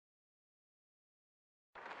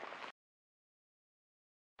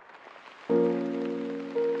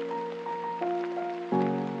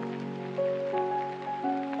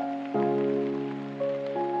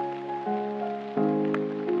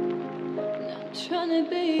Trying to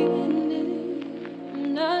be in it,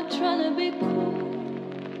 I'm not trying to be cool,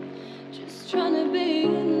 just trying to be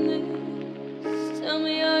in this. Tell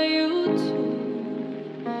me how you do.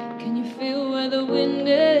 Can you feel where the wind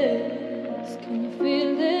is? Can you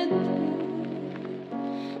feel it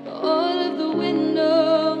through all of the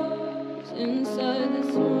windows inside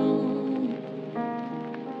this room?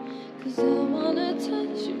 'Cause I wanna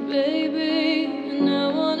touch you, baby, and I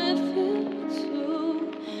wanna feel it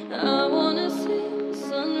too. I wanna see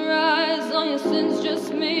sunrise on your sins,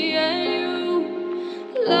 just me and you.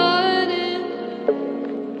 Light it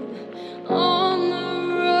on the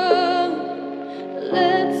road.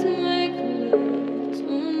 Let's make love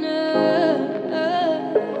tonight.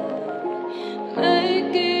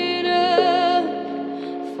 Make it up,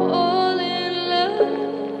 fall in love.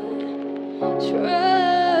 Try.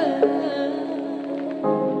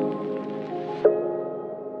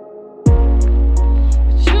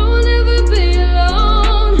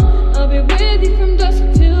 From dusk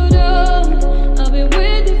till dawn, I'll be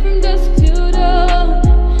with you from dusk till dawn.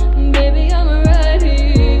 Baby, I'm right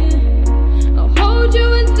here. I'll hold you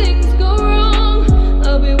when things go wrong.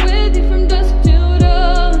 I'll be with you from dusk till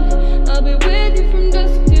dawn. I'll be with you from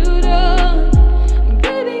dusk till dawn.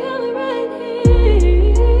 Baby, I'm right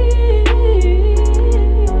here.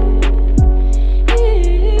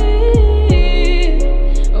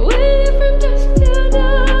 With you from dusk till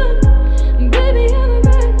dawn. Baby, I'm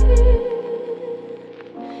right here.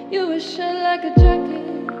 You were shut like a jacket,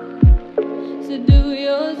 so do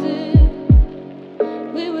yours in.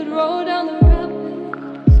 We would roll down the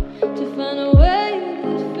rapids to find a way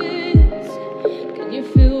that fits. Can you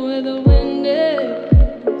feel where the wind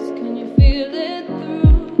is? Can you feel it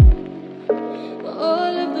through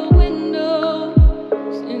all of the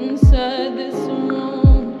windows inside this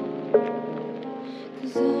room?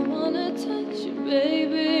 'Cause I wanna touch you,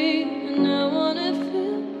 baby, and I wanna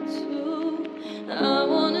feel it too. I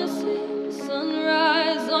wanna see the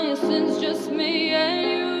sunrise on your sins, just me and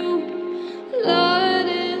you. Light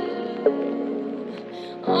it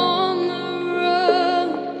on the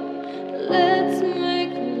road. Let's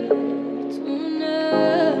make love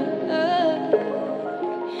tonight.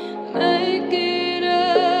 Make it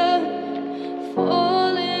up,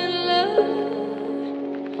 fall in love.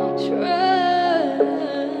 Try.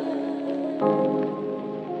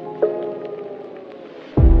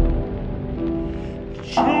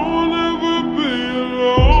 You'll never be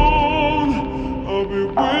alone. I'll be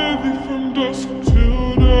with you from dusk till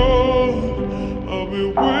dawn. I'll be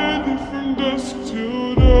with you from dusk till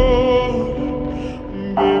dawn.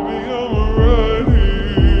 Baby, I'm right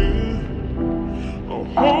here. I'll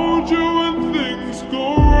hold you when things go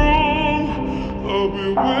wrong. I'll be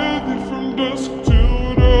with you from dusk till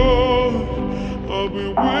dawn. I'll be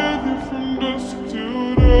with you from dusk till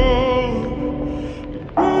dawn.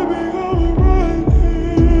 Baby, I'm right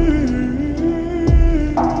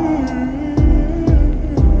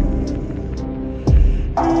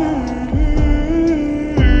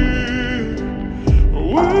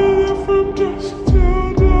with you from dusk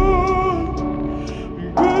till dawn.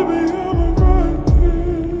 Baby, I'm right here.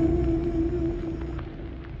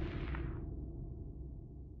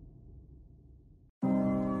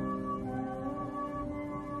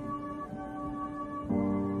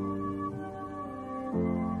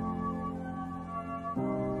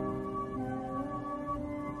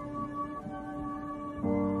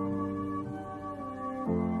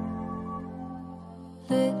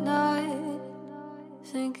 Late night,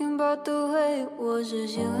 thinking about the way it was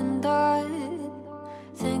just you and I.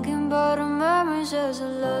 Thinking about our memories as a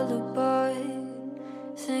lullaby.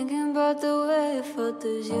 Thinking about the way it felt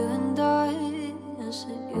as you and I. I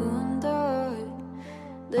said you and I.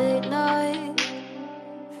 Late night,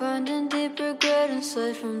 finding deep regret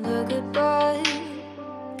inside from the goodbye.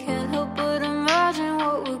 Can't help but imagine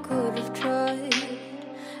what we could have tried.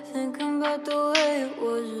 Thinking about the way it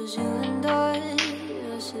was just you and I.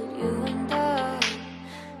 I said you and I.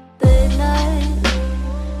 Late night,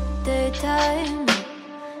 daytime,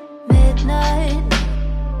 midnight.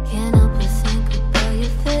 Can't help but think about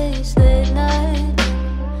your face. Late night,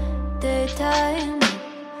 daytime,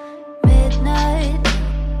 midnight.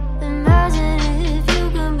 Imagine if you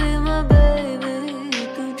can be my baby. You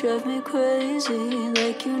could drive me crazy,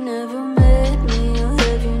 like you never met me. Or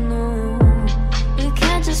have you known? We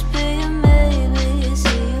can't just be a maybe.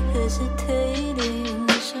 See you hesitating,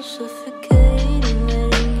 it's so suffocating,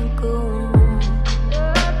 letting you go.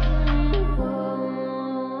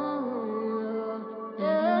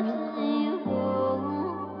 Letting you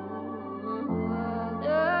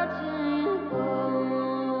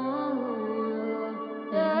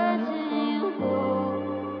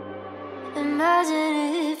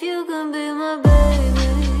Imagine if you can be my baby.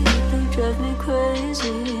 You drive me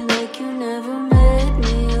crazy, like you never met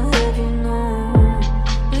me. Or have you known?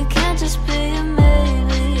 We can't just be a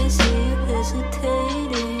maybe. See you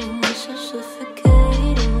hesitating, it's so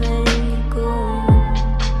suffocating, letting you go.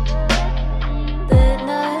 Late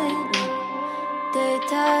night,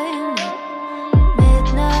 daytime,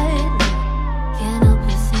 midnight. Can't help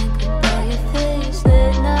but think about your face.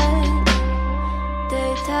 Late night,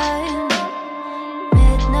 daytime,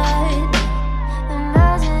 midnight.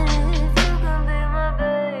 Imagine if you can be my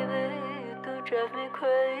baby. You could drive me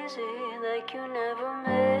crazy, like you never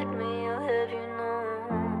met me. Or have you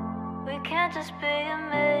known? We can't just be a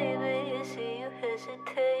maybe. See you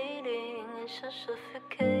hesitating, it's so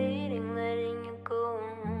suffocating, letting you go.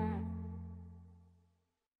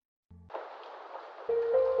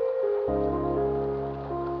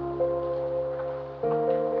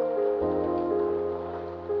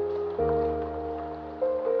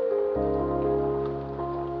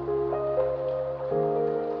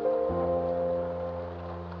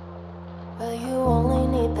 Well, you only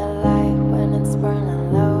need the light when it's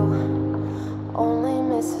burning low. Only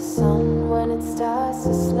miss the sun when it starts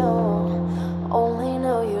to snow. Only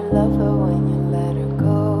know you love her when you let her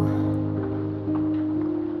go.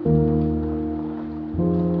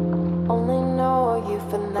 Only know you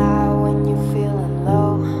for now when you're feeling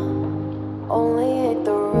low. Only hate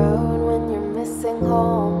the road when you're missing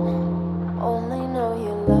home. Only know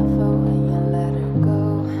you love her when you let her go.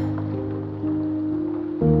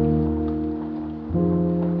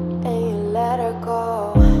 And you let her go.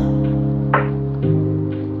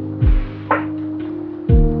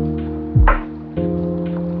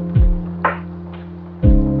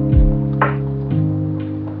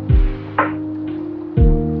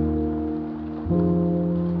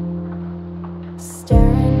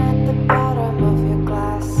 Staring at the bottom of your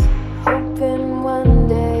glass, hoping one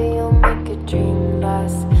day you'll make a dream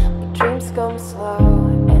last. But dreams come slow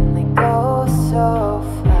and they go so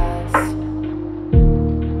fast.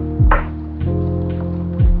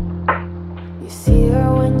 You see her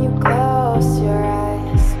when you close your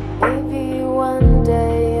eyes. Maybe one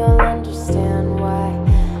day you'll understand why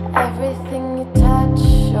everything you touch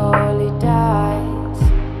surely dies.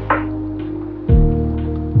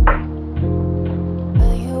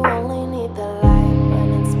 Well, you only need the light when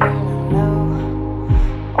it's burning low.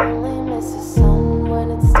 Only miss the sun when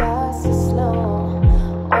it starts to snow.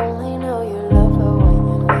 Only know you love her when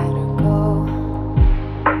you let her go.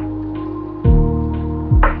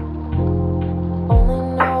 Only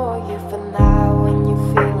know you for now when you're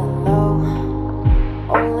feeling low.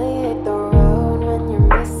 Only hate the road when you're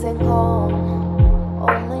missing home.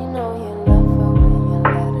 Only know you love her when you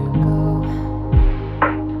let her go.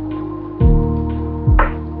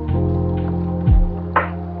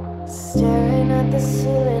 Staring at the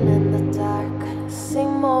ceiling in the dark,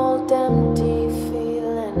 same old empty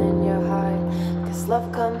feeling in your heart. 'Cause love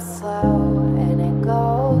comes slow and it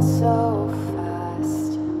goes so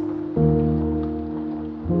fast.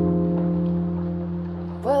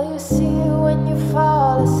 Well, you see it when you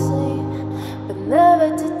fall asleep, but never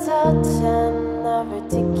to touch and never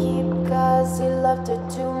to keep. 'Cause you loved her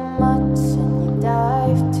too much and you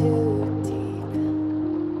dive too deep.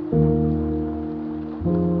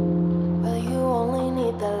 Well, you only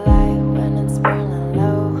need the light when it's burning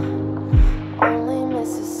low. Only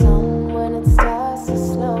miss the sun when it starts to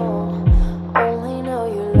snow. Only know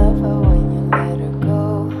you love her when you let her go.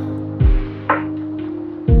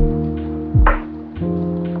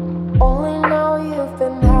 Only know you've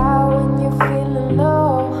been high when you're feeling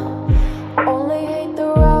low. Only hate the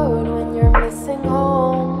road when you're missing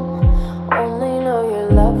home. Only know you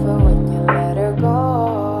love her when you let her go.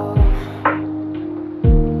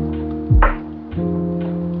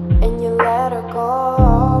 And you let her go.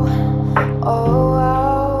 Oh,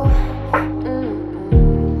 oh.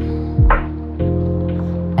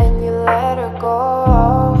 And you let her go.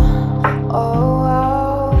 Oh,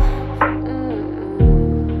 oh.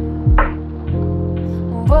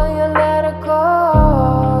 Well, you let her go.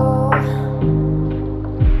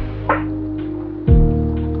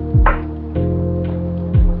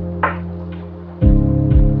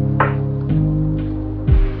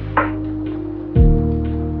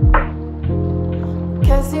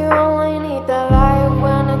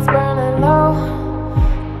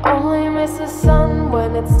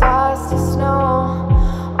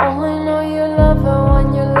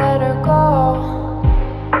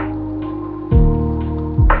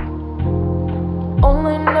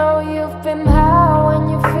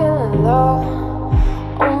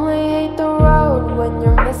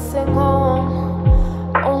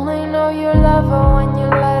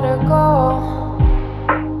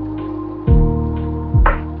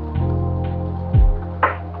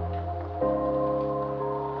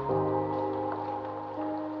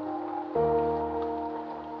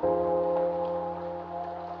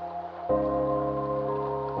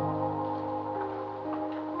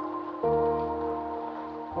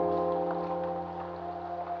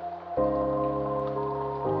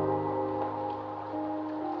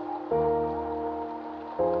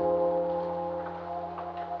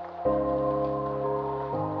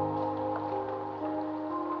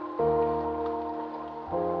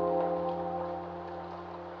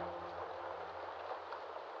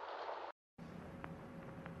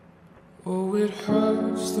 Oh, it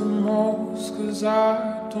hurts the most 'cause I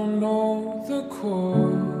don't know the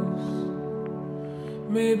cause.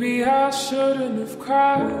 Maybe I shouldn't have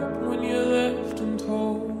cried when you left and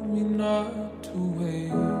told me not to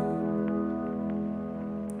wait.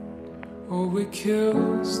 Oh, it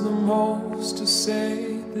kills the most to say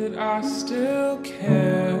that I still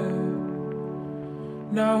care.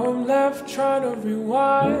 Now I'm left trying to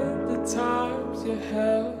rewind the times you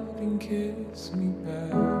held and kissed me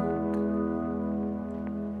back.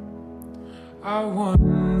 I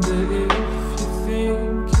wonder if you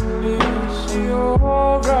think is you're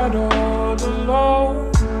right all alone.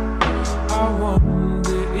 I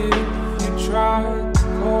wonder if you tried to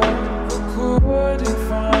call but couldn't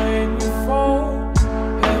find your phone.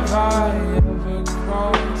 Have I ever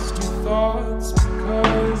crossed your thoughts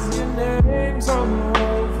because your name's all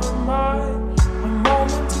over mine? A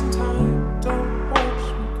moment in time, don't watch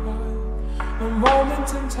me cry. A moment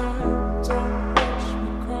in time, don't watch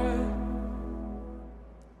me cry.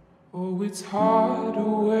 Oh, it's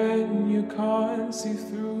harder when you can't see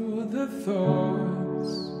through the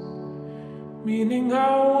thoughts. Meaning I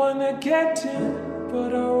wanna get in,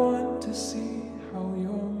 but I want to see how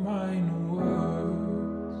your mind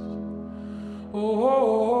works.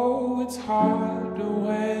 Oh, it's harder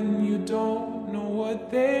when you don't know what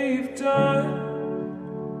they've done.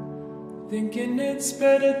 Thinking it's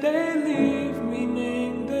better they leave,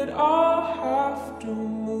 meaning that I'll have to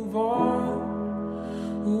move on.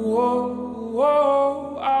 Whoa, whoa,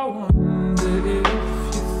 I wonder if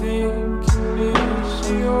you think is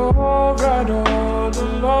you're right all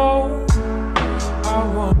alone. I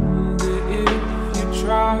wonder if you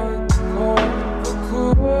tried to call but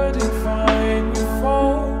couldn't find your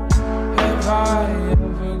phone. Have I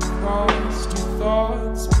ever crossed your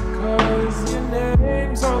thoughts because your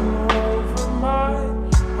name's all over mine?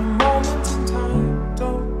 A moment in time,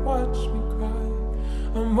 don't watch me cry.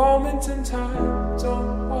 A moment in time,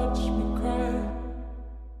 don't watch me cry.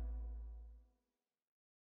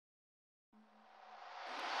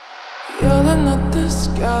 Yelling at the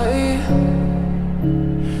sky,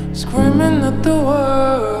 screaming at the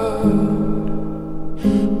world.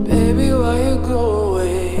 Baby, why you go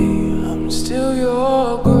away? I'm still your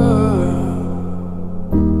girl.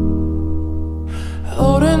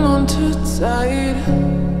 Holding on too tight,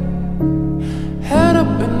 head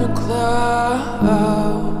up in the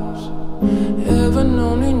clouds. Heaven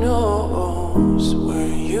only knows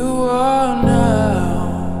where you are now.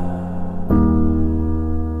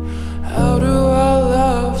 How do I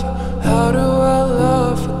love? How do I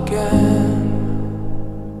love again?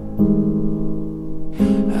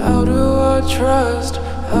 How do I trust?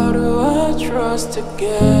 How do I trust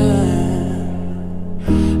again?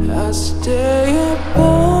 I stay up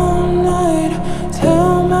all night,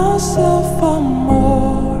 tell myself I'm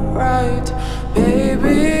alright.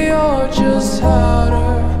 Baby, you're just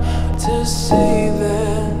harder to see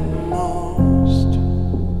than most.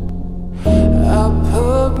 I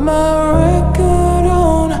put my record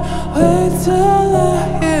on, wait till I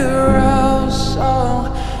hear our song.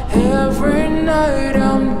 Every night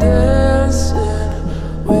I'm dancing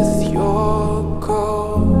with your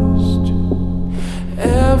ghost.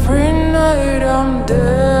 Every night I'm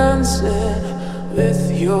dancing with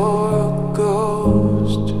your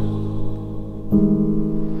ghost.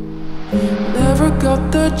 Never got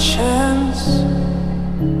the chance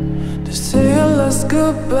to say a last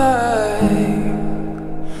goodbye.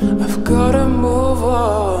 I've gotta move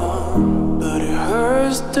on, but it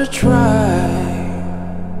hurts to try.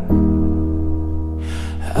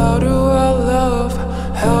 How do I love?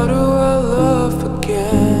 How do I love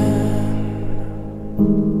again?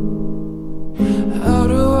 How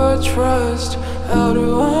do I trust? How do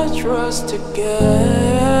I trust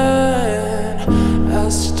again? I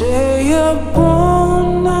stay up all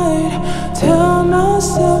night, tell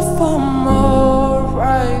myself I'm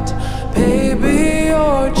alright. Baby,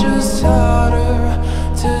 you're just harder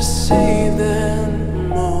to see than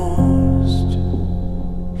most.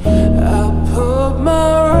 I put my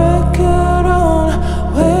record on,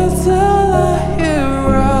 wait till I hear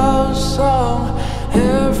our song.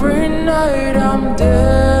 Every night I'm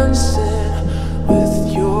dancing with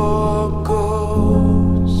your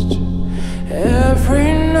ghost. Every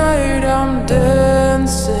night I'm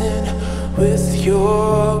dancing with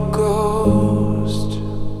your ghost.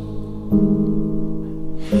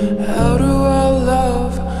 How do I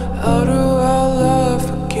love? How do I love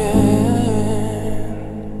again?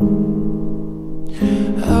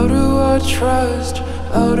 How do I trust?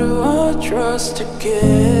 How do I trust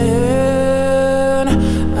again?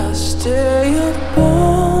 I stay up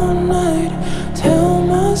all night, tell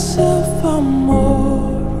myself I'm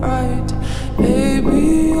alright.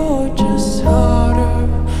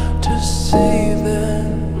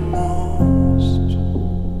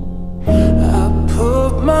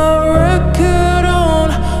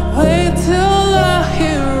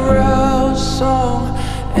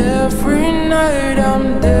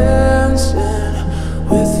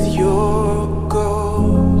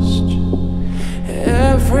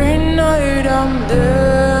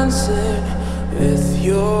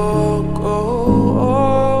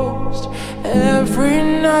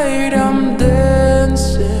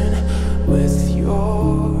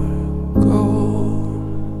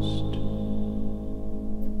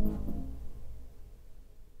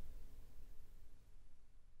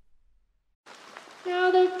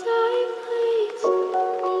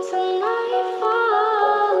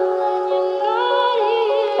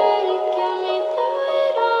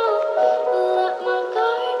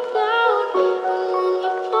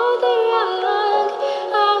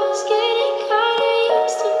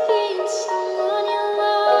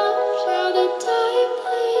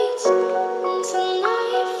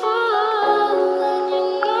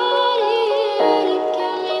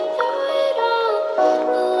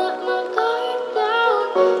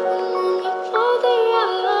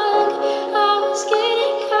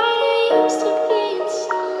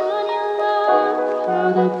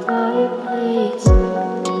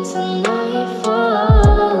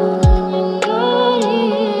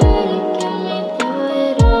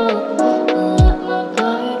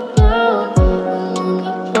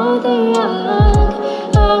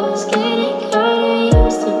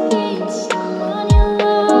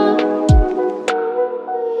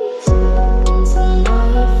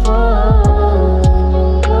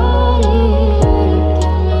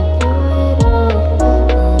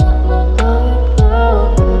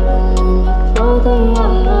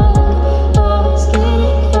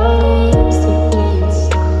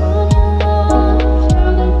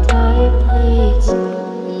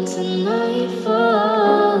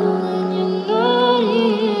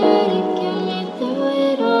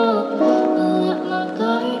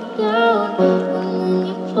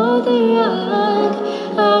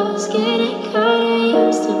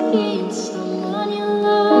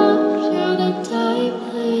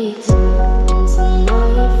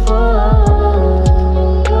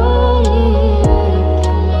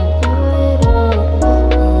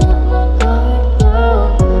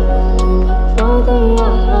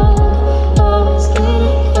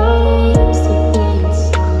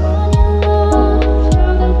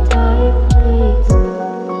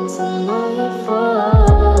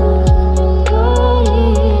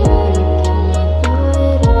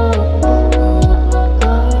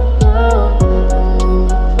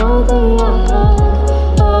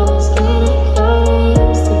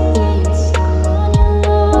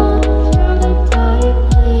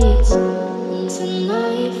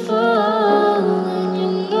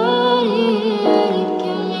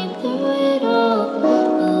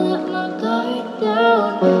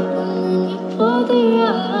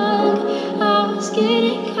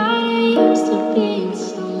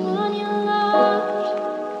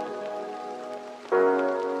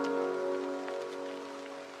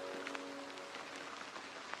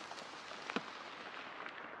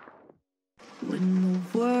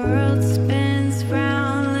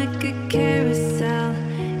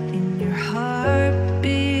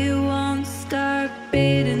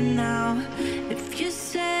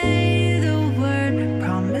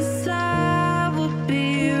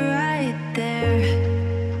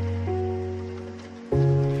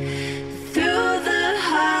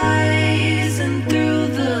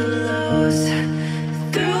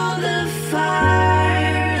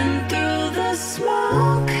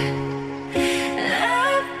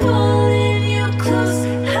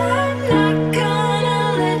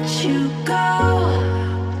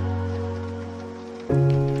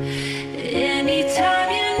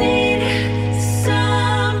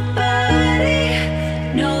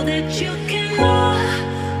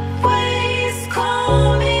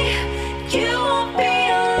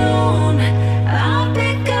 alone, I'll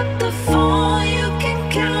pick up the phone, you can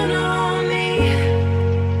count on me.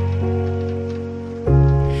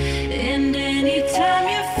 And anytime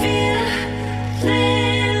you feel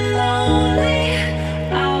lonely,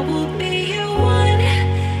 I will be your one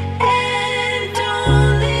and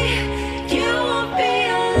only. You won't be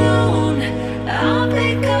alone, I'll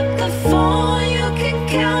pick up the phone, you can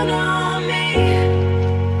count on me.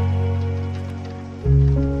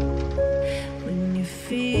 When you're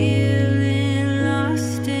feeling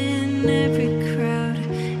lost in every crowd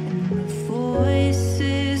and the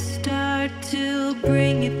voices start to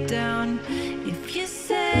bring you down, if you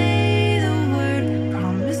say the word,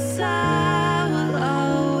 promise I will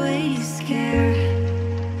always care.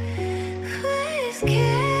 Always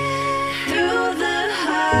care. Through the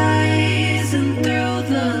highs and through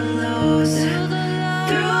the lows,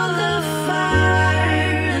 through the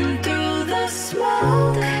fire and through the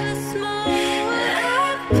smoke,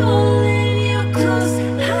 I'm pulling you close,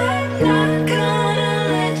 I'm not gonna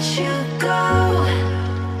let you go.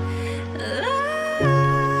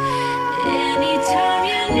 Anytime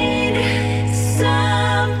you need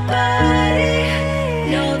somebody,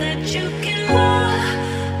 know that you can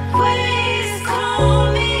always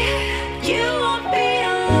call me. You won't be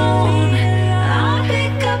alone, I'll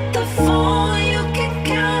pick up the phone, you can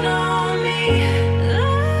count on me.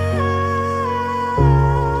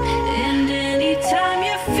 And anytime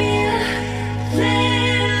you feel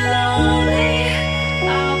lonely,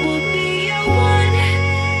 I will be your one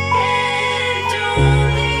and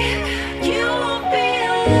only. You won't be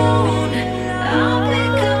alone, I'll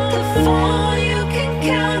pick up the phone, you can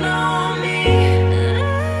count on me.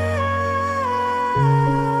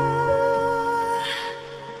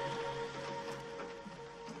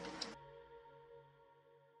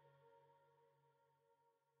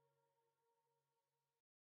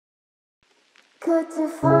 Could you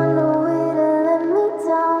find a way to let me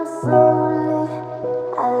down slowly?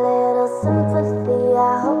 A little sympathy, I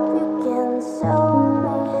hope you can show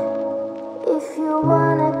me. If you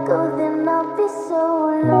wanna go, then I'll be so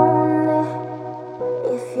lonely.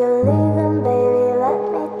 If you're leaving, baby, let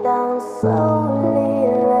me down slowly.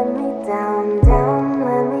 Let me down, down,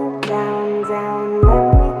 let me down, down, let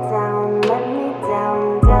me down, let me down,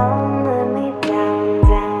 down, let me down,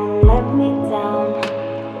 down, let me down.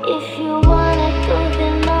 If you wanna go,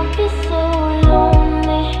 then I'll be so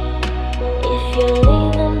lonely. If you're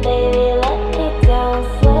leaving, baby, let me down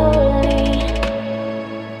slowly.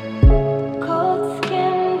 Cold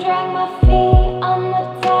skin, drag my feet on the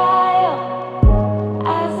tile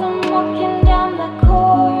as I'm walking down the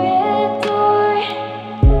corridor.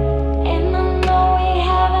 And I know we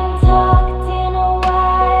haven't talked in a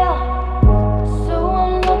while, so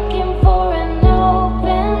I'm looking for an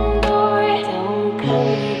open door. Don't cut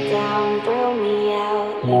me down, throw me out,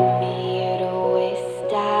 leave me here to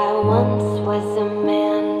waste. I once was a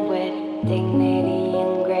man with dignity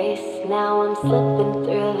and grace. Now I'm slipping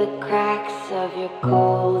through the cracks of your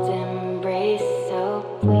cold embrace. So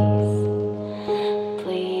please,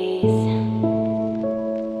 please,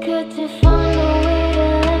 could you find a way to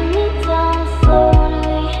let me down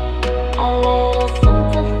slowly? A little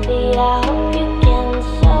sympathy, I hope you can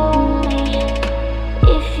show me.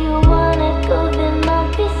 If you wanna go, then I'll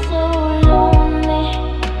be so lonely.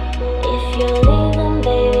 If you're leaving,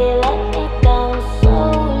 baby, let me down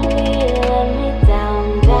slowly. Let me down,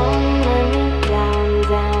 down, let me down,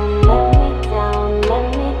 down, let me down, let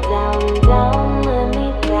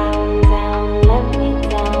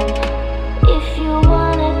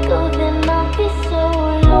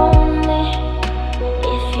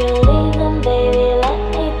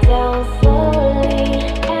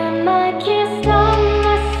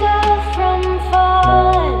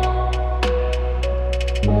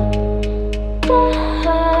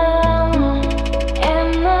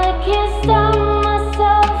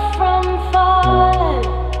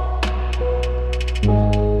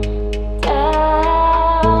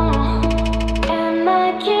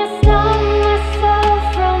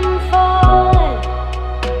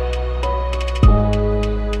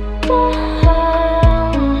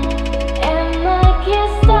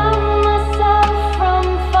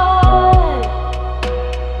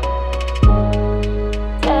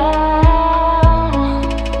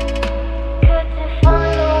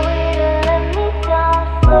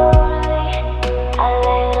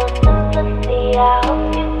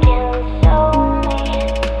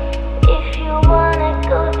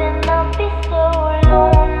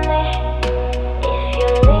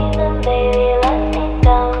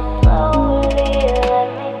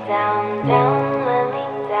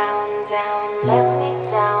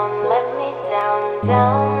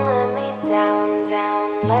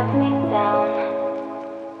me down.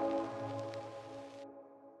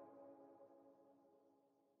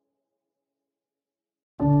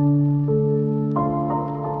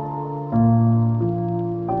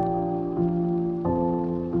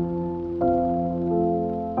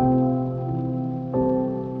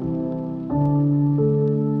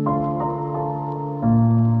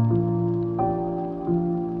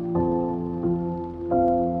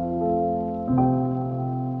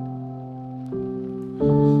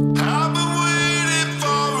 I've been waiting for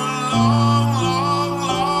a long, long,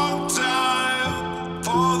 long time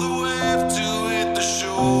for the wave to hit the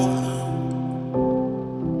shore.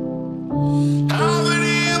 I've been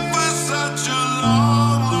here for such a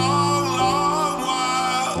long, long, long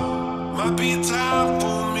while. Might be time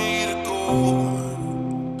for me to go.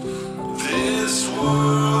 This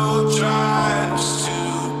world tries to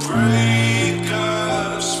break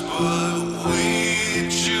us, but we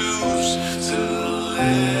choose to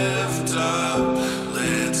lift up.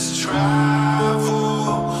 Let's travel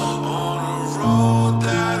on a road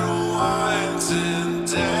that winds and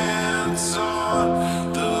dance on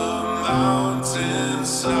the mountainside.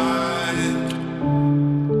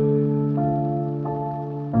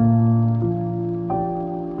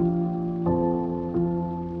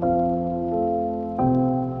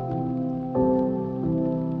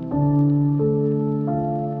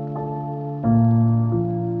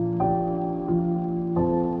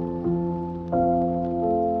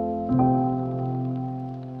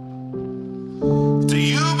 Do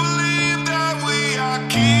you believe that we are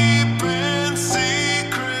keeping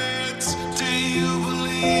secrets? Do you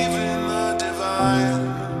believe in the divine?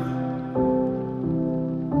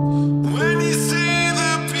 When you see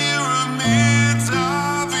the pyramids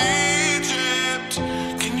of Egypt,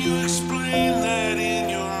 can you explain that in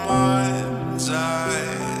your mind's eye?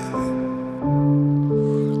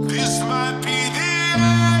 This might be the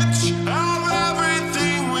edge of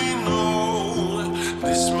everything we know.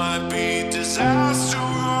 This might be disaster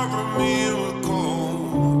or a miracle.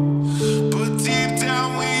 But deep down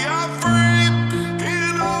we are free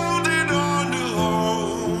and holding on to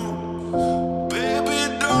hope. Baby,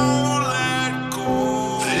 don't let go.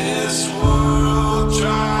 This world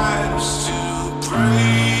tries to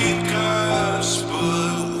break us,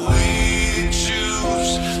 but we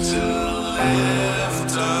choose to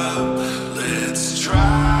lift up. Let's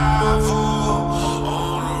travel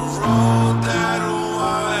on a road that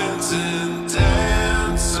winds and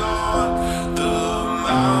dance on the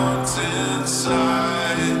mountainside.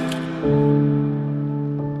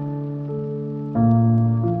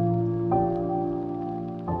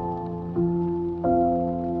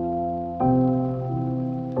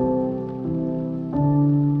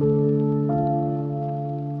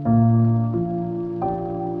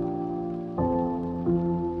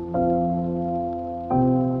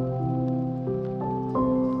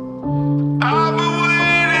 I've been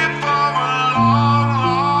waiting for a long,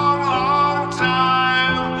 long, long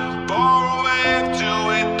time for a wave to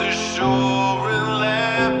hit the shore and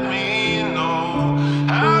let me know.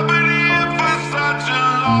 I've been here for such a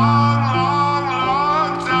long, long,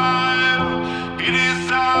 long time. It is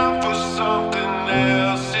time for something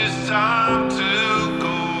else. It's time to go.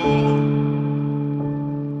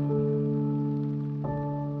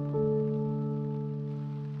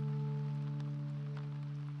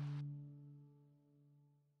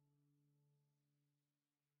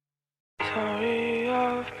 Sorry,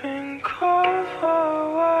 I've been cold for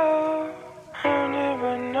a while. Haunted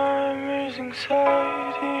by nightmares,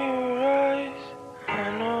 anxiety, your eyes. I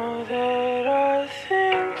know that I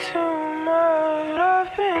think too much.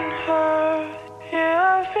 I've been hurt, yeah,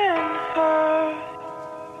 I've been hurt.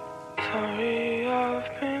 Sorry, I've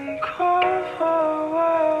been cold for a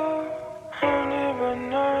while. Haunted by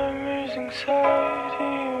nightmares, anxiety,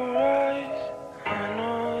 your eyes. I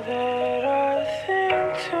know that I think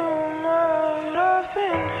too much. I've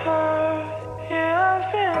been hurt, yeah, I've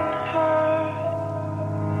been hurt.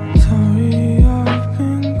 Sorry, I've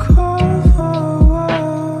been cold for a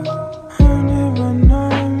while. Haunted by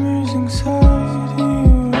nightmares, anxiety,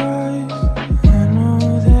 your eyes. I know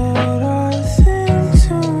that I think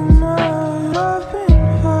too much. I've been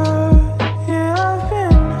hurt, yeah, I've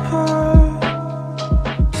been hurt.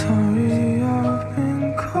 Sorry, I've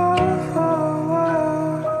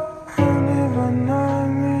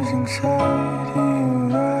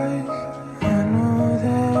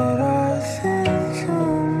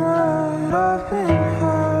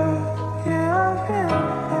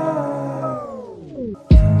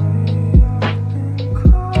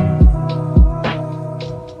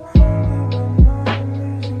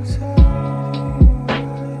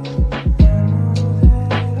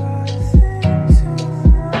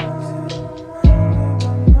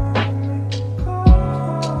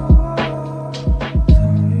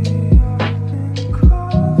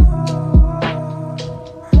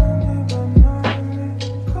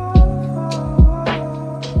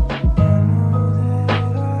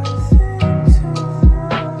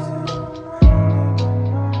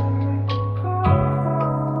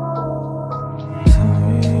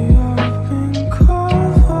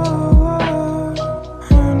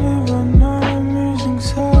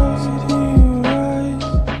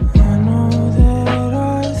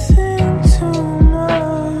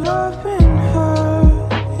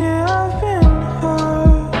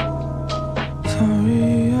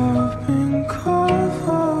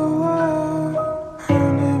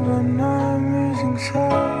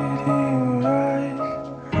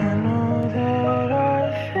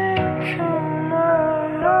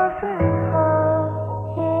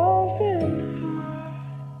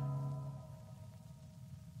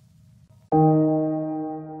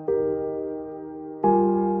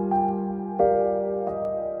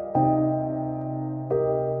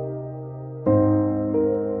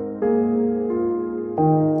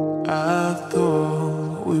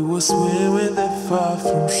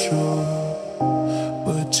far from shore,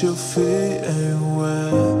 but your feet ain't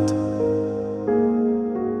wet.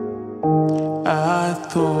 I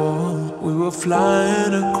thought we were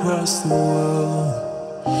flying across the world,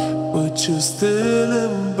 but you're still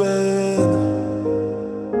in bed.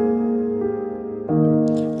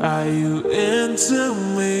 Are you into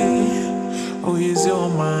me? Or is your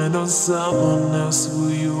mind on someone else who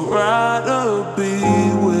you rather be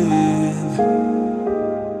with?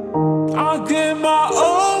 I'll give my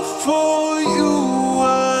all for you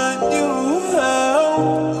and you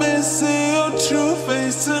help me see your true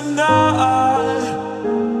face tonight.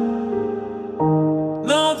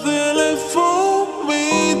 Nothing left for me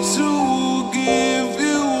to give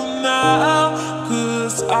you now,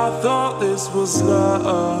 'cause I thought this was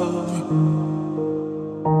love.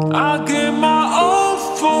 I give my all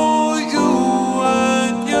for you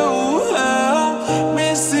and you help me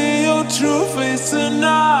see your true face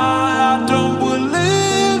tonight. I don't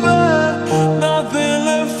believe it, nothing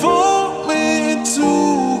left for me to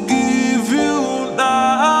give you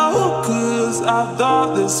now, 'cause I thought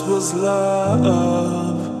this was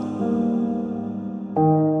love.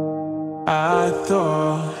 I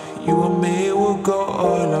thought you and me would go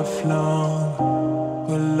all along,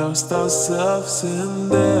 we lost ourselves in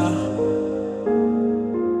there.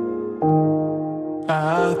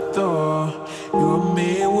 I thought you and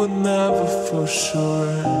me would never for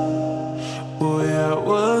sure. Boy, I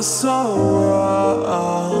was so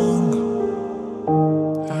wrong.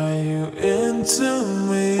 Are you into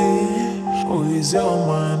me? Or is your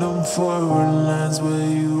mind on foreign lands where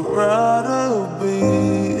you rather be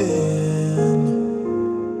in?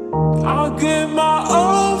 I'll give my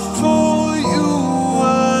all for you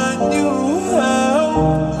and you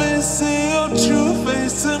help me see your true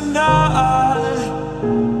face tonight.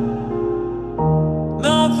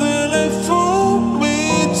 Nothing left for me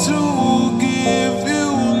to give you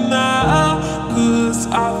now, 'cause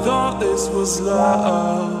I thought this was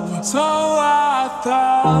love. So I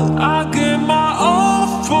thought I'd give my all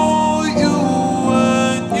for you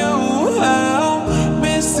and you help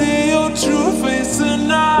me see your true face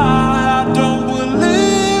tonight. I don't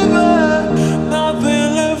believe it, nothing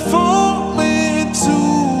left for me to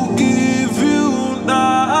give you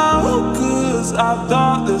now, 'cause I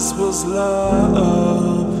thought this was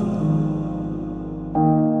love.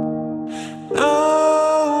 No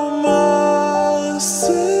more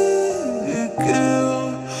seeking,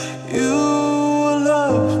 you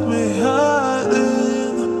left me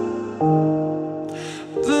hiding.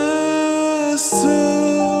 This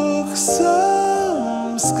took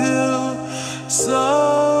some skill, so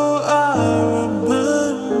I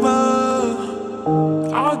remember.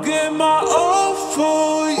 I'll give my all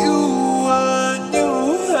for you and you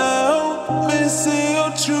help me see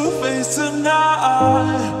your true face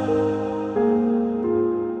tonight.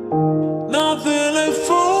 Nothing left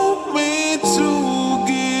for me to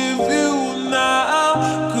give you now,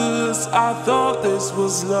 'cause I thought this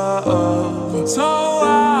was love. So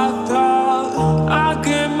I thought I'd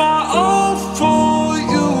give my all for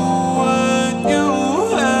you and you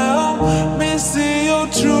help me see your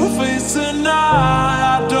true face tonight.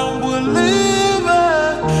 I don't believe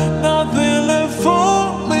it, nothing left for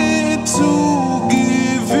me to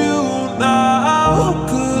give you now,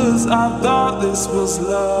 'cause I thought this was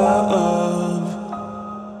love.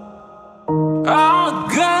 I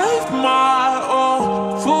gave my all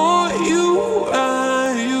for you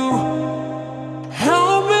and you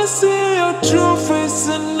help me see your true face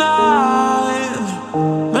tonight.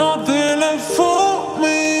 Nothing left for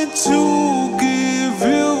me to give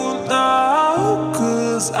you now,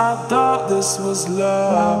 'cause I thought this was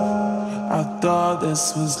love. I thought this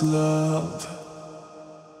was love.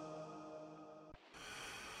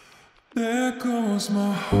 There goes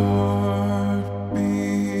my heart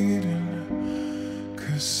beating,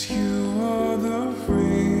 'cause you are the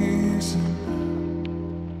reason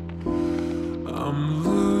I'm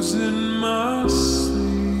losing my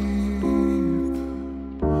sleep.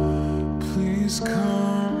 Please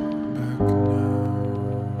come back now.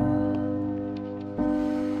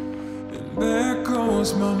 And there goes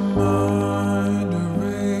my mind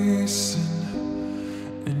erasing,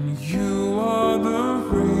 and you are the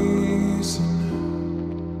reason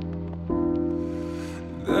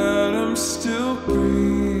that I'm still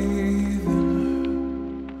breathing.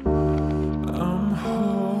 I'm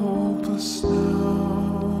hopeless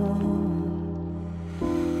now.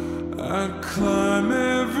 I'd climb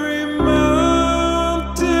every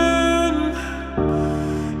mountain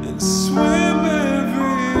and swim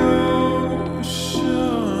every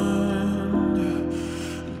ocean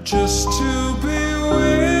just to be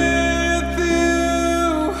with you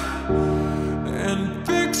and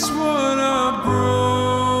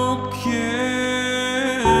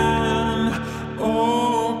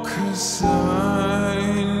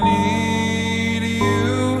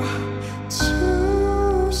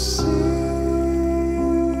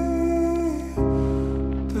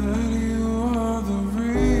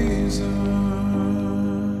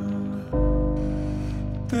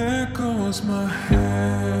was my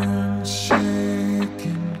hand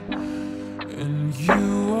shaking, and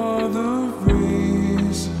you are the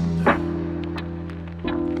reason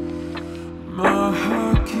my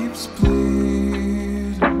heart keeps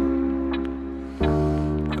bleeding.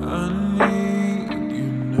 I need you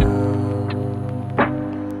now,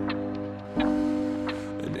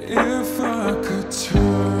 and if I could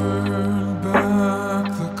turn back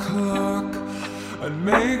the clock, I'd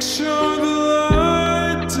make sure the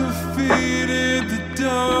light defeated the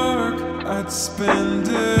dark. I'd spend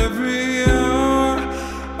every hour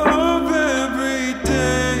of every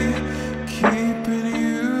day keeping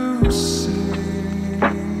you safe,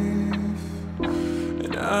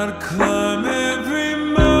 and I'd climb every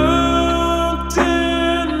mountain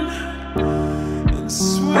and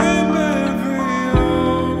swim every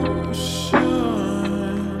ocean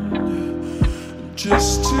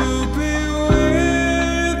just to be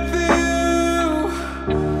with you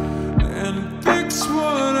and fix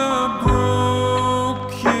what I've broken.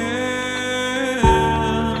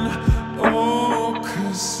 Oh,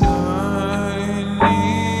 'cause I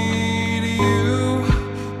need you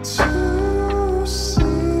to see.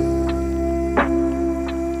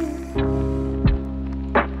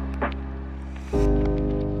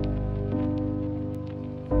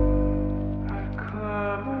 I'd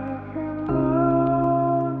climb every mountain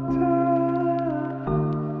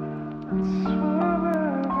and swim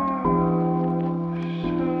every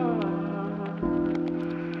ocean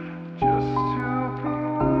just to be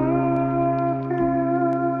with you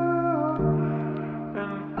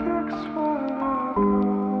and fix what I've broken.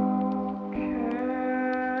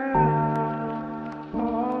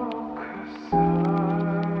 Oh, 'cause I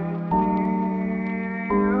need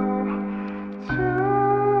you to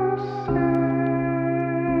see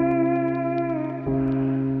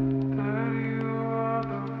that you are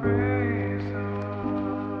the reason.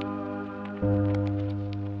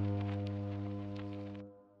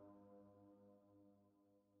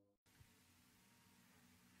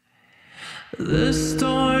 The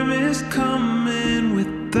storm is coming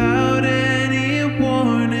without any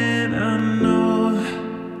warning, I know.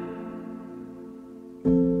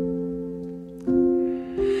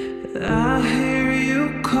 I hear you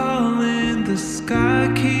calling, the sky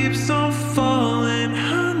keeps on falling,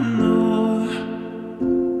 I know.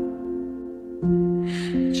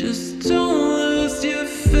 Just don't lose your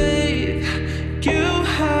faith, you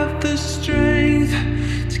have the strength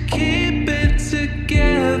to keep it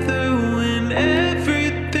together when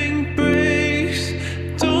everything breaks.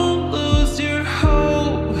 Don't lose your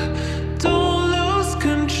hope, don't lose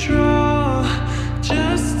control.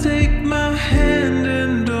 Just take my hand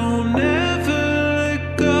and don't ever let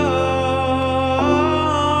go.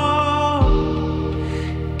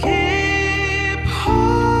 Keep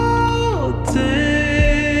holding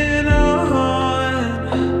on.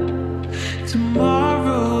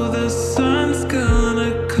 Tomorrow the sun's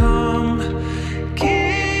gonna come.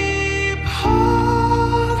 Keep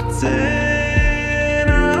holding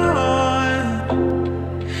on.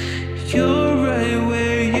 You're right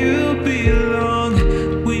where you belong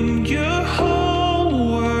when your whole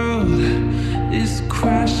world is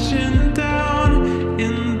crashing down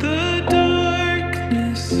in the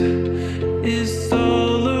darkness is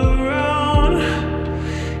all around.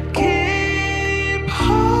 Keep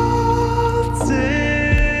holding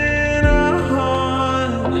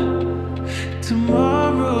on.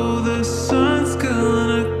 Tomorrow the sun's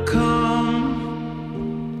gonna come.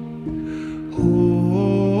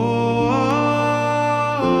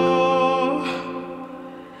 Oh,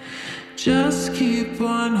 just keep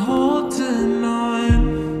on holding on.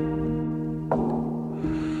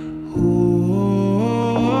 Oh,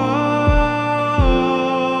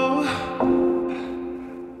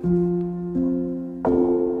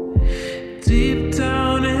 deep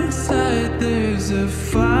down inside there's a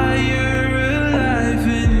fire alive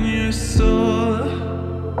in your soul.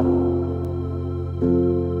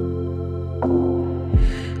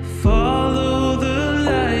 Follow the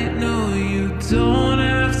light, no, you don't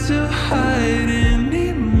have to hide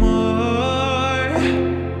anymore.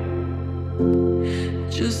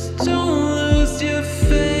 Just don't lose your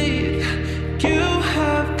faith, you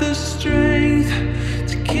have the strength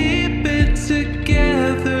to keep it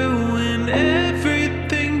together when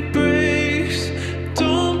everything breaks.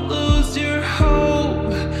 Don't lose your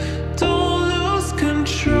hope, don't lose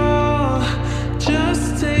control. Just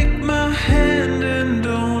take my hand and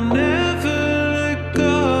don't ever let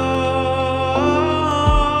go.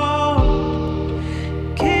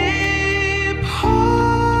 Keep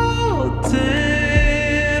holding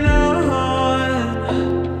on.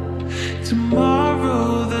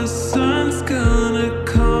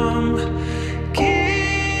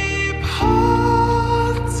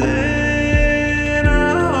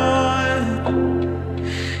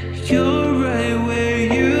 You're right where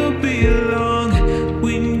you belong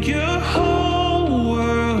when your whole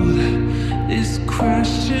world is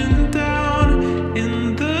crashing down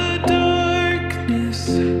in the darkness.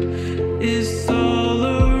 It's all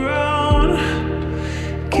around.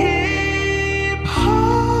 Keep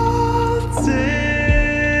holding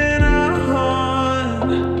on.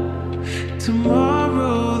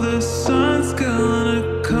 Tomorrow the sun's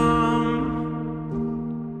gonna come.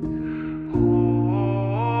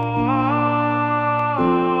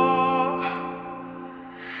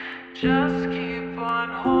 Just keep on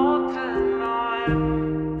holding on.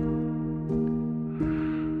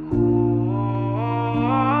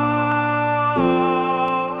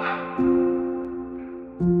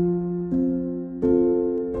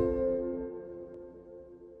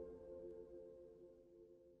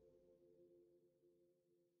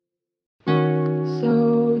 So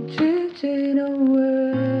drifting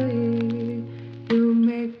away, you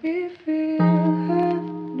make me feel have a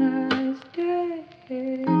nice day.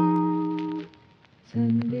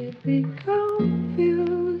 Suddenly be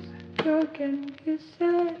confused, you can be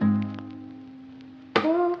sad.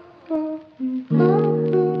 Oh, oh, oh, oh,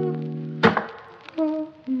 oh,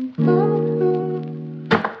 oh, oh.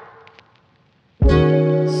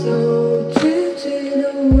 So drifting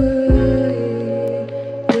away,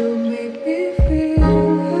 you make me feel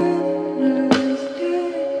have a nice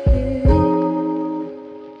day.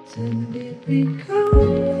 Suddenly be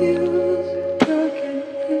confused, you can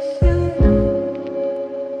be sad.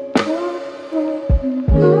 Oh, oh,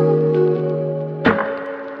 oh,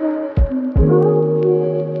 oh,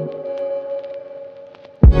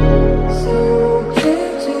 so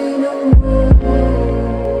drifting away,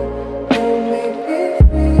 you make me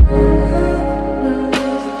feel have a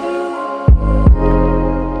nice day.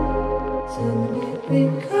 Suddenly be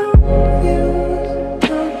confused,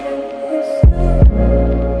 you can be sad.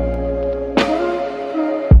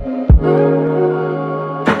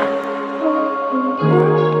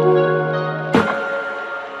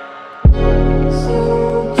 So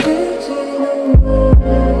drifting away, you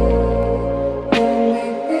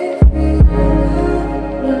make me feel have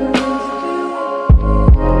a nice day.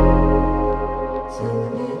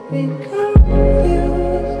 Suddenly be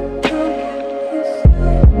confused, you can be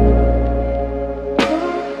sad.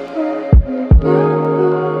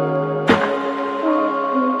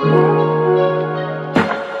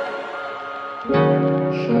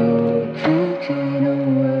 So drifting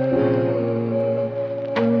away,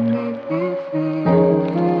 you make me feel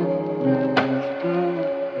have a nice day.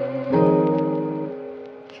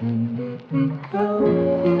 Suddenly be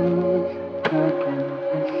confused, you can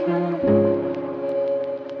be sad.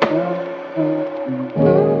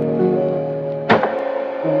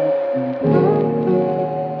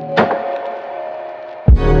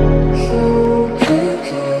 So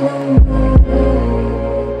drifting away,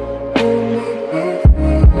 you make me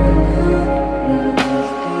feel have a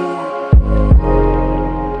nice day.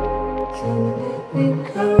 Suddenly be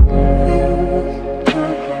confused, you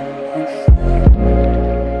can be sad.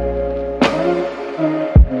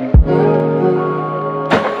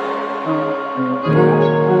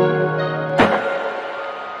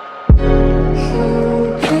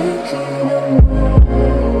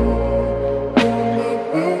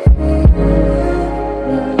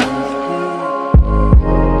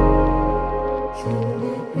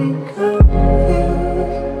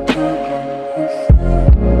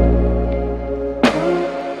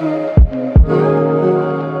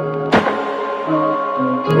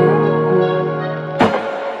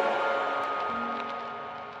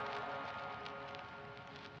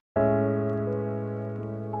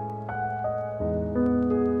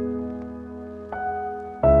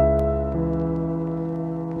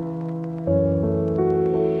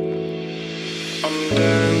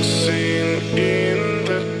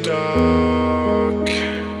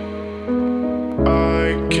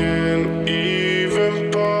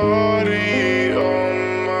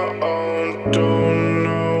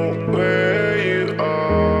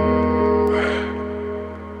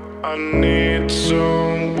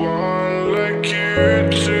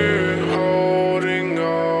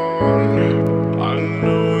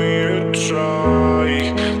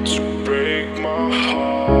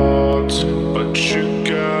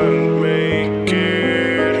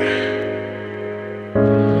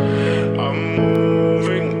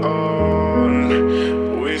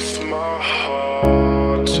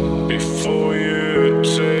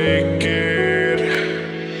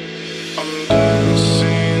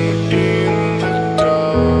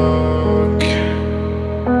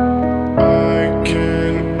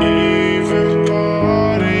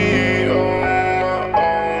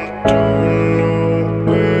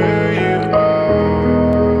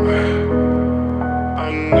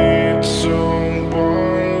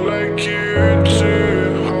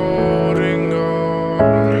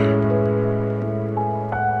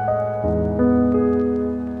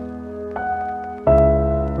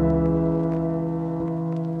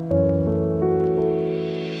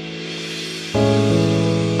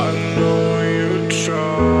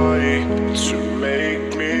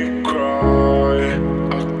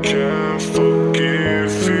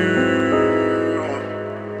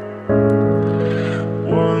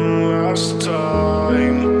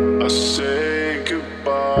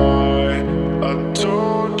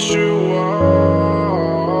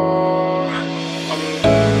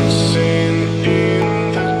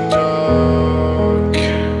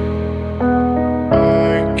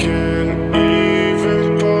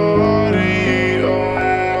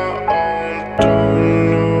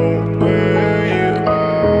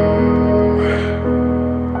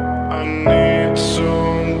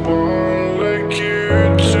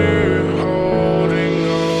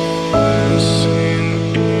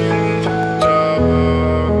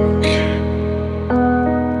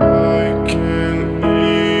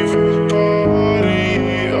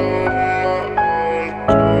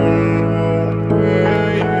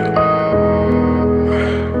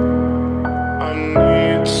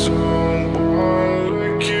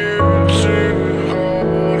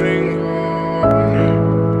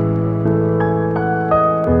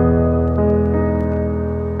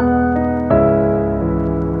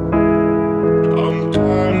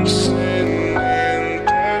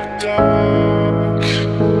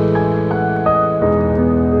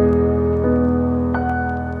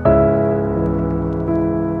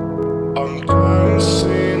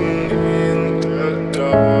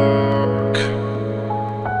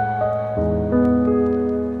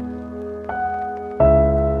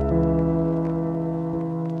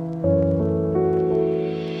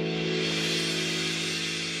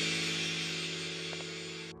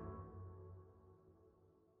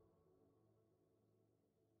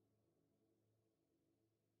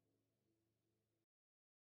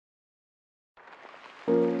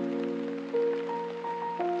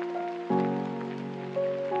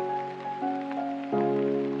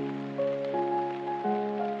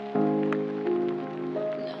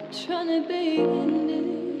 Trying to be in it,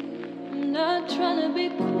 I'm not trying to be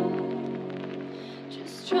cool,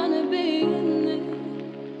 just trying to be in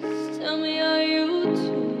this. Tell me how you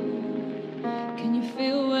do. Can you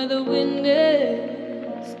feel where the wind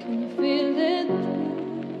is? Can you feel it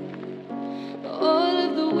through all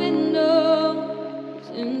of the windows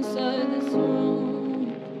inside this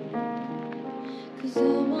room? 'Cause I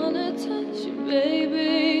wanna touch you,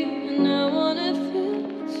 baby, and I wanna feel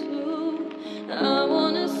it too. I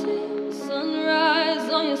wanna see sunrise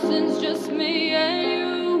on your sins, just me and you.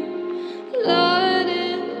 Light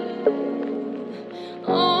it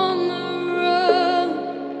on the road.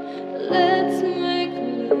 Let's make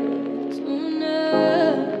love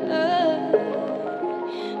tonight.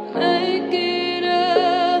 Make it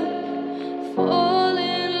up, fall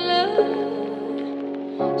in love,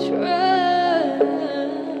 try.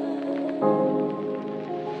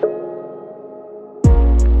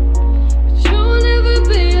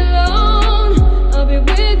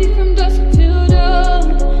 From dusk till dawn,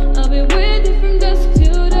 I'll be with you from dusk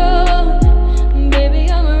till dawn. Baby,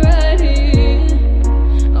 I'm right here.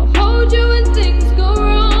 I'll hold you when things go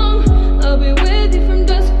wrong. I'll be with you from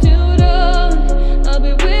dusk till dawn. I'll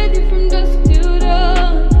be with you from dusk till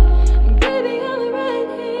dawn. Baby, I'm right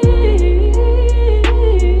here.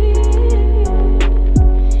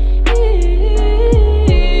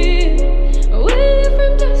 With you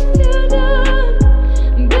from dusk till dawn.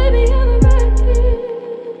 Baby, I'm right here.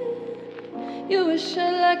 You were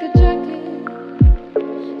shut like a jacket,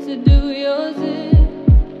 so do yours in.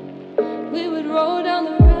 We would roll down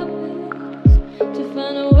the rapids to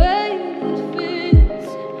find a way that fits.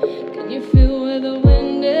 Can you feel where the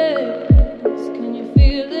wind is? Can you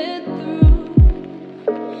feel it through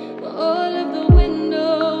all of the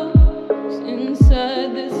windows inside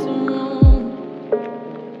this room?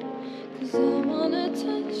 'Cause I wanna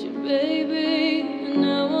touch you, baby, and I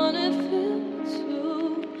wanna feel it too.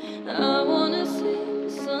 I wanna see the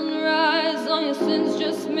sunrise on your sins,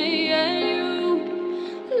 just me and you.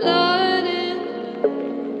 Light it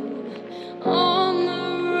on the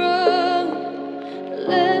road.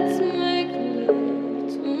 Let's make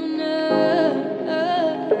love tonight.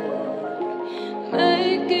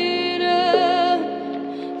 Make it up,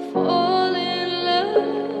 fall in love,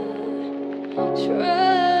 try.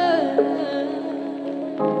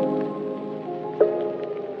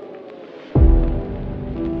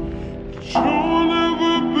 You'll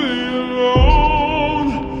never be alone.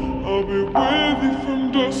 I'll be with you from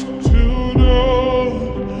dusk till dawn.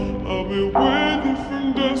 I'll be with you from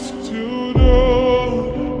dusk till dawn.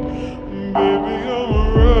 Baby, I'm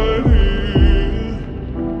right here.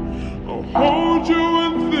 I'll hold you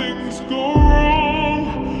when things go wrong.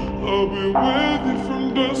 I'll be with you from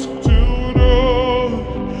dusk till dawn.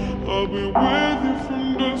 I'll be with you from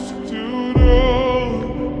dusk till dawn.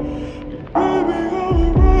 Baby, I'm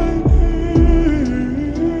right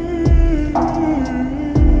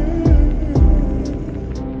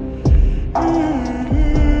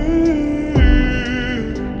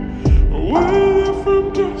with you from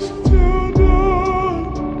dusk till dawn.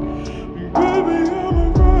 Baby, I'm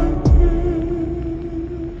right here.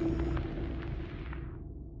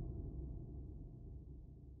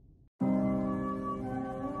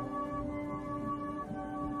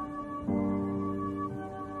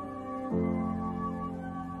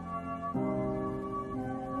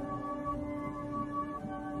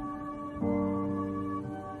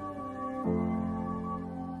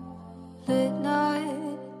 Late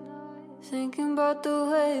night, thinking about the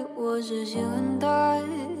way it was just you and I.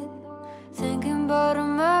 Thinking about our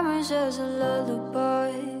memories as a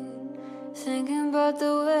lullaby. Thinking about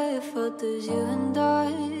the way it felt as you and I.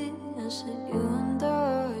 I said you and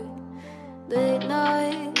I. Late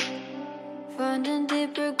night, finding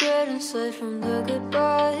deep regret inside from the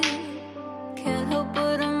goodbye. Can't help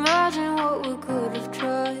but imagine what we could have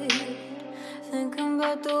tried. Thinking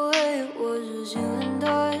about the way it was just you and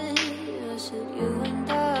I. I said you and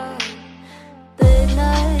I. Late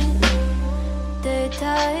night,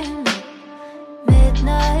 daytime,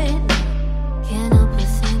 midnight. Can't help but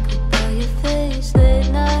think about your face. Late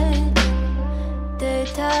night,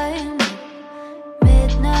 daytime,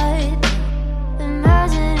 midnight.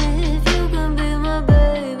 Imagine if you can be my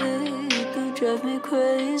baby. You could drive me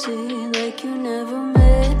crazy like you never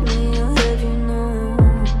met me. I'll have you know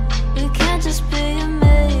we can't just be a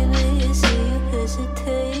maybe. See you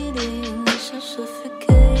hesitating, it's so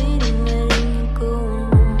suffocating, letting you go.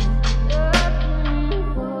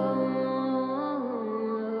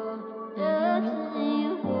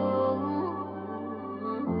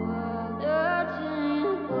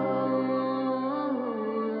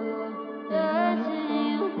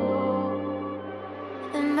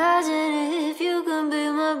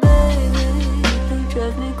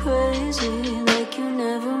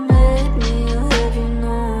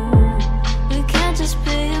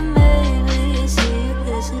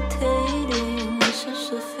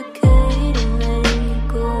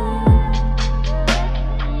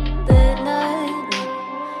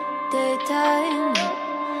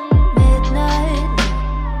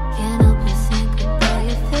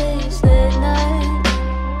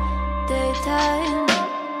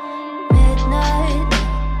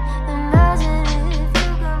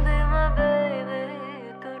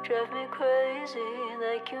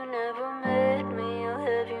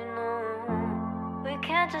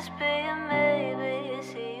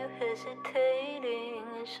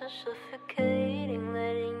 suffocating,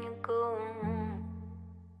 letting you go.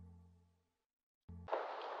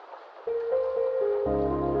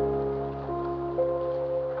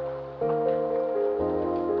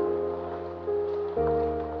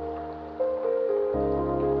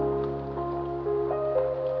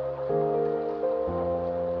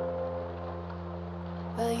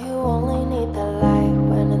 Well, you only need the light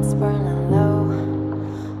when it's burning low.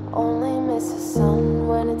 Only miss the sun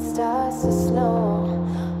when it starts to snow.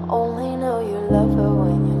 Only know you love her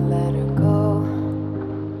when you let her go.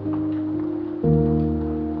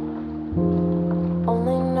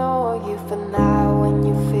 Only know you for now when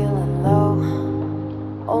you're feeling low.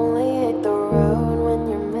 Only hate the road when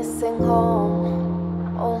you're missing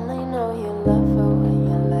home. Only know you love her when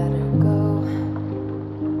you let her go.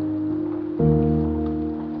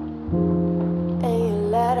 And you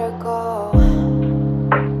let her go.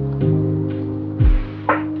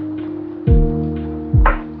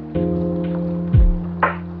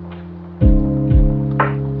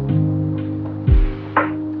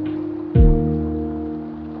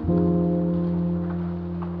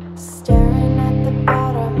 Staring at the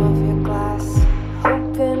bottom of your glass,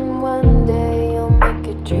 hoping one day you'll make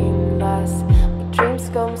a dream last. But dreams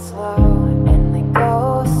come slow and they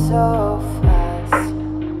go so fast.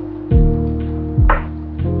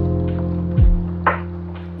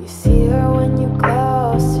 You see her when you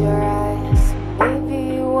close your eyes.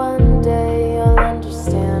 Maybe one day you'll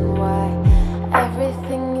understand why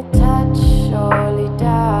everything you touch surely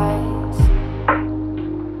dies.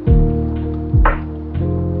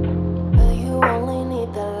 Well, you only need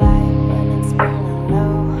the light when it's burning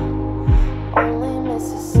low. Only miss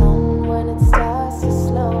the sun when it starts to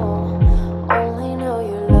snow. Only know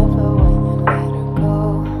you love her when you let her go.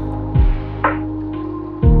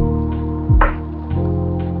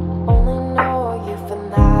 Only know you for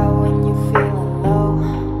now when you're feeling low.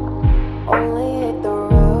 Only hate the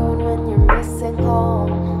road when you're missing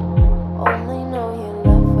home. Only know you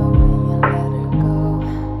love her when you let her go.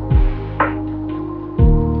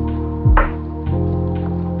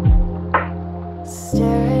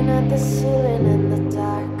 Staring at the ceiling in the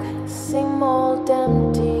dark, same old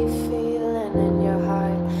empty feeling in your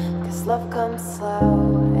heart. 'Cause love comes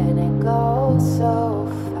slow and it goes so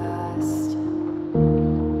fast.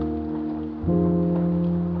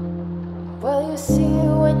 Well, you see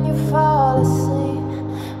it when you fall asleep,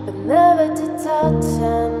 but never to touch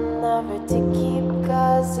and never to keep.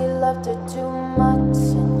 'Cause you loved her too much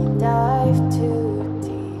and you dive too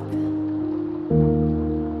deep.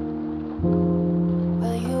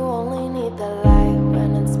 Well, you only need the light when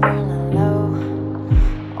it's burning low.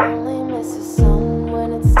 Only miss the sun when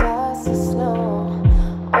it starts to snow.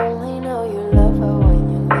 Only know you love her when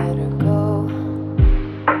you let her go.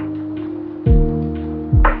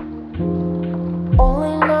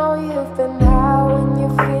 Only know you've been high when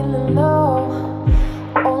you're feeling low.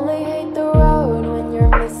 Only hate the road when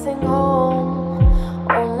you're missing home.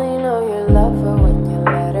 Only know you love her when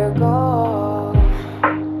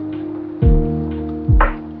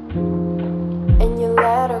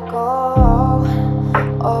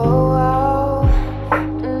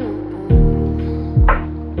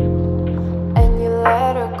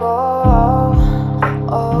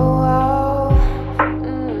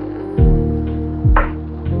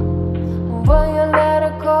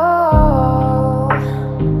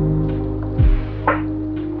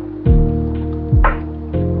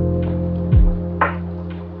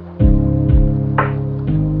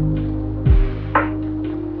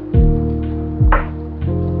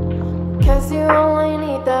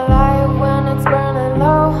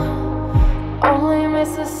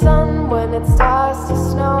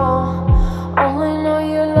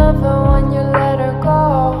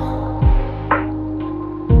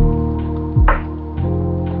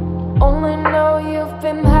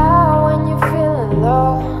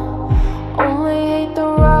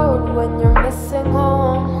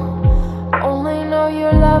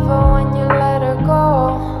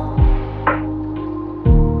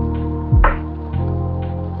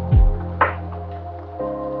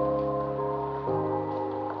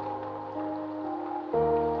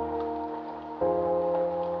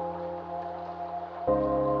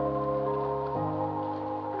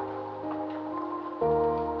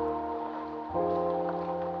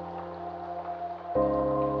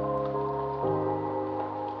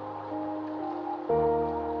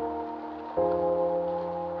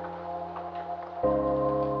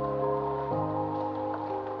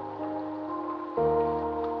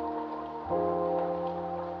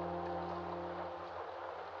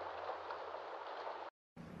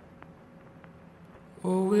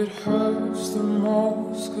Oh, it hurts the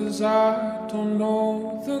most 'cause I don't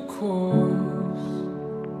know the cause.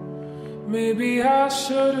 Maybe I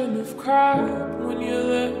shouldn't have cried when you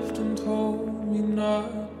left and told me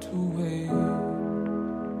not to wait.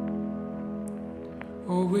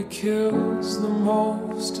 Oh, it kills the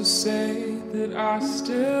most to say that I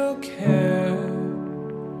still care.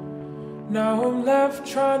 Now I'm left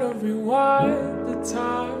trying to rewind the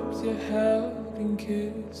times you held and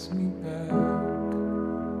kissed me back.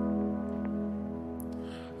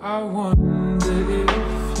 I wonder if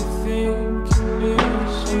you think you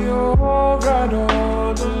miss you're right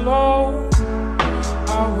all alone.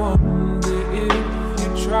 I wonder if you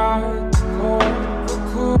tried to call but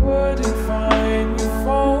couldn't find your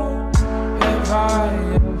phone. Have I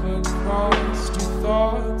ever crossed your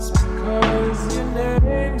thoughts because your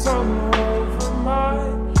name's all over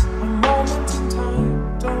mine? A moment in time,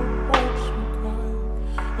 don't watch me cry.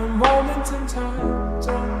 A moment in time,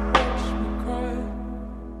 don't watch me cry.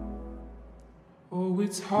 Oh,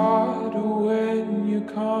 it's harder when you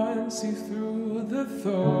can't see through the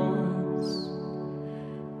thoughts.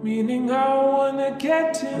 Meaning I wanna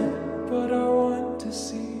get in, but I want to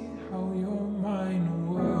see how your mind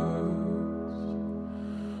works.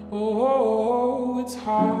 Oh, it's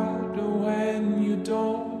harder when you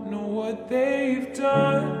don't know what they've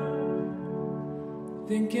done.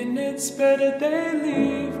 Thinking it's better they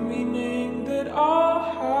leave, meaning that I'll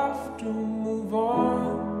have to move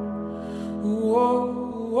on.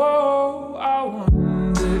 Whoa, I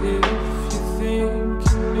wonder if you think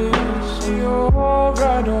you miss you're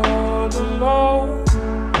right all alone.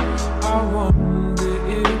 I wonder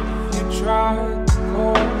if you tried to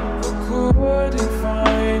call but couldn't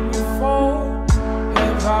find your phone.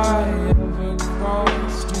 Have I ever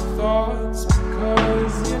crossed your thoughts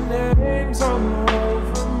because your name's all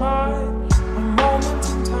over mine? A moment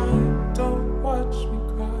in time, don't watch me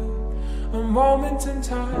cry. A moment in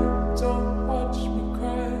time, don't watch me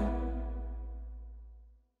cry.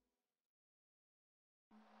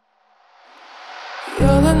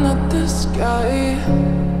 Yelling at the sky,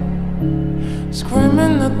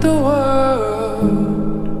 screaming at the world.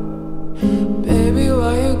 Baby,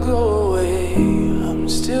 why you go away? I'm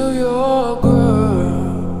still your girl.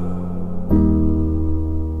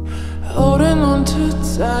 Holding on too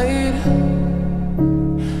tight,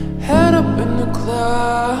 head up in the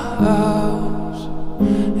clouds.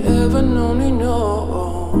 Heaven only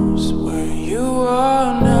knows where you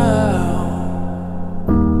are now.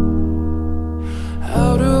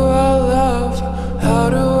 How do I love? How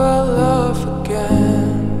do I love again?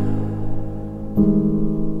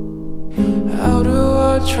 How do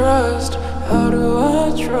I trust? How do I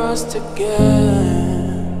trust again?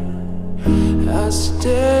 I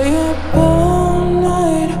stay up all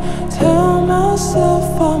night, tell myself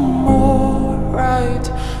I'm alright.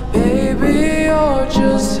 Baby, you're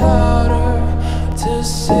just harder to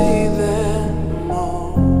see than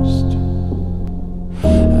most. I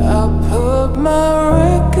put my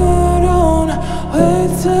record on, wait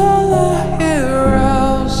till I hear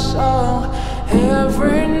our song.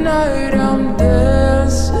 Every night I'm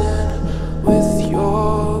dancing with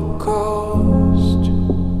your ghost.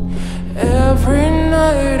 Every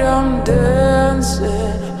night I'm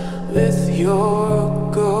dancing with your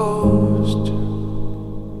ghost.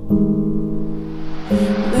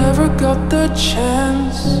 Never got the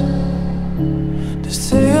chance to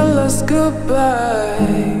say a last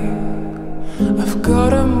goodbye. I've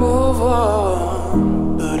gotta move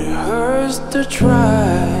on, but it hurts to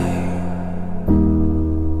try.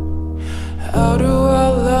 How do I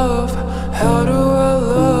love? How do I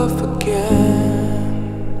love again?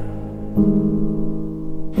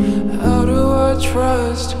 How do I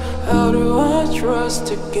trust? How do I trust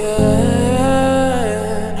again?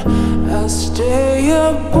 I stay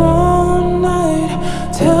up all night,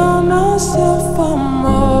 tell myself I'm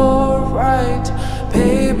alright.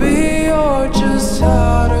 Baby, you're just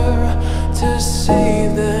harder to see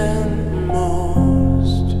than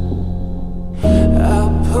most. I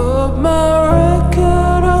put my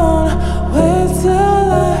record on, wait till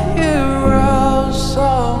I hear our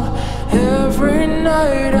song. Every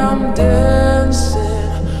night I'm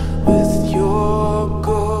dancing with your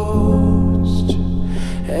ghost.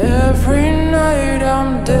 Every night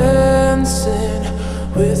I'm dancing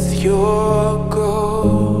with your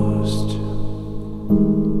ghost.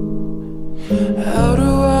 How do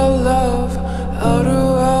I love? How do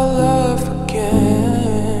I love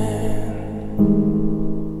again?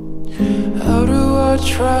 How do I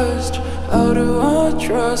trust? How do I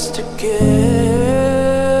trust again?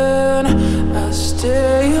 I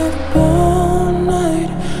stay up all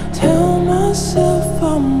night, tell myself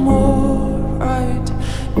I'm alright.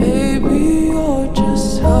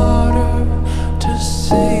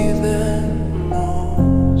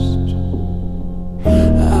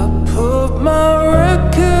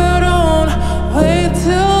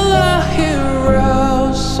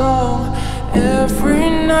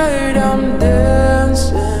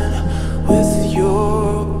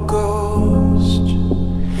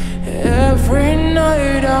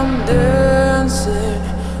 I'm dancing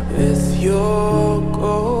with your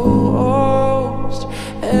ghost.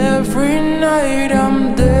 Every night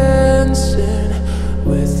I'm dancing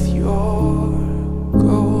with your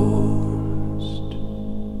ghost.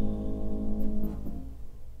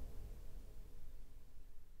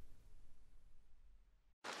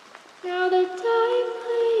 Now the tide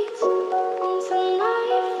bleeds into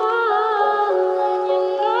nightfall, and you're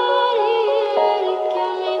not here to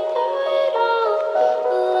get me through it all.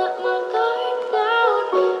 Let my guard down,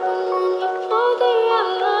 and then you pulled the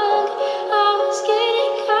rug. I was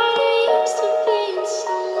getting kinda used to being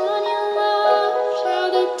someone you loved. Now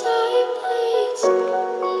the tide bleeds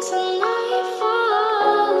into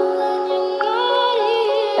nightfall, and you're not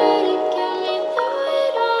here to get me through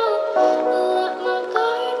it all. Let my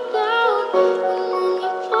guard down, and then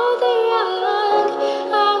you pulled the rug.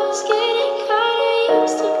 I was getting kinda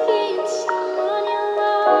used to being someone you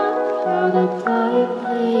loved. Now the tide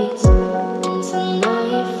bleeds into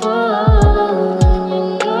nightfall, and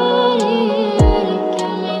you're not here to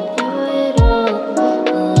get me through it all.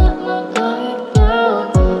 Let my guard down,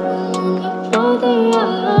 and then you pulled the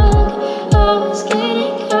rug. I was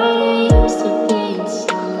getting kinda used to being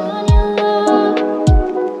someone you loved.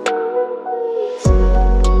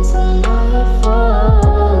 Into nightfall,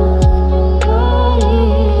 and you're not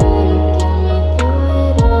here to get me through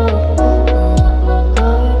it all. Let my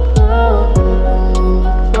guard down, and then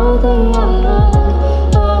you pulled the rug.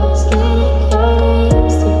 I was getting kinda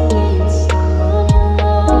used to being someone you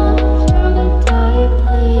loved. Now the tide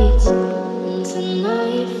bleeds into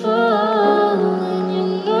nightfall, and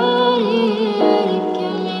you're not here to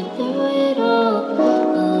get me through it all.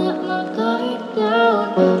 Let my guard down,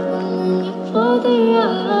 and then you pulled the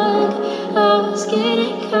rug. I was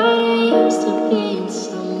getting kinda used to being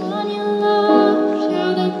someone you loved. Now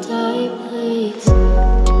the tide bleeds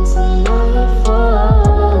into nightfall,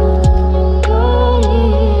 and you're not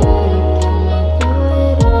here to get me through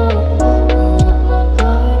it all. Let my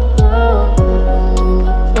guard down, and then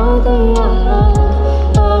you pulled the rug.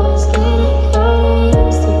 I was getting kinda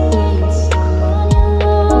used to being someone you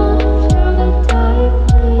loved. Now the tide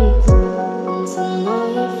bleeds into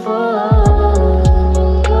nightfall, and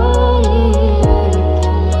you're not here to get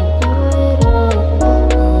me through it all.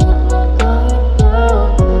 Let my guard down,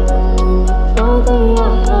 and then you pulled the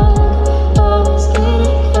rug. I was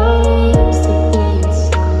getting kinda used to being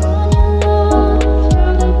someone you loved.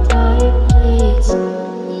 Now the tide bleeds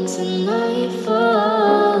into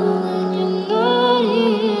nightfall, and you're not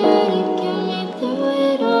here to get me through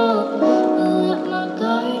it all. Let my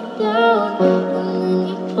guard down, and then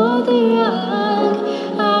you pulled the rug.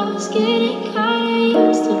 I was getting kinda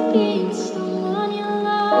used to being someone you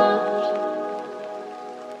loved.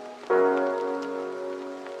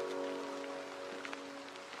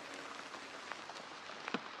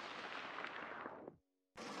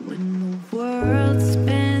 When the world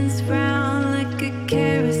spins round like a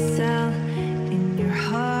carousel, and your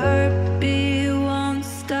heartbeat won't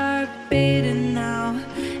start beating now.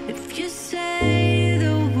 If you say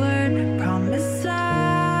the word, promise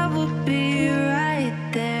I will be right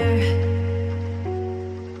there.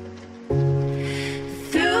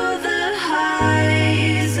 Through the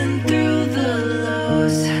highs and through the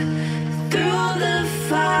lows, through the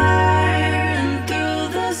fire and through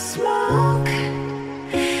the smoke,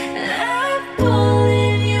 I'm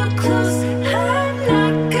pulling you close. I'm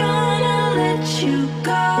not gonna let you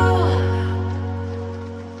go.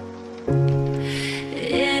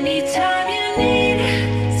 Anytime you need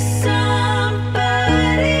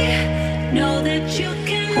somebody, know that you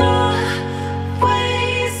can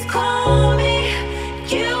always call me.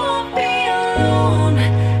 You won't be alone.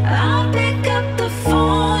 I'll pick up the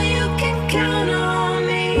phone. You can count on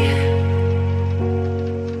me.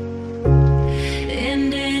 And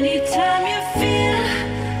anytime you're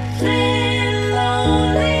feeling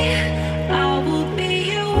lonely, I will be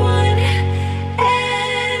your one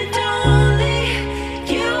and only.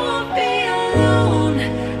 You won't be alone.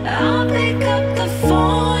 I'll pick up the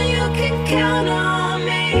phone. You can count on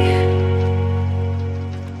me.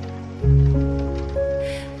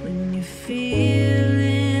 When you're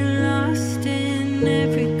feeling lost in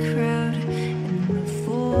every crowd, and the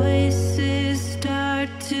voices start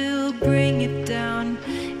to bring you down,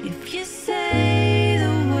 if you say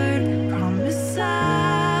the word, promise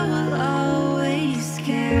I will always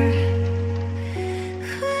care.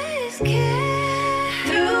 Always care.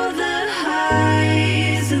 Through the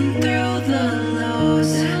highs and through the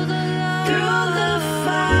lows, through the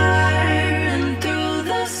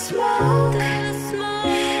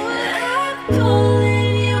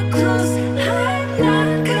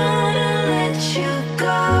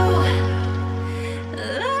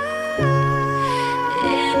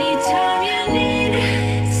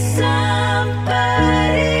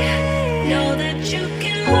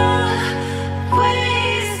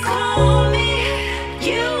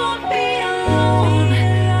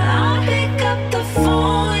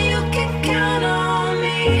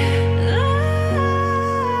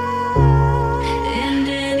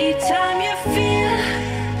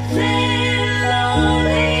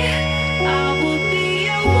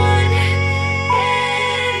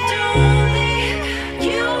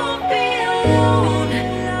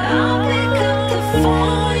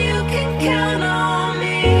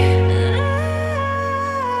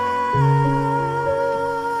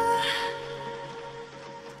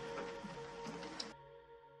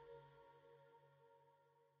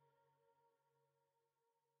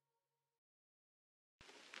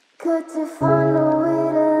Could you find a way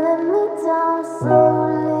to let me down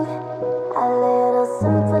slowly? A little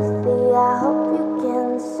sympathy, I hope you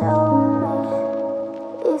can show me.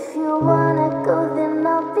 If you wanna go, then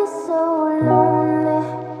I'll be so lonely.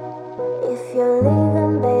 If you're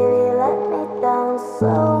leaving, baby, let me down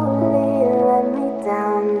slowly. Let me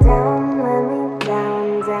down, down, let me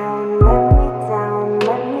down, down, let me down,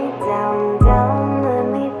 let me down, down, let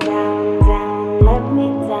me down, down, let me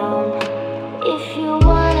down. If you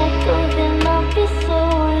wanna go, then I'll be so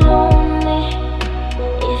lonely.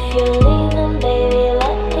 If you're leaving, baby,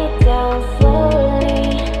 let me down slowly.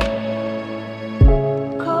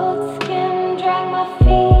 Cold skin, drag my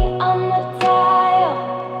feet on the tile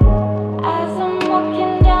as I'm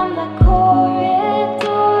walking down the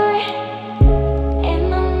corridor. And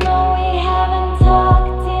I know we haven't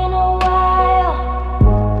talked in a while,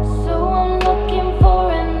 so I'm looking for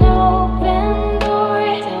an open door.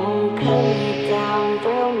 Don't cut me down,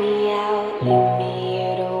 throw me out, leave me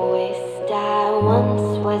here to waste. I once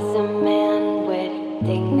was a man with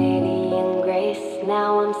dignity and grace.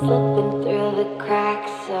 Now I'm slipping through the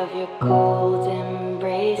cracks of your cold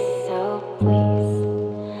embrace. So please,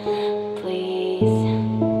 please,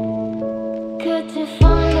 could you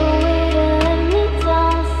find a way to let me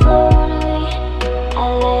down slowly? A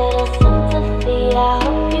little sympathy, I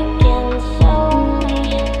hope you can show me.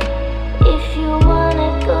 If you wanna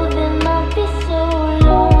go, then I'll be so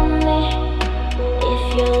lonely. If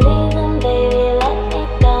you're leaving, baby, let me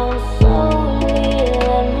down slowly.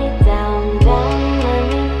 Let me down, down, let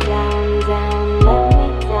me down, down, let me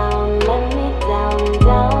down, let me down,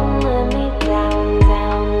 down,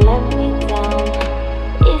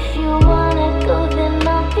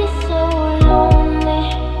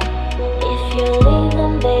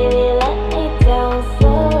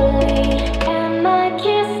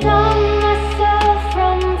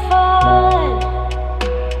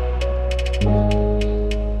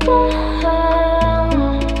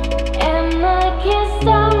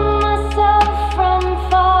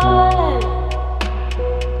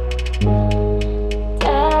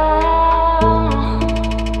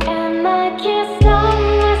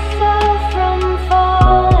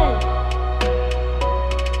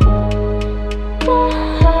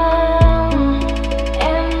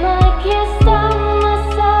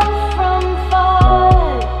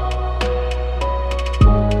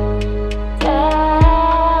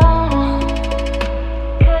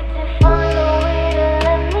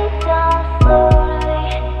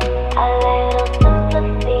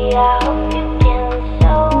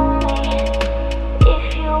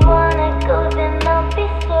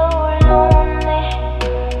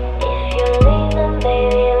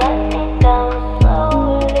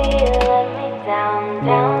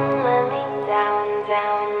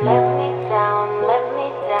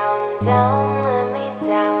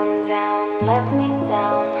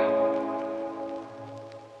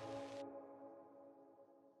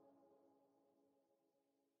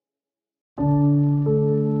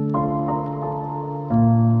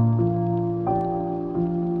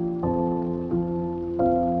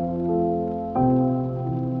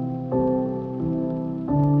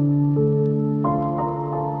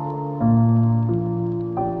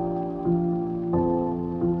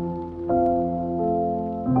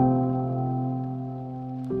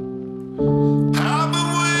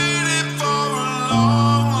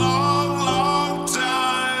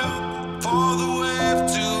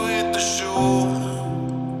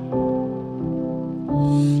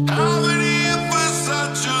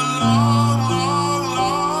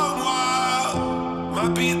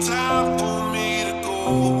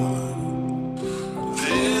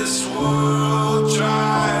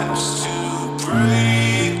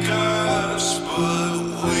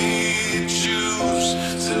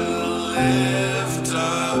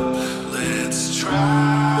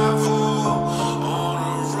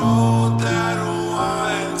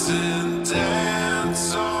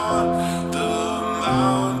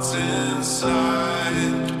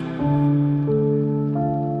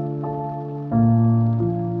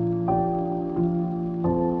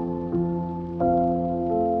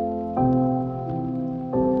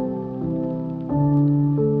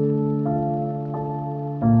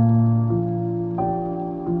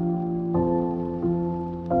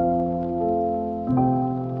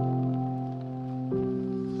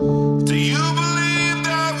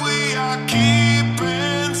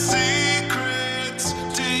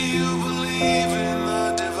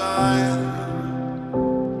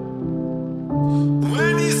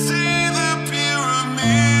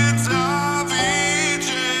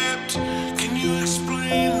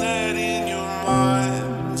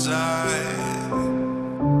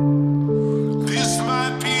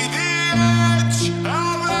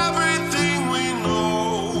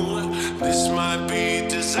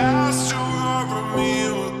 disaster or a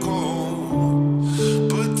miracle.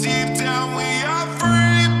 But deep down we are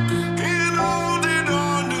free and holding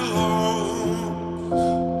on to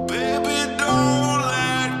hope. Baby, don't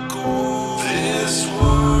let go. This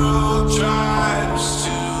world tries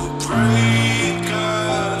to break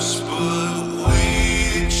us, but we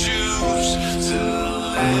choose to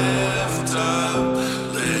lift up.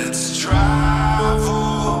 Let's travel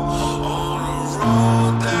on a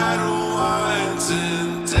road that winds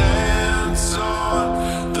and dance on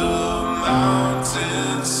the mountainside.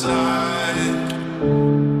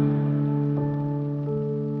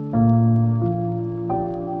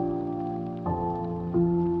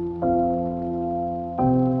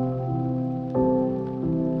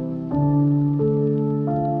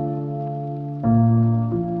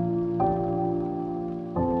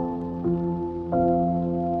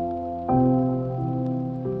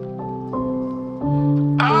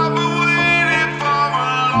 I've been waiting for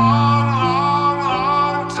a long, long,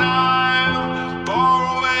 long time for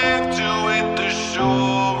a wave to hit the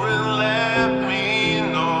shore and let me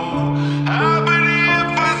know. I've been here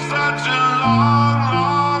for such a long,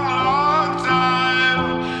 long, long time.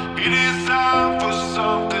 It is time for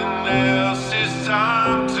something else. It's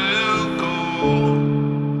time to go.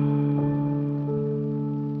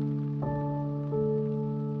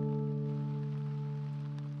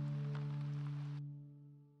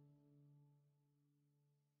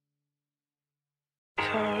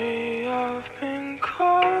 Sorry, I've been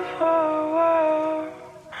cold for a while.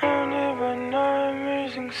 Haunted by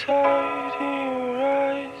nightmares, anxiety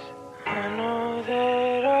rise. I know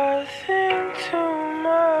that I think too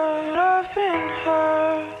much. I've been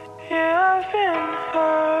hurt, yeah, I've been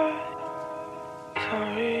hurt.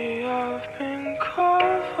 Sorry, I've been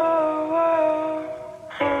cold for a while.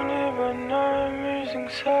 Haunted by nightmares,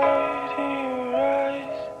 anxiety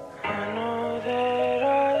rise. I know that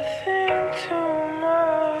I think too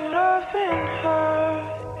much. I've been hurt,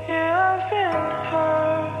 yeah, I've been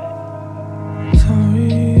hurt.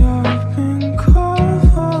 Sorry, I've been cold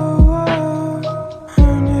for a while.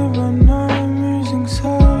 Haunted by nightmares,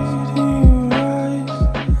 anxiety rise.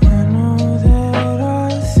 I know that I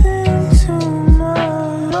think too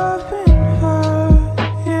much. I've been hurt,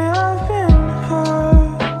 yeah, I've been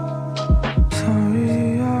hurt. Sorry,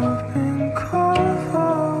 I've been cold for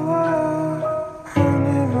a while.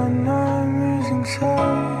 Haunted by nightmares, anxiety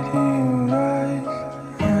rise.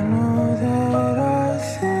 I know that I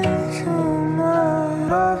think too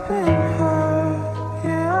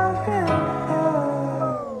much. I've been hurt,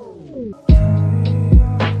 yeah, I've been hurt.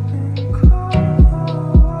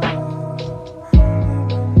 Sorry, I've been cold for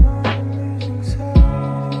a while. Haunted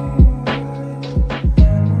by nightmares,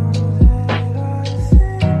 anxiety rise.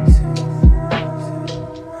 I know that I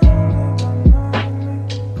think too much. Haunted by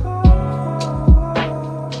nightmares, cold for a while.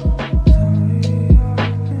 Sorry,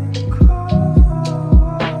 I've been cold for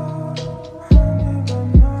a while. Haunted by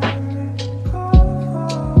nightmares, cold for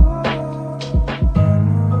a while. I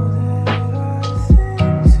know that I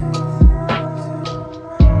think too much.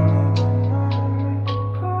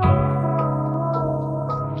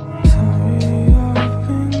 Sorry, I've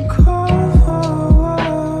been cold for a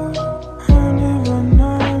while. Haunted by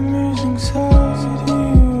nightmares, anxiety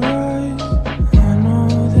rise. I know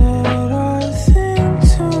that I think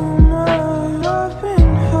too much. I've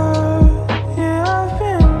been hurt, yeah, I've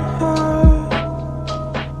been hurt.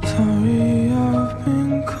 Sorry, I've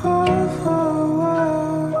been cold for a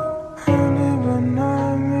while. Haunted by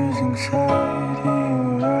nightmares, anxiety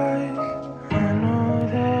rise. I know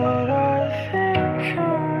that I think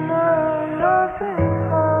too much. I've been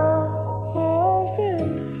hurt, yeah, I've been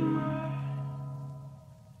hurt.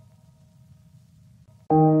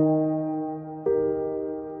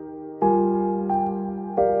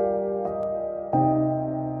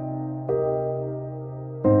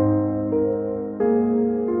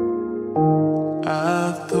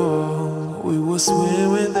 I thought we were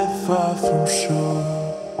swimming that far from shore,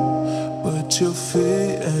 but your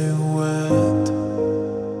feet ain't wet.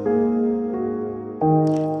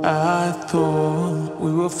 I thought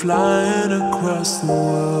we were flying across the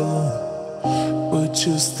world, but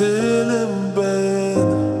you're still in bed.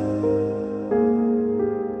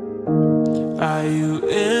 Are you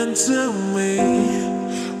into me?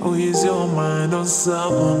 Or is your mind on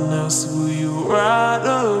someone else who you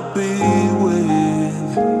rather be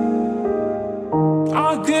with?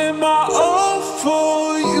 I gave my all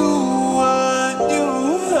for you and you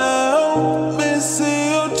helped me see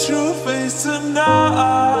your true face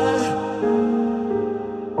tonight.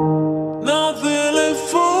 Nothing left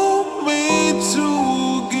for me to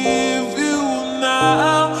give you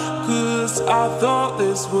now, 'cause I thought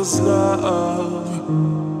this was love.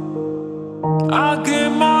 I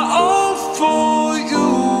gave my all for you,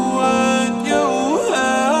 and you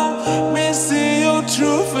help me see your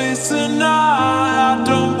true face tonight. I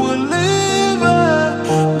don't believe it,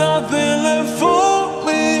 nothing left for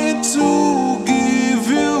me to give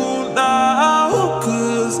you now,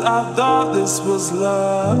 'cause I thought this was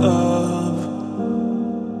love.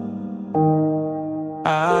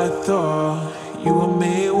 I thought you and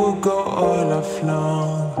me would go all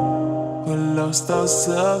along. We lost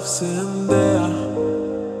ourselves in there.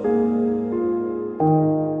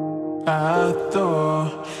 I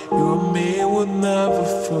thought you and me would never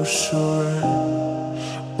for sure.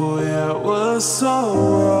 Boy, I was so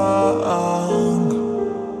wrong.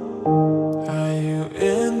 Are you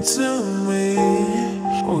into me?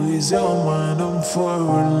 Or is your mind on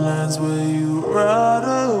foreign lands where you'd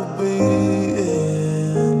rather be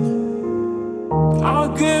in?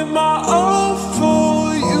 I'll give my all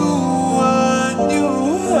for you, and you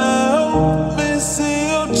help me see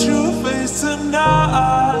your true face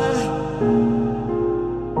tonight.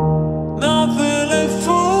 Nothing left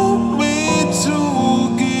for me to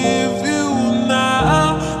give you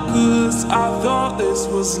now, 'cause I thought this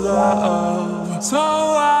was love. So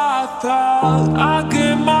I thought I'd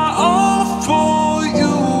give my all for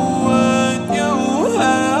you, and you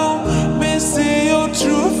help me see your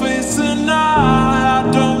true face tonight. I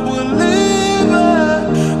don't believe it,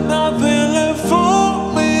 nothing left for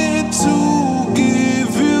me to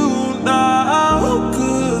give you now,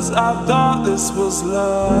 'cause I thought this was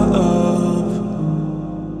love.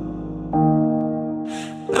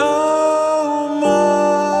 No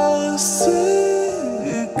more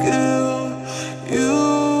seeking, you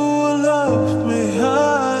left me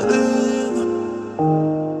hiding.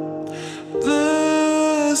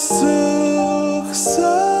 This took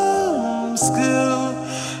some skill,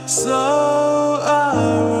 so I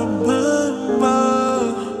remember.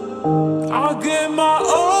 I gave my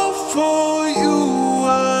all for you,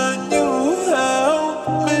 and you help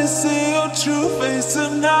me see your true face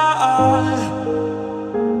tonight.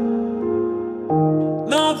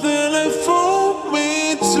 Nothing left for me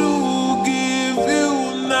to give you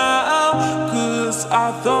now, 'cause I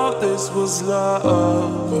thought this was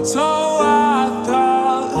love. So I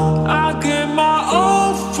thought I'd give my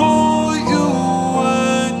all for you,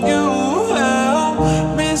 and you help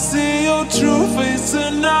me see your true face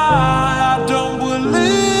tonight. I don't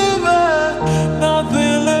believe it,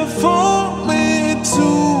 nothing left for me to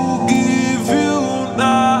give you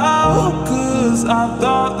now, 'cause I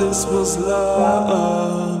thought this was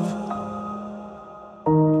love.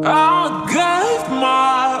 I gave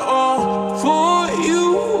my all for you,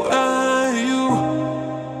 and you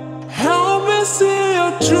help me see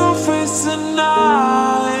your true face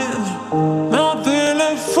tonight. Nothing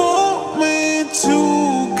left for me to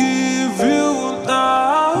give you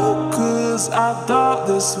now, 'cause I thought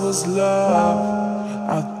this was love.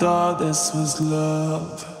 I thought this was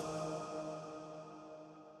love.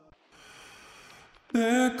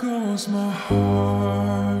 There goes my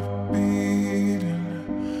heart beating,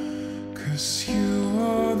 'cause you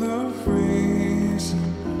are the reason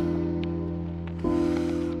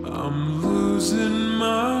I'm losing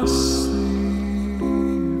my sleep.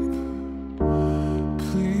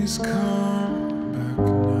 Please come back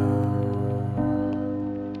now.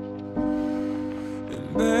 And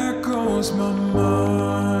there goes my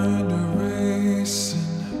mind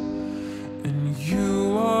erasing, and you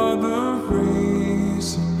are the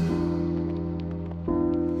reason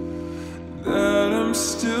that I'm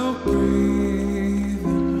still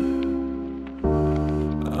breathing.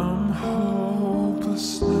 I'm hopeless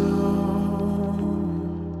now.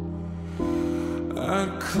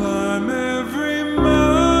 I'd climb every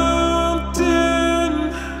mountain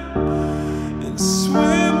and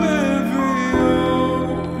swim every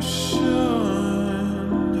ocean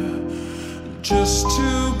just to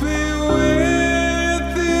be with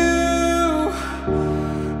you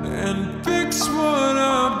and fix what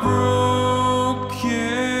I broken.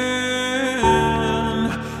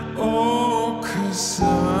 Oh, 'cause I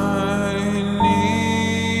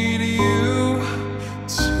need you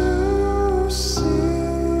to see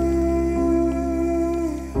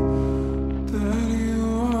that you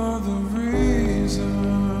are the reason.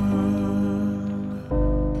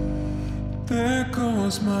 There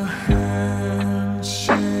goes my hand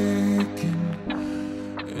shaking,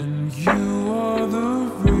 and you are the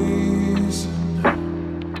reason.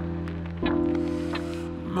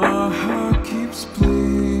 My heart keeps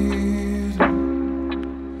bleeding.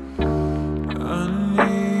 I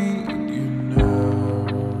need you now.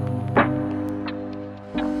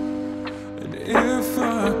 And if I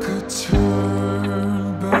could turn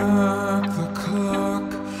back the clock,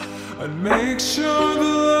 I'd make sure the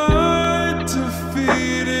light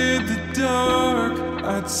defeated the dark.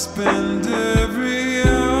 I'd spend every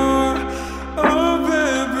hour of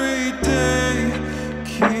every day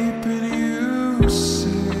keeping you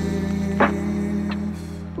safe,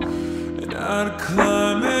 and I'd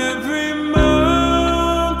climb every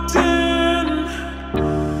mountain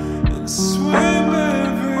and swim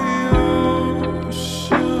every ocean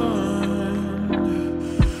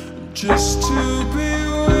just to be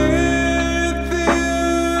with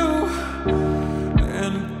you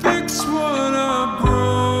and fix what I've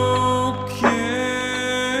broken.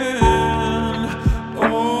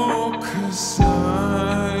 Oh, 'cause I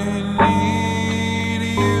need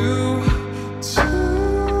you to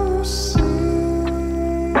see.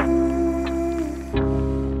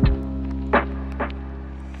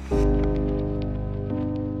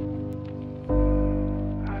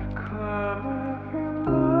 I'd climb every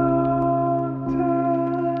mountain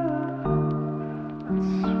and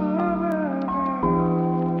swim every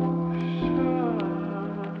ocean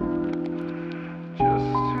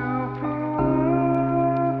just to be with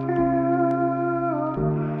you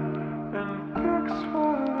and fix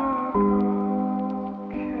what I've broken.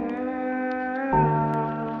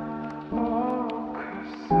 Oh,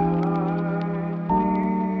 'cause I need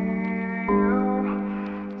you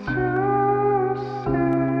to see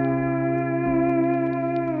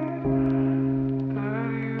that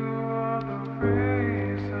you are the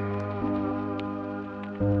reason.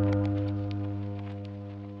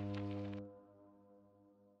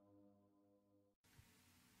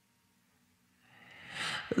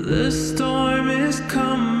 The storm is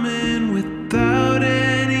coming without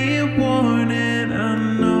any warning, I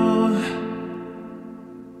know.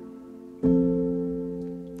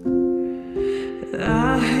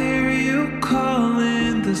 I hear you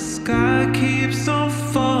calling, the sky keeps on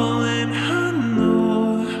falling, I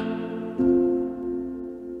know.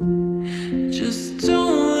 Just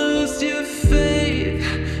don't lose your faith,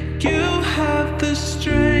 you have the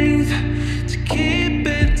strength to keep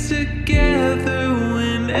it together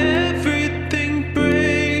when everything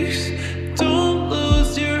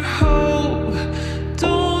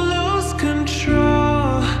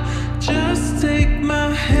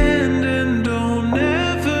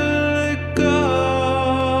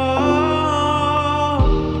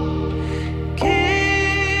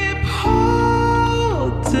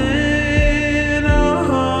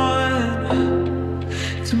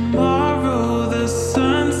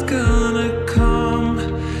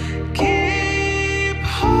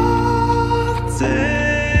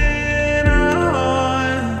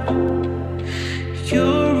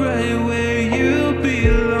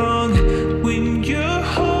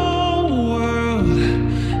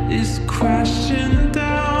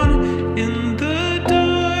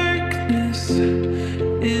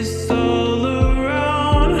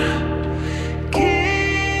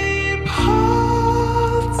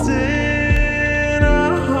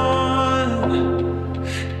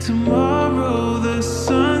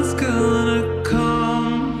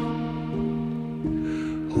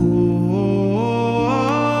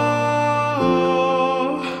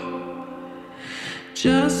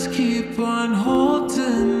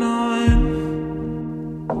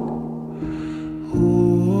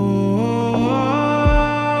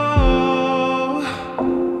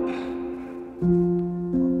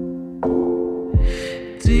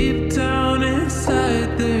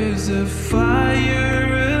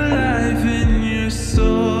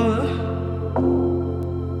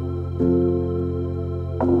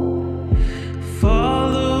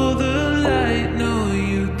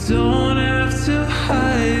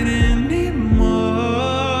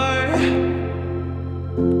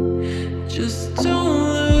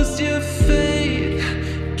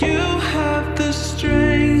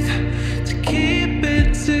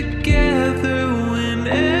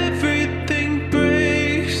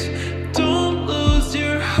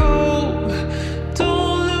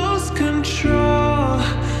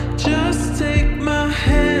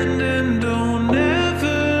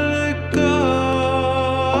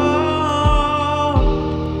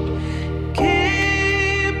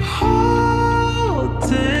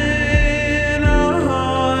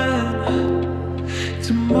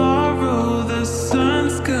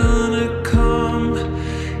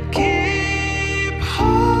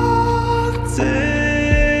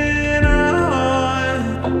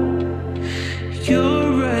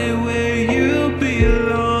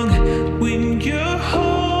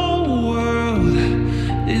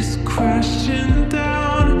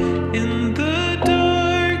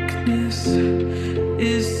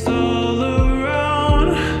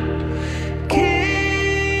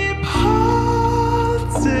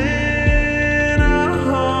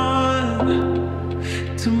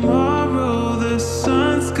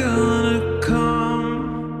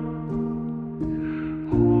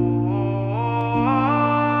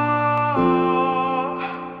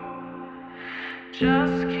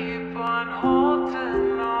just keep on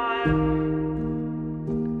holding on.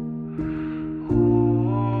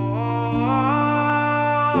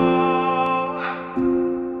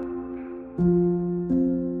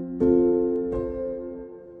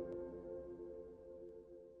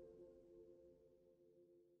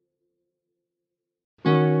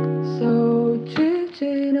 So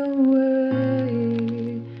drifting away,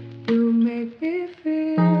 you make me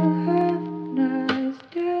feel have a nice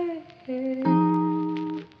day.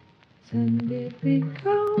 Suddenly be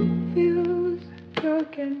confused, you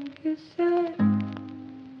can be sad.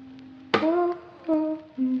 Oh, oh,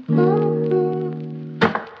 oh,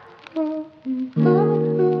 oh, oh,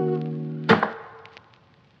 oh.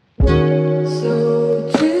 So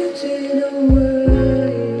drifting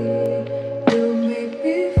away, you make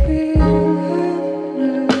me feel have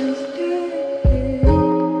a nice day.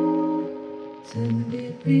 Suddenly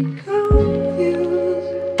be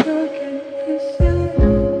confused, you can be sad.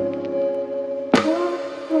 Oh,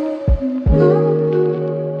 oh, oh,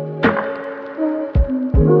 oh,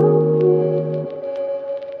 oh.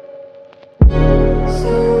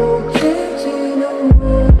 So drifting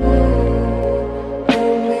away, you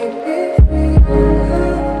make me feel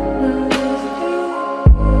have a nice day.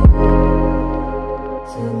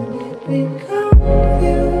 Suddenly be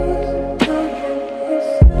confused, you can be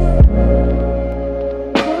sad.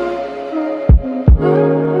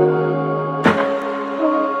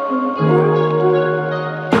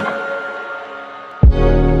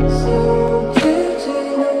 So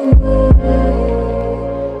drifting away,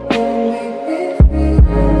 you make me feel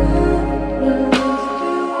have a nice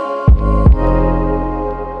day.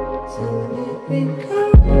 Suddenly be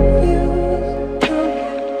confused, you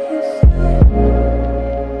can be sad.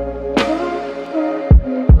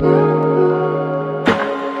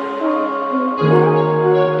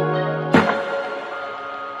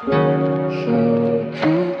 So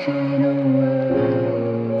drifting away,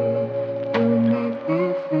 you make me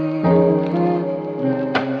feel have a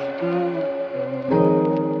nice day.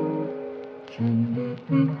 Suddenly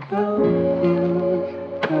be confused,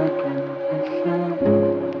 you can be sad.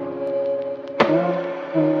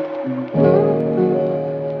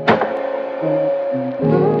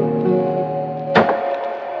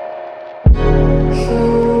 So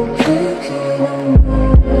drifting away,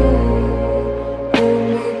 you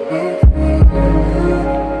make me feel have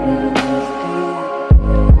a nice day.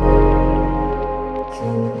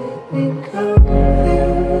 Suddenly be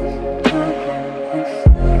confused, you can be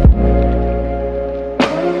sad.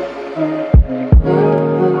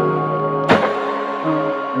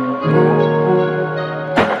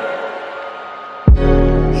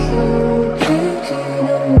 So drifting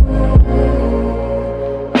away,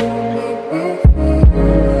 you make me feel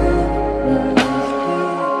have a nice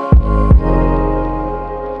day.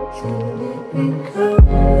 Suddenly be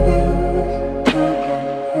confused, you can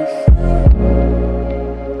be sad.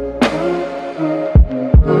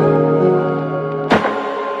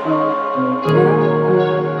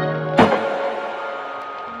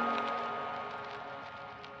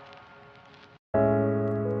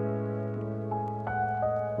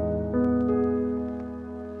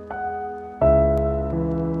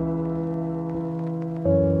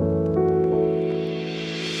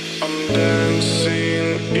 I'm dancing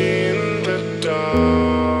in the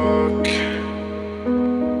dark.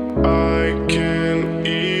 I can't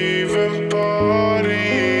even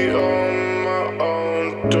party on my own.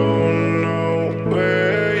 Don't know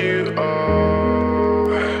where you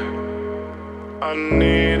are. I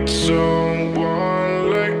need someone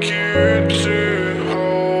like you to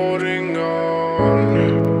holding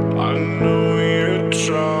on. I know you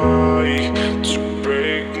try to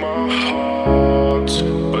break my heart,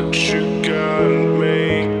 but you can't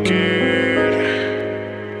make it.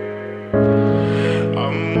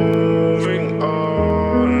 I'm moving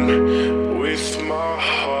on with my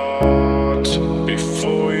heart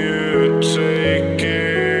before you take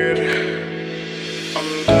it.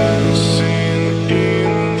 I'm dancing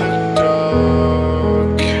in the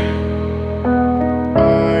dark.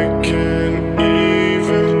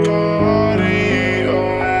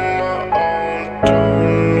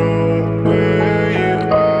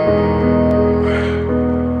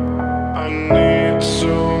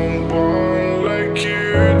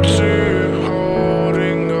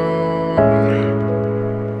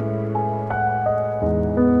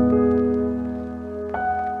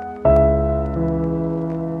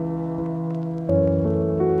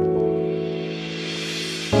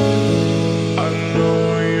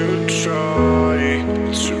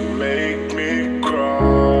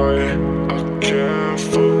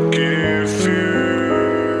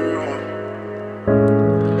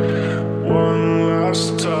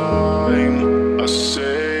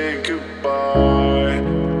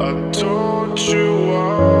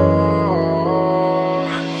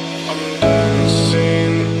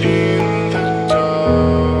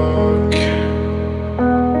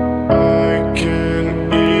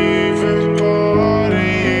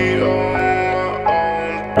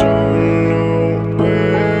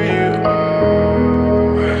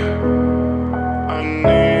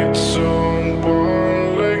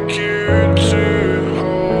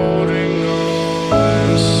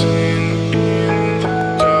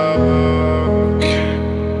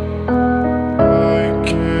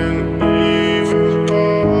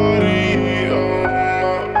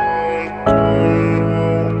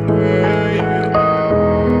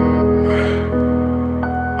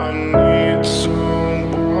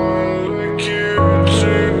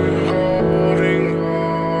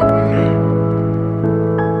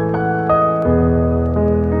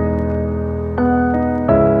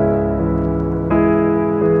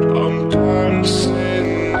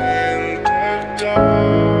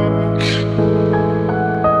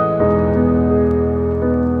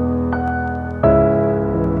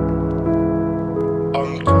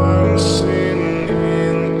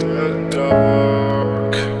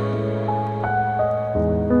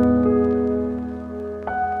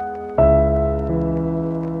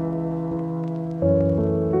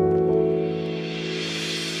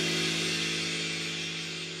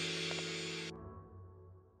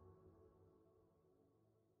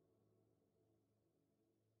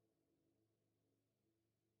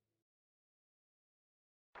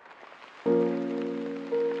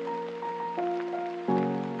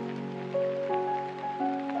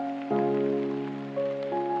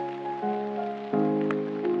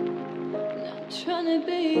 Trying to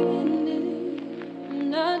be indie, I'm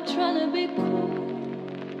not trying to be cool,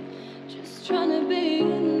 just trying to be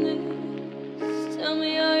in this. Tell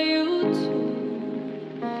me how you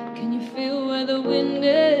do. Can you feel where the wind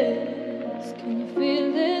is? Can you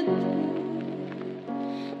feel it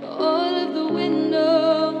through all of the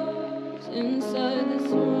windows inside this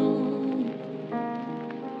room?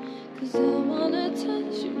 'Cause I wanna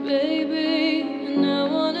touch you, baby, and I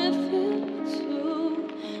wanna feel it too.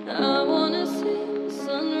 I wanna see the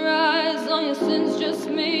sunrise on your sins, just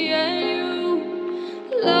me and you.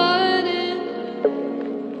 Light it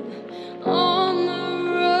on the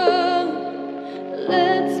road.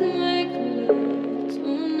 Let's make love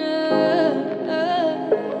tonight.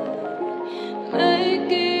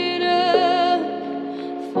 Make it up,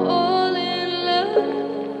 fall in love,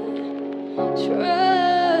 try.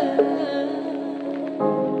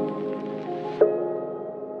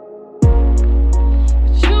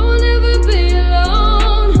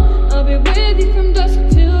 From dusk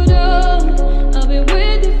till dawn, I'll be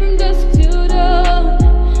with you from dusk till dawn.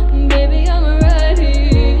 Baby, I'm right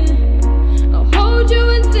here. I'll hold you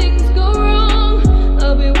when things go wrong.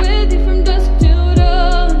 I'll be with you from dusk till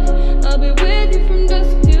dawn. I'll be with you from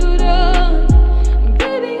dusk till dawn.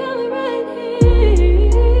 Baby, I'm right here.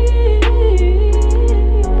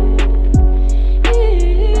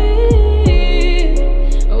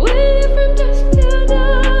 With you from dusk till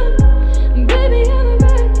dawn. Baby, I'm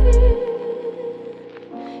right here.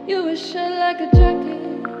 You were shut like a jacket,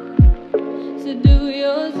 so do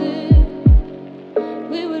yours in.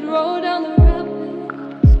 We would roll down the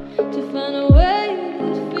rapids to find a way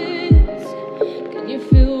that fits. Can you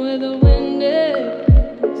feel where the wind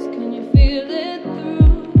is? Can you feel it through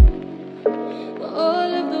all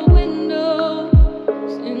of the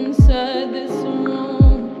windows inside this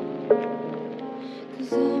room?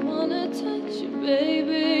 'Cause I wanna touch you,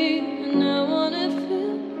 baby, and I wanna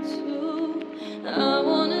feel it too. I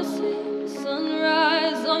wanna see the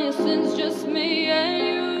sunrise on your sins, just me and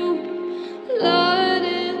you. Light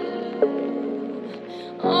it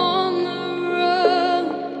on the road.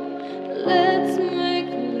 Let's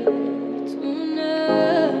make love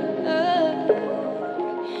tonight.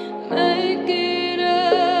 Make it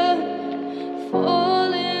up,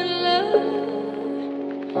 fall in love,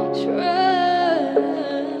 try.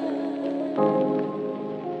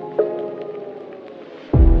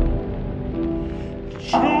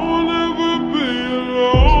 You'll never be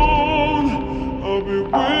alone. I'll be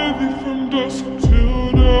with you from dusk till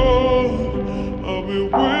dawn. I'll be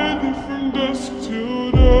with you from dusk till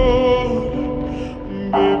dawn.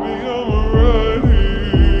 Baby, I'm right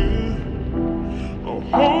here. I'll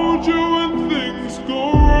hold you when things go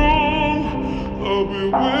wrong. I'll be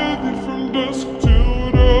with you from dusk till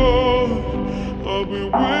dawn. I'll be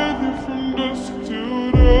with you from dusk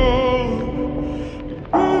till dawn.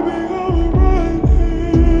 Baby, I'm right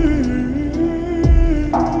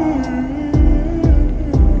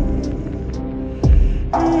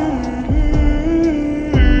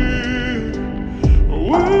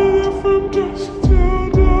with you from dusk till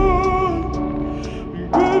dawn.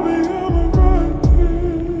 Baby, I'm right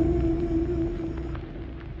here.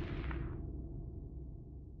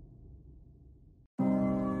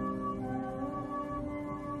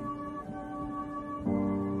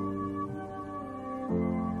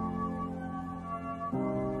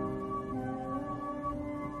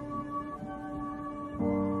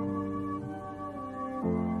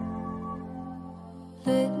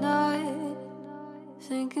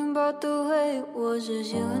 Thinking about the way it was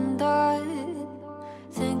as you and I.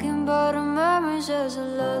 Thinking about our memories as a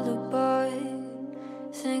lullaby.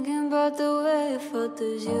 Thinking about the way it felt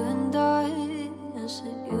as you and I. I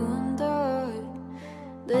said you and I.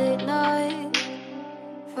 Late night,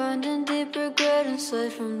 finding deep regret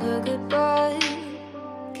inside from the goodbye.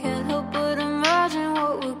 Can't help but imagine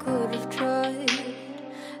what we could have tried.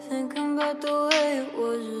 Thinking about the way it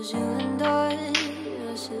was as you and I.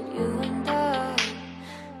 I said you and I.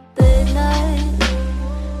 Late night,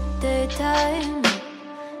 daytime,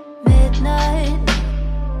 midnight.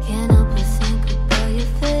 Can't help but think about your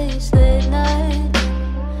face. Late night,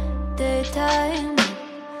 daytime,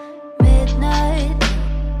 midnight.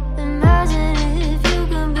 Imagine if you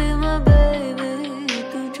can be my baby. You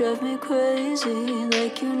could drive me crazy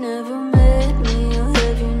like you never met me. I'll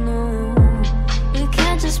have you know we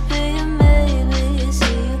can't just be a maybe.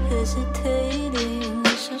 See you hesitating,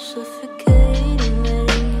 it's so suffocating,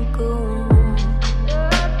 letting you go.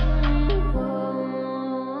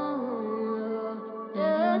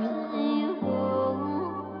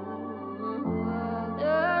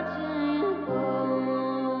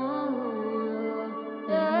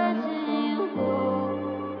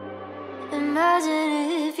 Imagine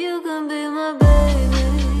if you can be my baby.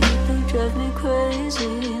 You could drive me crazy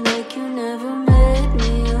like you never met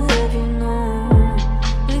me. I'll have you know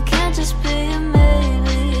we can't just be a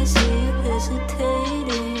maybe. See you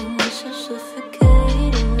hesitating, it's so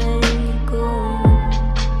suffocating, letting you go.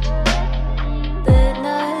 Late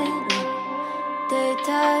night,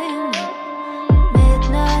 daytime,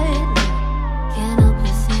 midnight. Can't help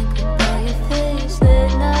but think about your face.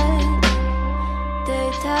 Late night,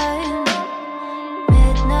 daytime,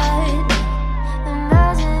 midnight.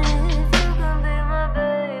 Imagine if you can be my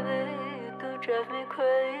baby. You could drive me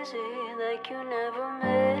crazy like you never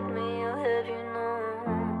met me. I'll have you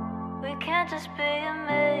know we can't just be a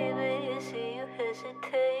maybe. See you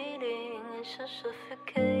hesitating, it's so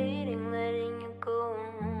suffocating, letting you go.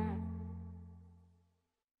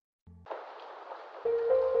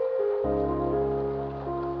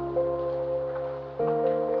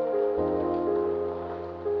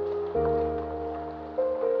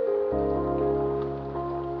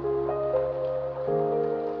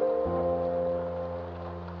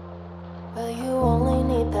 Well, you only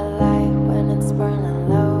need the light when it's burning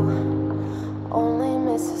low. Only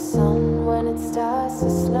miss the sun when it starts to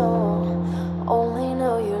snow. Only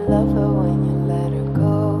know you love her when you let her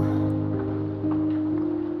go.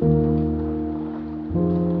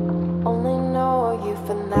 Only know you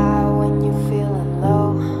for now when you're feeling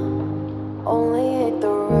low. Only hate the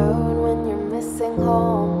road when you're missing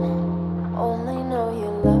home. Only know you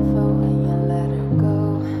love her when you let her go.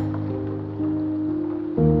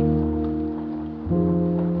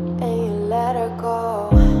 And you let her go.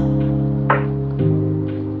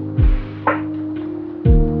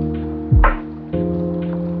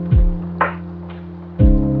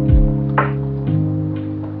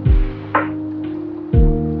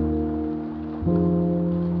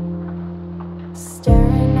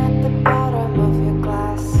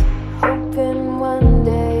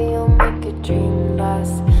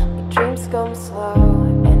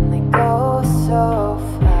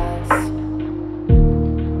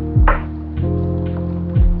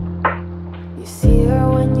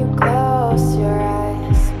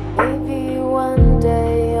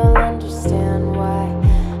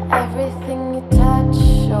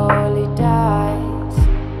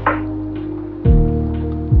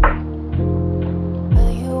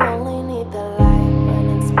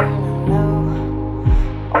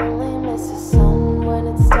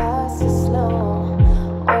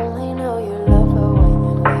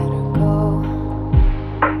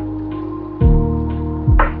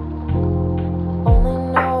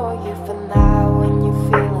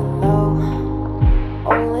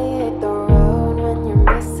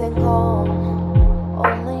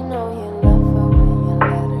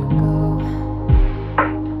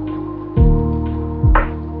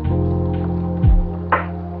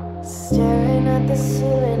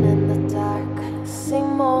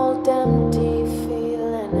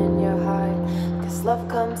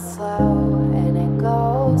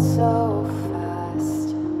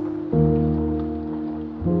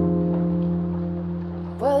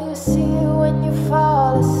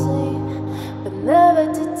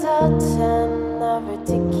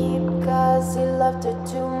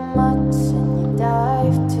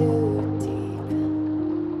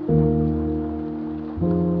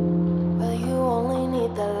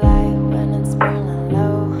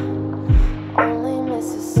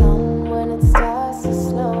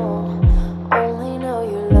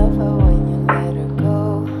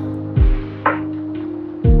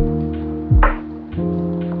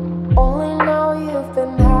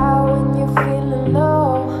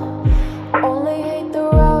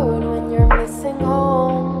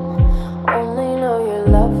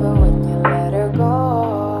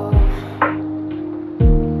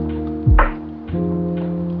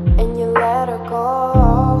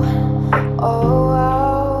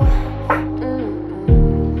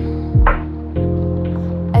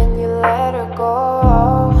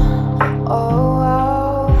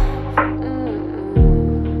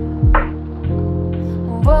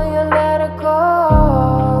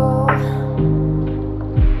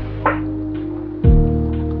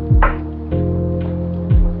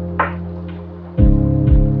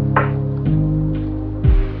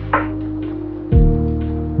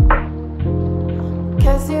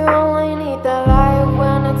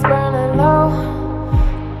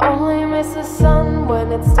 miss the sun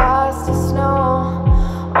when it starts to snow.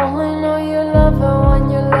 Only know you love her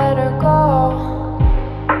when you let her go.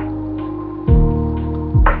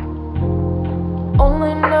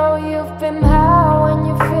 Only know you've been high when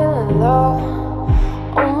you're feeling low.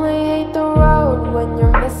 Only hate the road when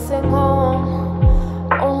you're missing home.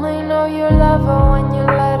 Only know you love her when you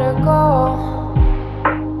let her go.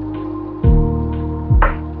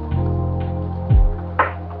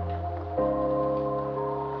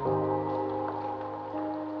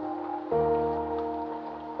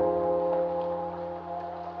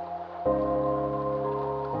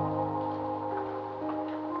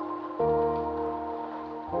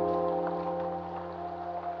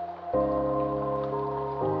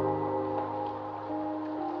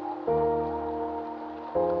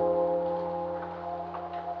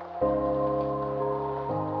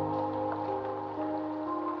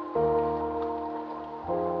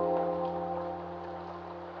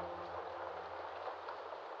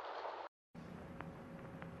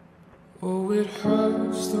 Oh, it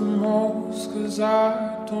hurts the most 'cause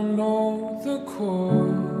I don't know the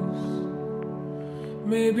cause.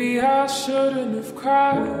 Maybe I shouldn't have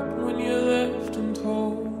cried when you left and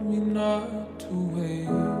told me not to wait.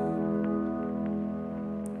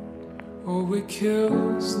 Oh, it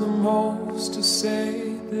kills the most to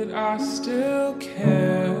say that I still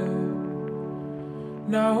care.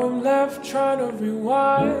 Now I'm left trying to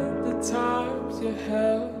rewind the times you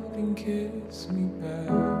held and kissed me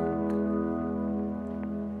back.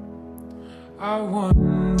 I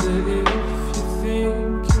wonder if you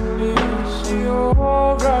think you're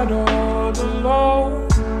right all alone.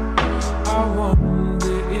 I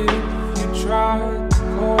wonder if you tried to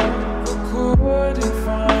call but couldn't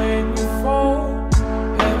find your phone.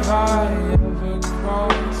 Have I ever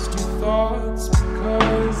crossed your thoughts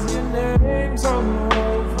because your name's all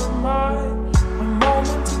over mine? A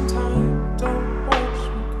moment in time, don't watch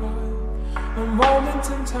me cry. A moment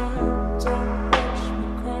in time, don't watch me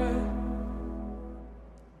cry.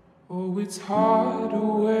 Oh, it's harder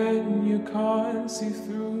when you can't see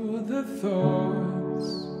through the thoughts.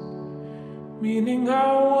 Meaning I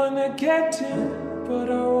wanna get in, but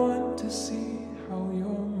I want to see how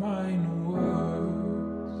your mind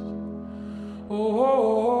works.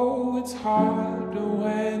 Oh, it's harder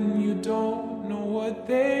when you don't know what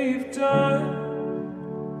they've done.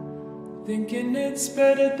 Thinking it's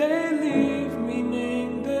better they leave, meaning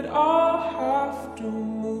that I'll have to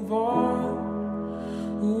move on.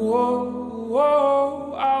 Whoa,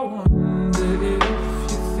 whoa, I wonder if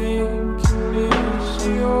you think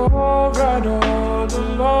you're right all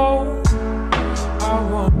alone. I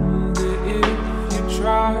wonder if you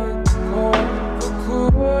tried to call but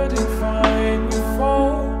couldn't find your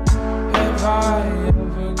phone. Have I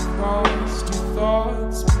ever crossed your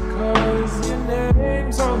thoughts because your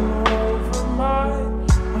name's all over mine?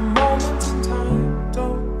 A moment in time,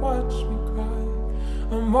 don't watch me cry.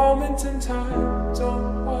 A moment in time,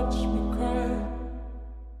 don't watch me cry.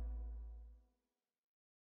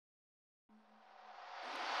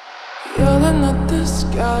 Yelling at the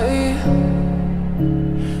sky,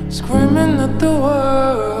 screaming at the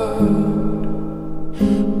world.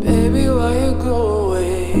 Baby, why you go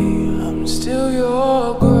away? I'm still your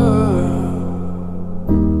girl.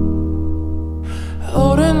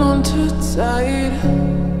 Holding on too tight,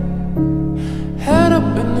 head up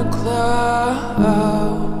in the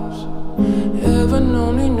clouds. Heaven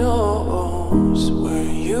only knows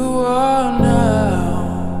where you are now.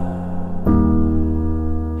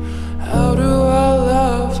 How do I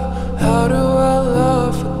love? How do I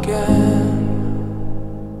love again?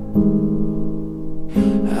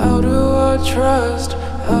 How do I trust?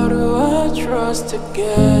 How do I trust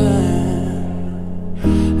again?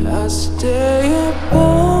 I stay up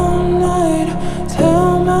all night, tell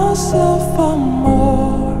myself I'm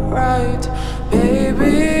alright.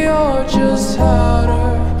 Baby, you're just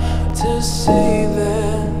harder to see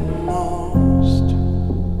than most.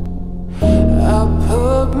 I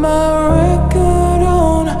put my record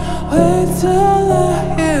on, wait till I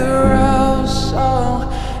hear our song.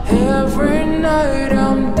 Every night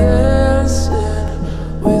I'm dancing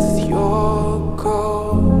with your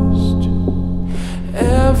ghost.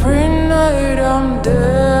 Every night I'm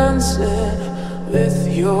dancing with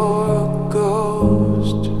your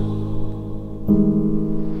ghost.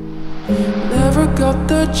 Never got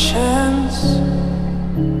the chance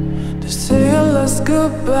to say a last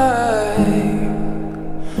goodbye.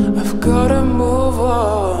 I've gotta move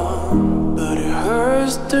on, but it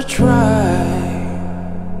hurts to try.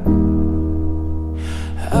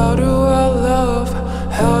 How do I love?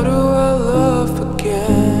 How do I love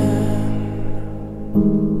again?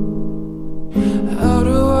 How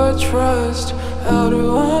do I trust? How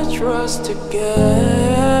do I trust again?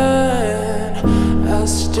 I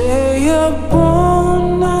stay up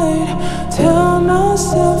all night, tell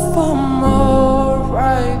myself I'm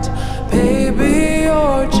alright. Baby,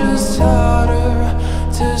 you're just harder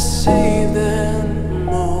to see than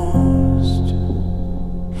most.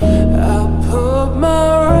 I put my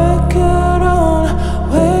record on,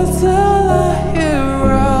 wait till I hear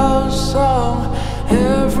our song.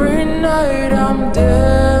 Every night I'm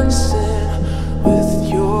dancing with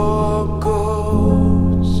your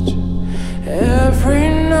ghost. Every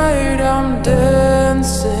night I'm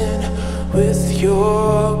dancing with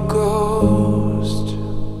your ghost.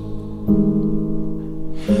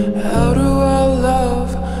 How do I love?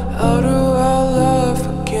 How do I love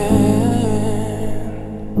again?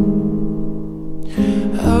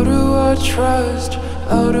 How do I trust?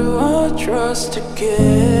 How do I trust again?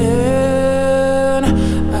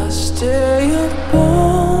 I stay up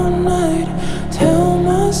all night, tell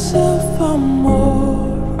myself I'm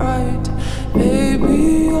alright. Baby,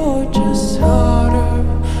 you're just harder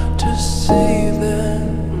to see than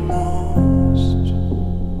most.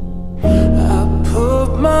 I put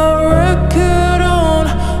my record on,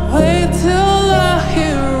 wait till I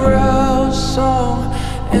hear our song.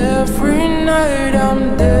 Every night I'm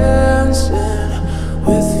dancing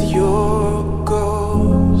with your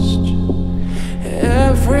ghost.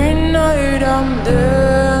 Every night I'm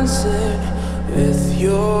dancing with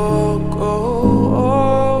your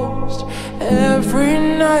ghost. Every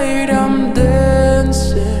night I'm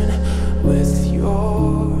dancing with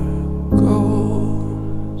your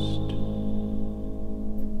ghost.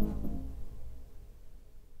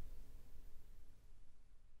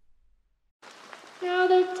 Now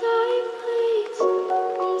the time bleeds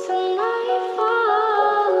into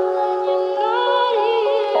nightfall, and you're not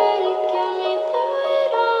here to get me through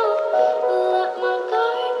it all. Let my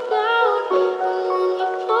guard down, and then you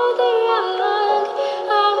pulled the rug.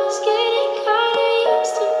 I was getting kinda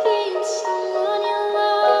used to being someone you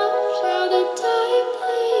loved. Now the time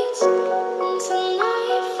bleeds into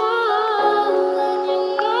nightfall, and you're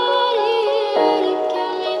not here to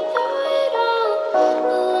get me through it all.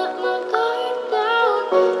 Let my guard down,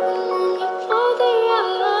 and then you pulled the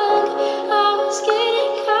rug. I was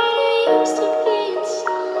getting kinda used to being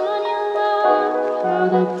someone you loved. Now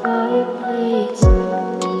the tide bleeds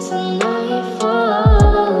into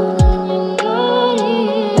nightfall, and you're not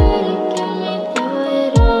here to get me through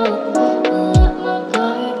it all. Let my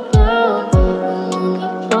guard down, and then you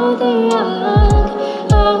pulled the rug.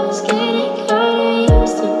 I was getting kinda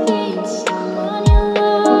used to being someone you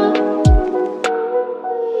loved.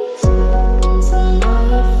 Into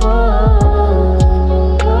nightfall, and you're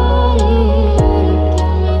not here to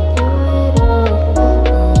get me through it all.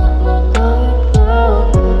 Let my guard down,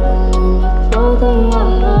 and then you pulled the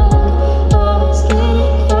rug. I was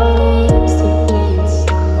getting kinda used to being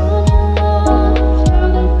someone you loved. Now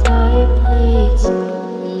the tide bleeds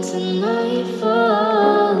into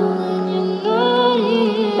nightfall, and you're not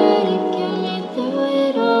here to get me through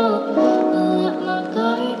it all. Let my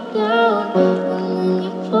guard down, and then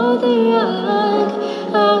you pulled the rug.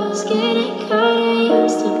 I was getting kinda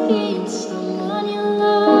used to being someone you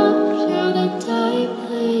loved. Now the tide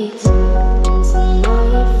bleeds into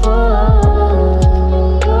nightfall, and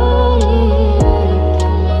you're not here to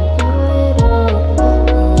get me through it all.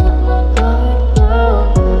 Let my guard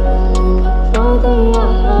down, and then you pulled the rug.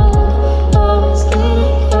 I was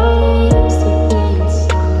getting kinda used to being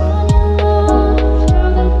someone you loved. Now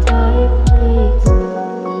the tide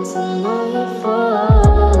bleeds into nightfall, and you're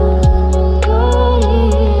not here to get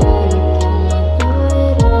me through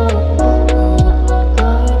it all. Let my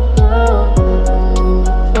guard down, and then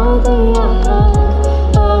you pulled the rug.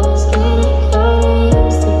 I was getting kinda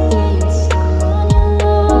used to being someone you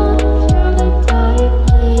loved. Now the tide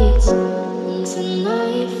bleeds into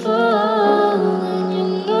nightfall, and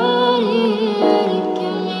you're not here to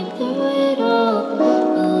get me through it all.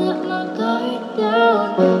 Let my guard down,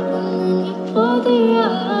 and then you pulled the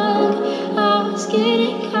rug. I was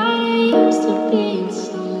getting kinda used to being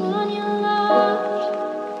someone you loved.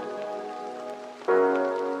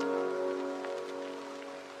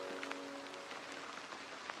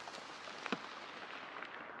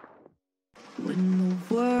 When the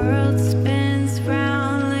world spins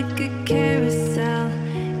round like a carousel,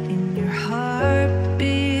 and your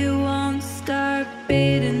heartbeat won't start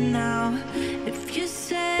beating now. If you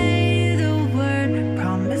say the word,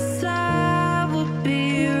 promise I will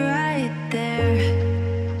be right there.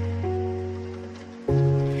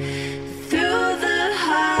 Through the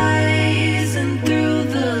highs and through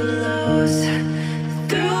the lows,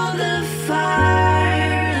 through the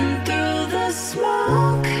fire and through the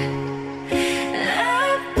smoke.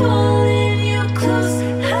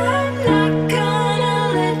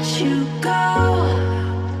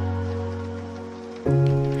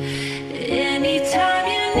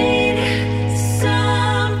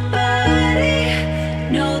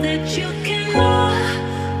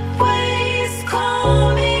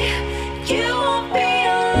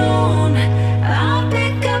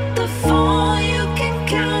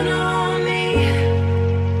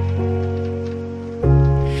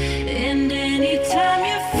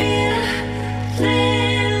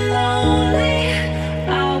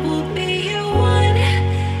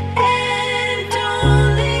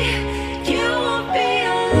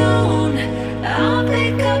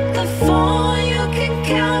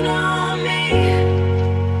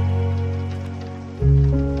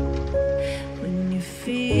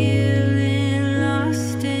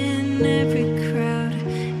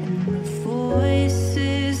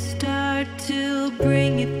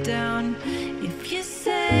 down. If you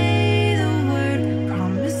say the word,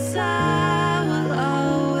 promise I will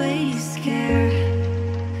always care.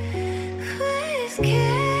 Always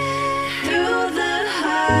care. Through the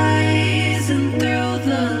highs and through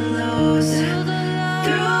the lows,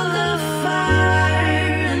 through the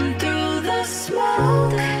fire and through the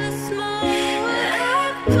smoke,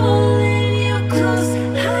 I'm pulling you close.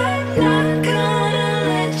 I'm not gonna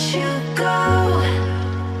let you go.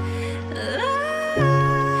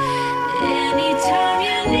 Anytime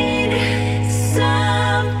you need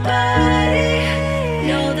somebody,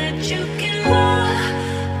 know that you can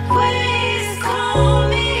always call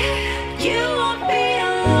me. You won't be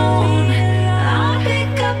alone. I'll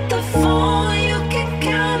pick up the phone. You can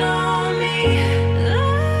count on me.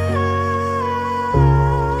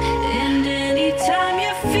 And anytime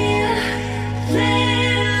you feel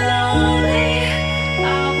lonely,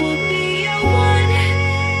 I will be your one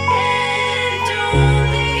and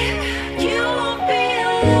only. You won't be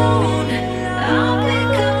alone. I'll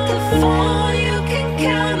pick up the phone. You can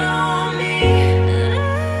count on me.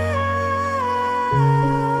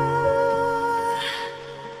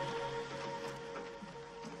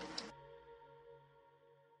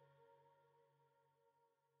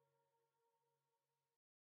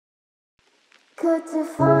 Could you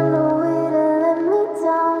find a way to let me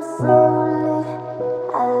down slowly?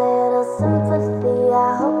 A little sympathy, I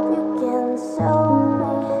hope you can show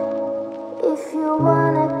me. If you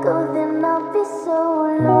wanna go, then I'll be so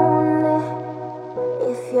lonely.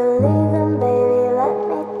 If you're leaving, baby, let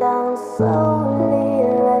me down slowly.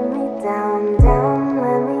 Let me down, down,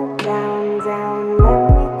 let me down, down, let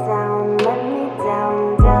me down, let me down,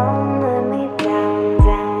 down, let me down,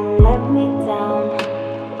 down, let me down.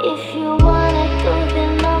 If you wanna go,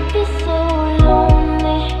 then I'll be so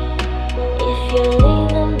lonely. If you're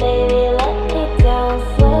leaving, baby, let me down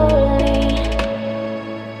slowly.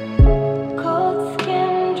 Cold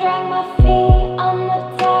skin, drag my feet on the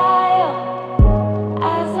tile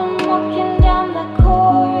as I'm walking down the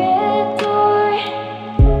corridor.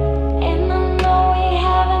 And I know we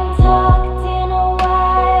haven't talked in a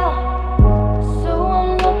while, so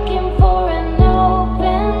I'm looking for an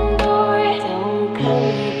open door. Don't cut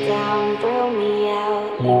me down, throw me out,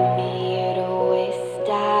 leave me here to waste.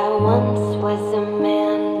 I once was a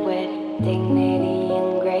man with dignity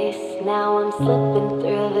and grace. Now I'm slipping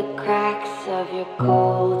through the cracks of your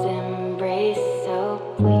cold embrace. So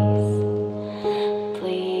please,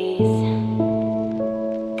 please,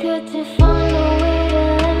 could you find a way to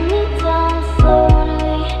let me down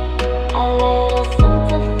slowly? A little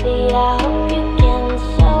sympathy, I hope you can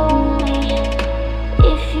show me.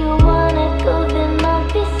 If you wanna go, then I'll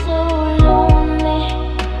be so lonely.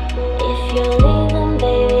 If you're leaving,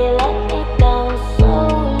 baby, let me down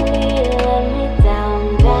slowly. Let me down,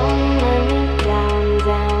 down, let me down,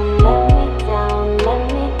 down, let me down, let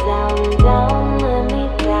me down, down,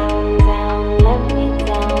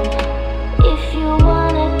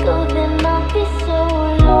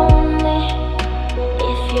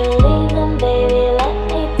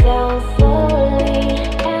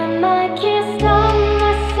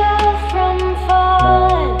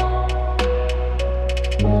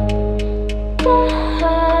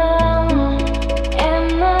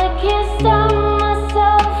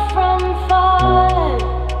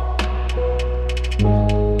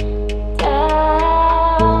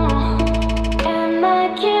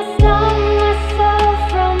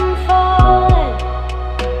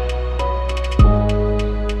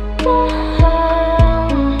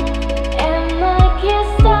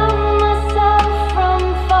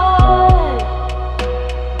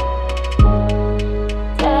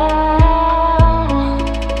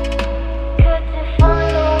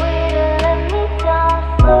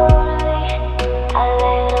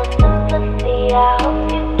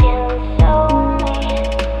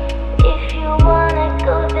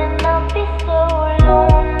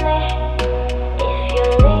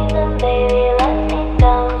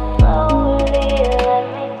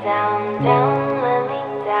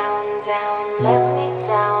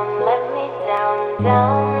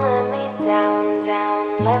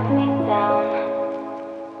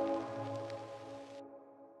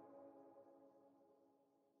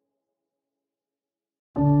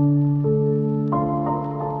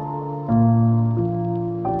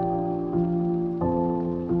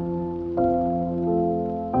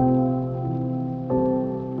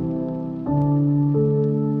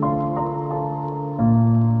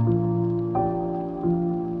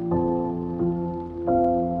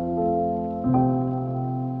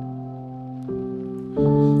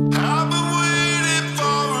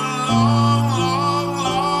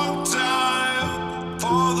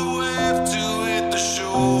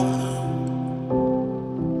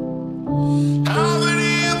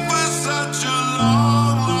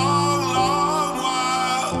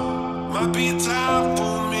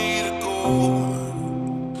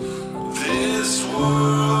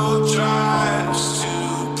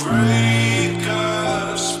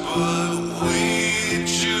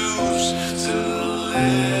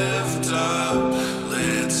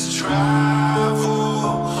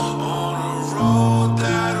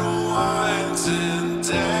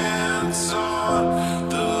 on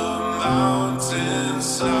the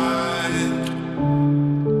mountainside.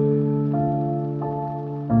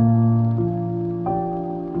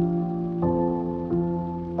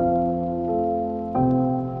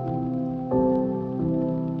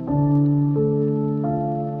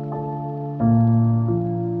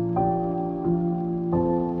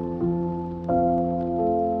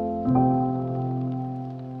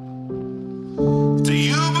 Do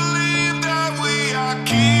you believe that we are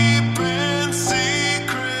keeping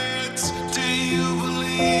secrets? Do you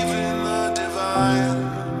believe in the divine?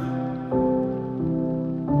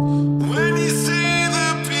 When you see the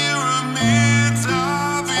pyramids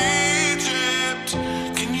of Egypt,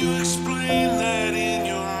 can you explain that in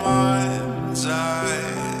your mind's eye?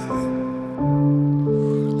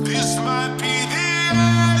 This might be the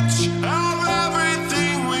edge of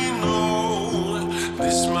everything we know.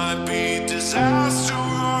 This might be disaster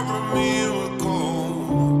or a miracle,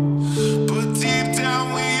 but deep down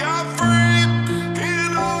we are free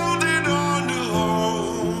and holding on to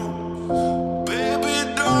hope. Baby,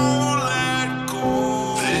 don't let go.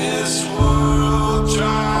 This world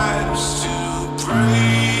tries to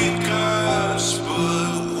break us,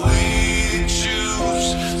 but we choose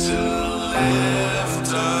to lift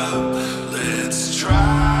up. Let's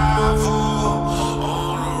travel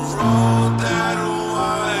on a road that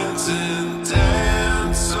winds and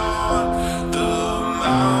dance on the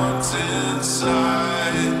mountainside.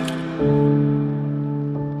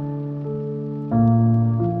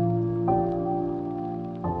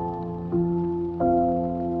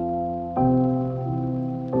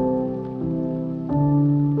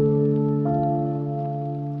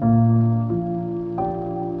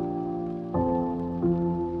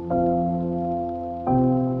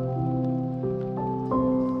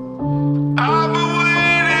 I've been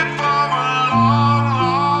waiting for a long,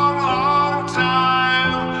 long, long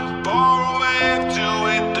time for a wave to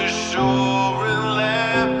hit the shore and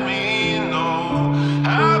let me know.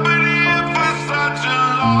 I've been here for such a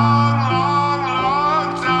long, long, long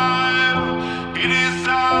time. It is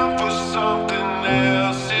time for something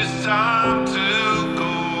else. It's time to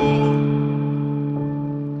go.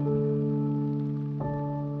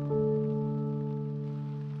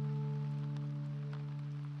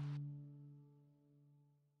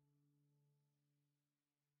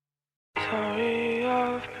 Sorry,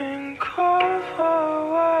 I've been cold for a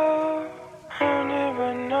while. Haunted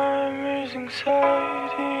by nightmares,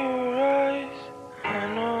 anxiety, your eyes. I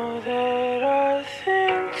know that I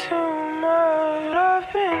think too much. I've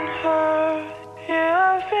been hurt,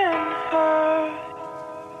 yeah, I've been hurt.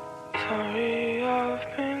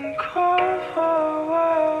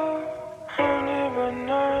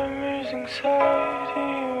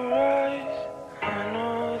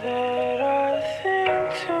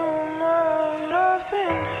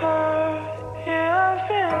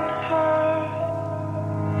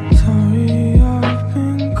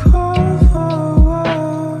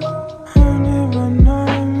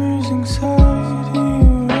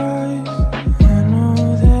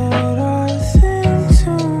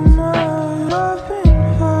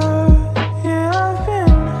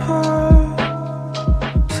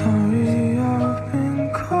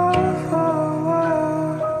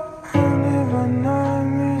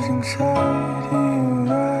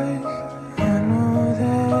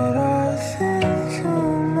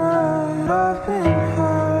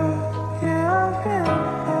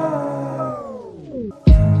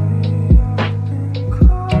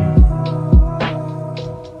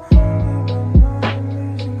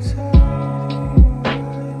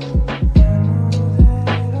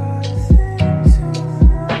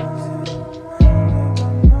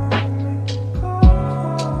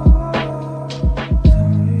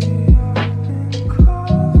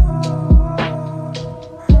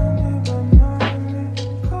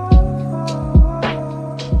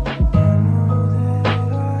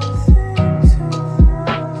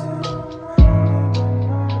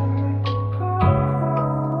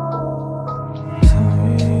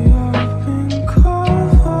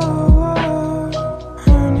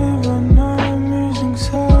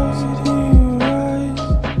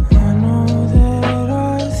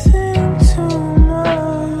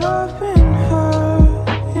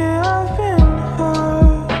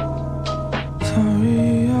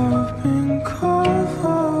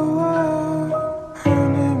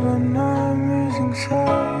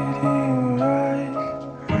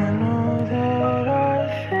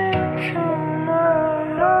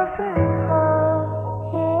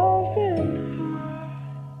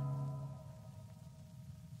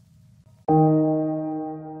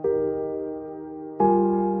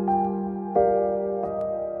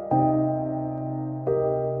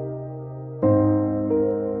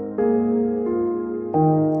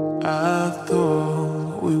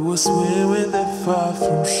 were swimming that far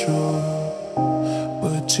from shore,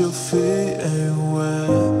 but your feet ain't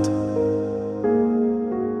wet.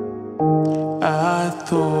 I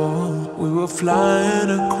thought we were flying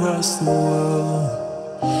across the world,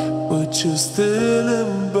 but you're still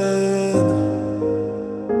in bed.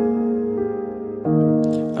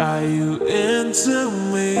 Are you into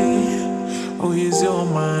me? Or is your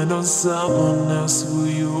mind on someone else who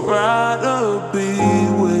you rather be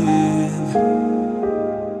with?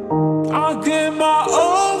 I gave my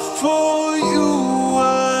all for you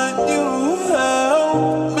and you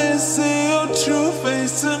help me see your true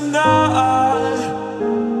face tonight.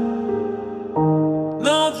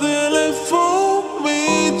 Nothing left for me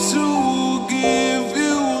to give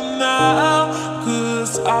you now,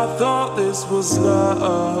 'cause I thought this was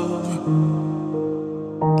love.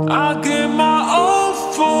 I gave my all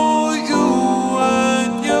for you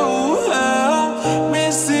and you help me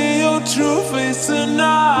see your true face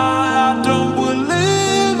tonight. I don't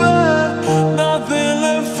believe it. Nothing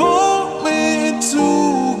left for me to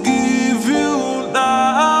give you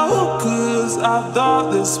now, 'cause I thought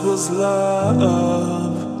this was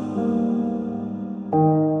love.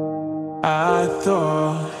 I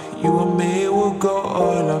thought you and me would go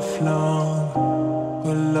all along.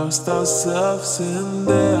 We lost ourselves in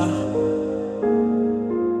there.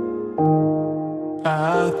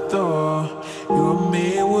 I thought you and me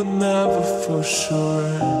would never for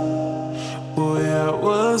sure. Boy, I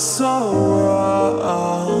was so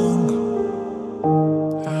wrong.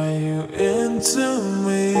 Are you into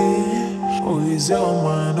me? Or is your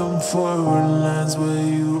mind on foreign lands where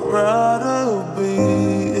you'd rather be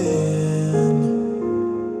in?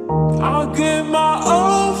 I gave my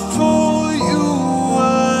all for you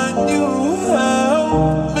and you help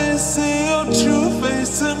me see your true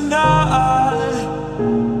face tonight.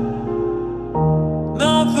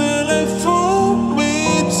 Nothing left for me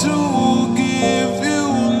to give you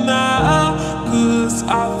now, 'cause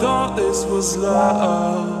I thought this was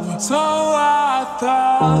love. So I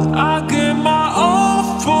thought I gave my all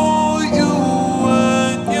for you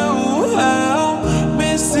and you help me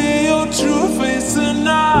see your true face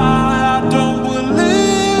tonight. I don't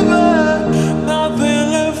believe it. Nothing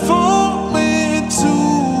left for me to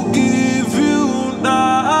give you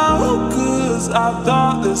now, 'cause I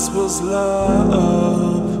thought this was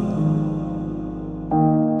love.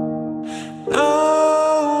 No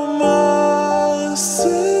more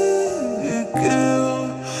seeking,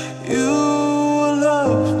 you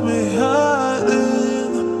left me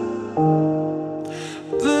hiding.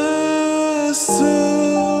 This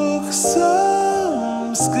took some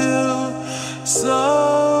skill, so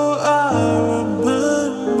I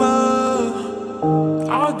remember.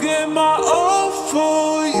 I gave my all for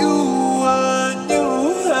you and you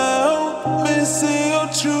help me see your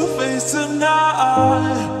true face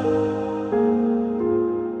tonight.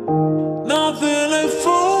 Nothing left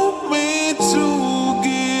for me to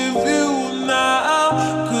give you now,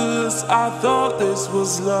 'cause I thought this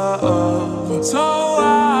was love. So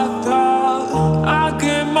I thought I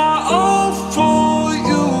gave my all for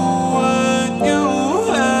you and you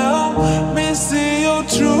help me see your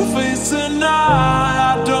true face tonight.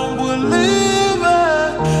 I don't believe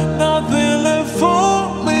it. Nothing left for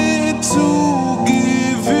me to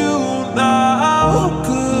give you now,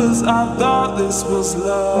 'cause I thought this was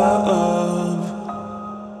love.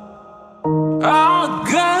 I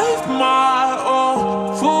gave my all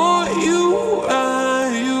for you and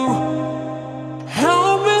you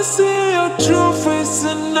help me see your true face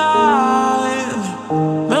tonight.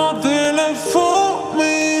 Nothing left for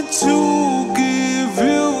me to give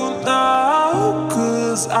you now,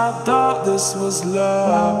 'cause I thought this was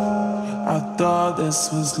love. I thought this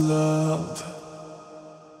was love.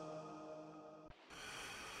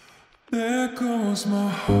 There goes my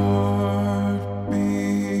heart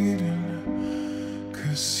beating,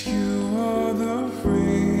 'cause you are the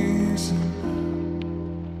reason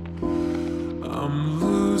I'm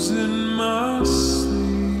losing my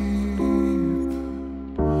sleep.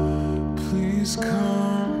 Please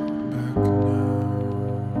come back now.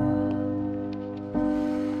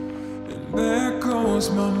 And there goes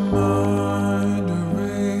my mind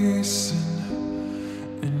erasing,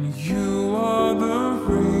 and you are the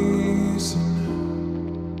reason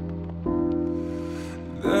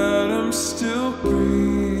that I'm still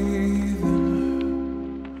breathing.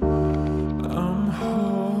 I'm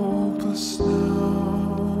hopeless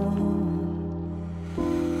now.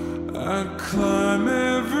 I'd climb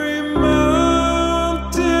every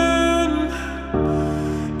mountain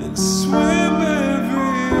and swim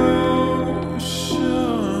every ocean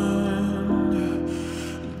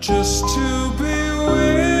just to be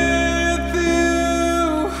with you.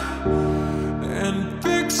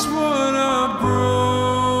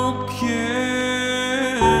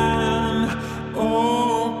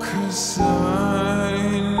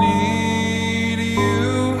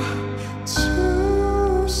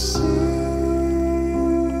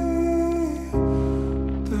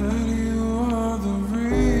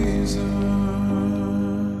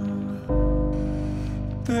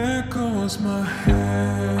 there goes my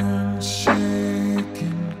hand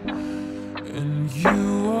shaking, and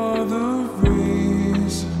you are the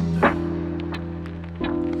reason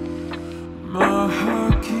my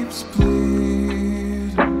heart keeps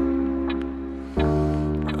bleeding.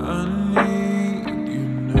 I need you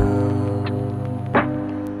now,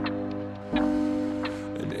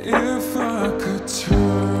 and if I could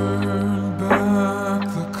turn back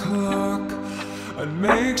the clock, I'd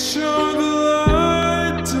make sure the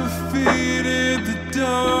light defeated the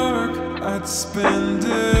dark. I'd spend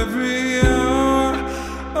every hour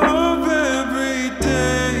of every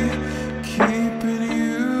day keeping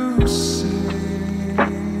you safe,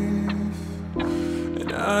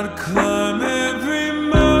 and I'd climb every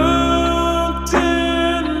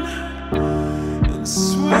mountain and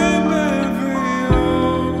swim every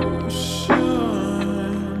ocean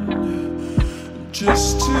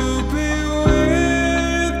just to be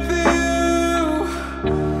with you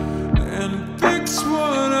and fix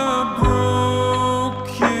what I've broken.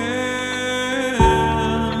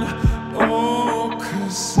 Oh,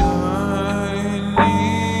 'cause I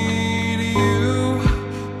need you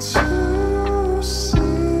to see.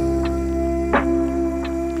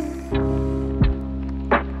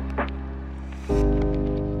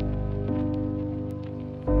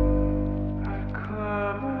 I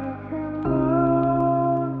climb every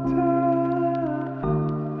mountain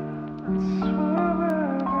and swim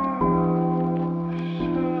every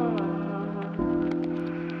ocean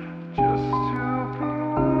just to be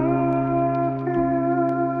with you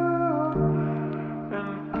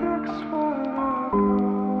and fix what I've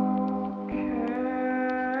broken.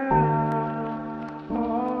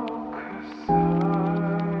 Oh, 'cause I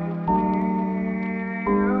need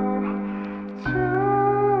you to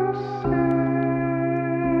see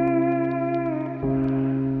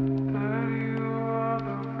that you are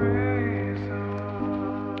the reason.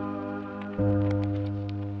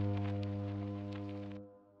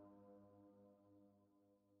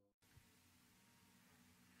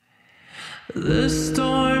 The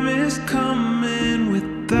storm is coming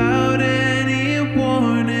without any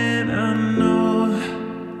warning, I know.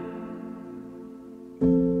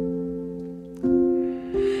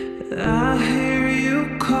 I hear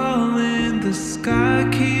you calling, the sky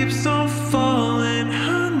keeps on falling,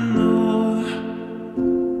 I know.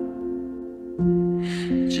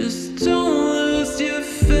 Just don't lose your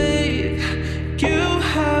faith, you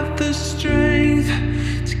have the strength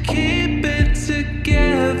to keep it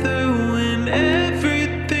together when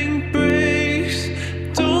everything breaks.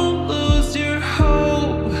 Don't lose your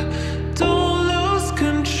hope, don't lose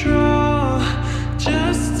control.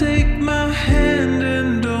 Just take my hand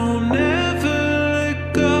and don't ever let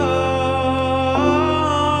go.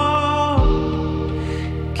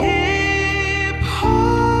 Keep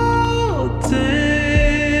holding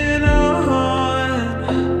on.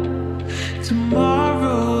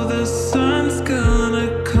 Tomorrow the sun's gonna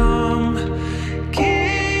come.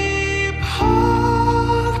 Keep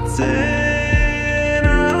holding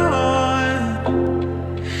on.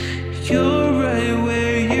 You're right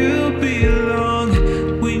where you belong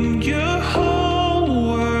when your whole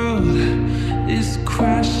world is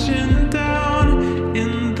crashing down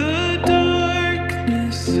in the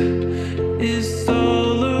darkness is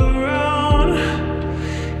all around.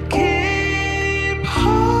 Keep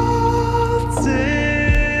holding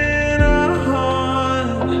on.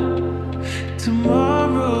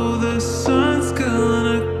 Tomorrow the sun's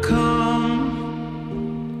gonna come.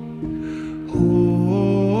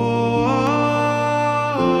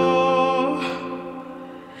 Oh,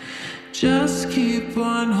 just keep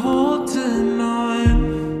on holding on.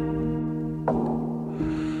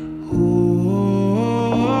 Oh,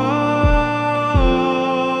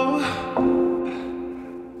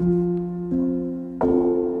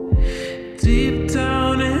 deep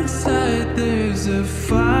down inside there's a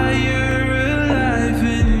fire alive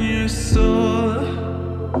in your soul.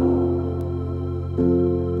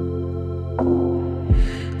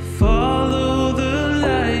 Follow the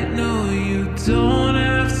light, no, you don't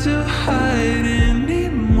have to hide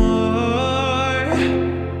anymore.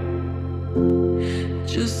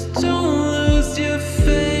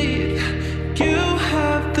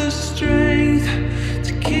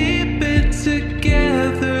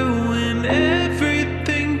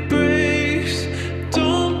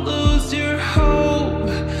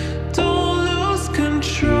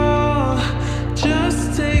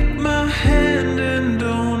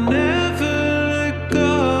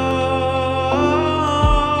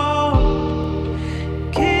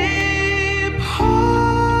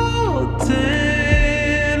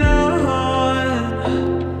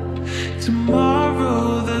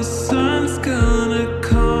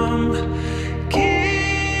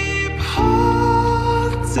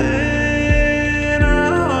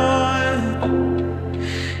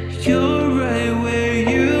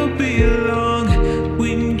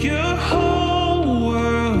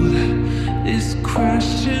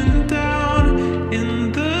 crashing down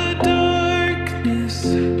in the darkness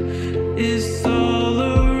is all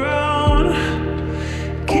around.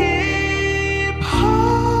 Keep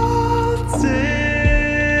holding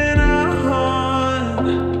on.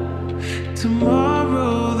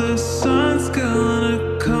 Tomorrow the sun's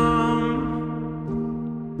gonna come.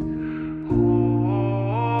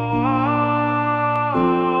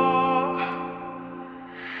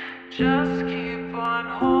 Just keep on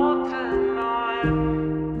holding on.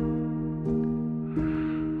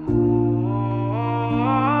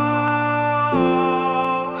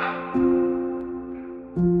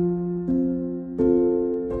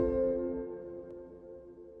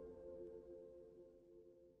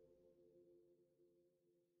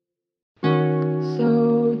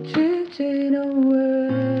 So drifting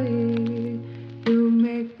away, you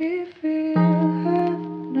make me feel have a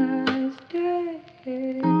nice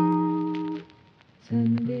day.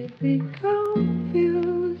 Suddenly be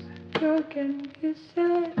confused, how can you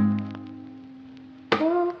say?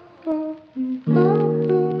 Oh, oh, oh,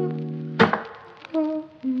 oh, oh,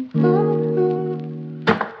 oh, oh.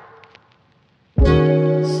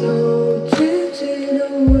 So drifting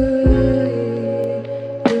away,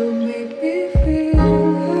 you make me feel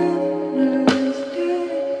have a nice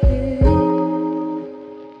day.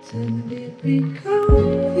 Suddenly be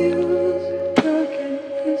confused, how can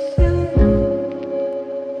you say?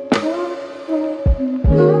 Oh, oh,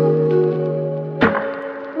 oh, oh,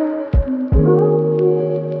 oh.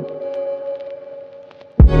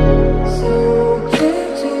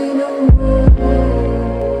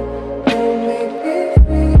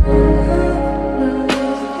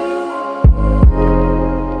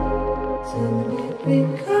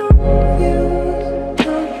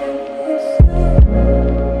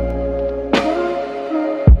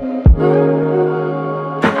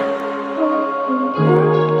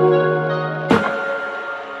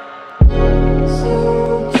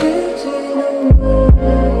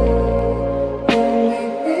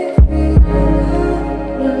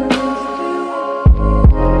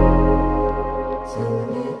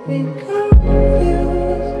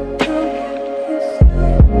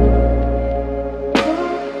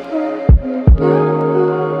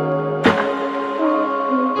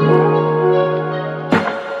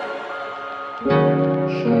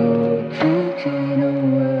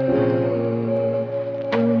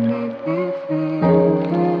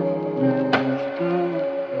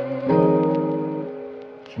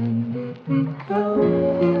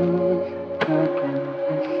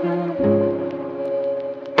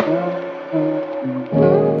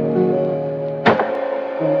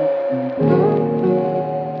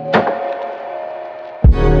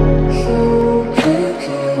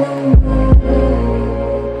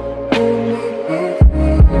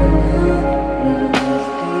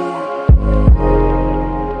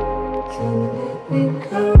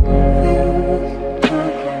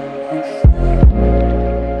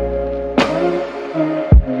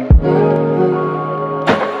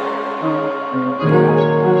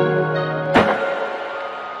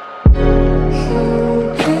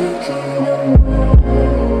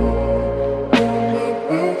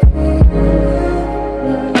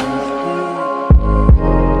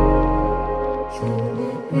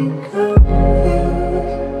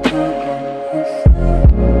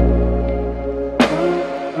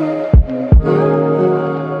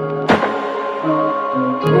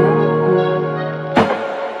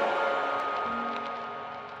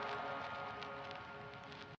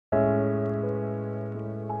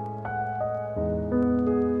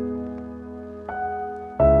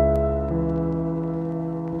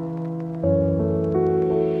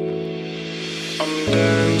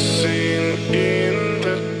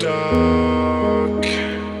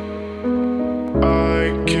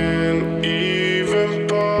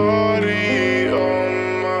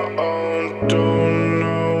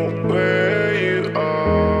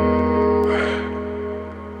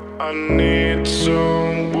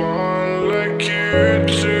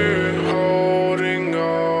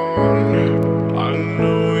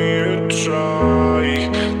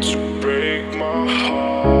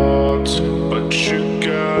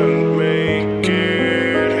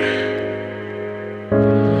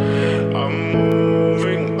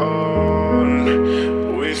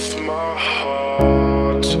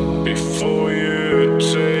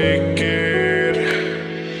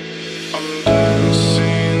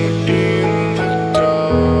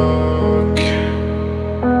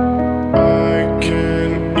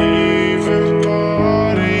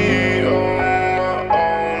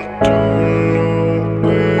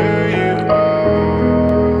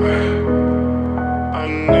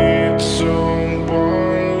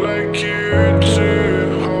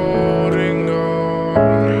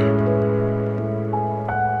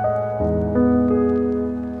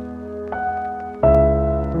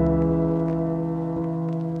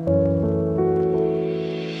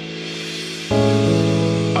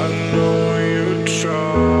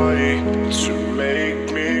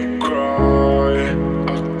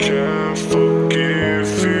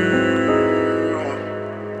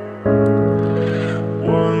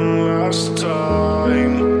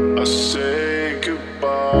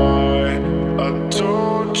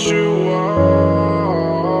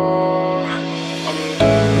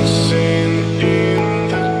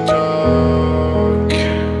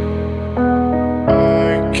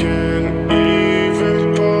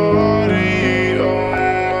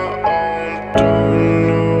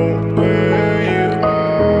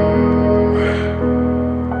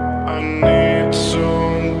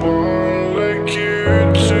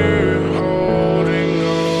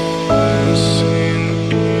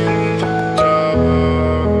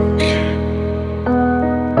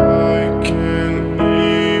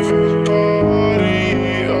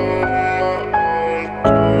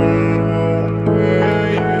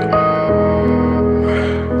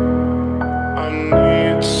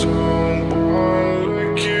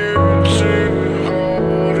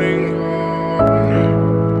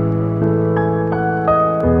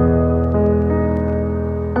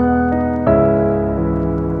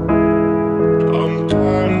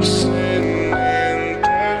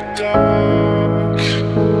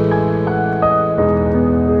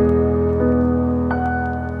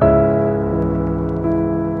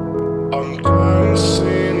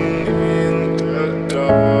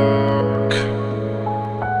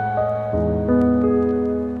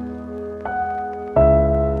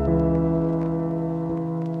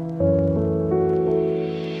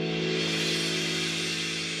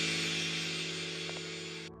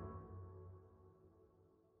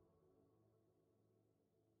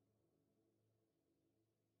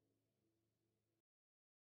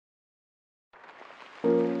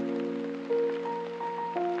 Not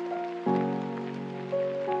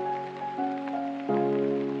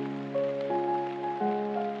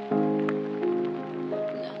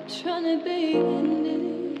trying to be in it,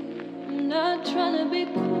 not trying to be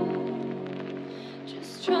cool,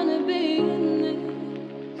 just trying to be in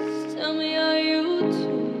this. Tell me, are you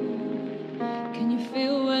too? Can you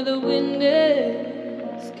feel where the wind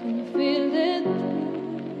is? Can you feel it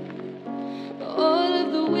through all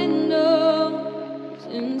of the windows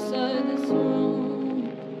inside this room?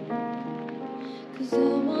 'Cause I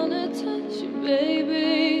wanna touch you,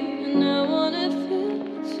 baby, and I wanna feel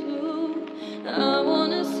it too. I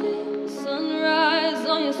wanna see the sunrise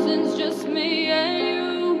on your sins, just me and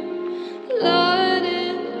you. Light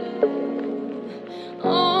it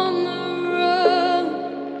on the road.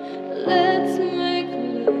 Let's make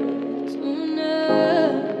love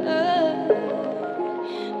tonight.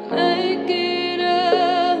 Make it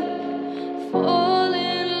up, fall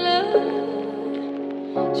in love,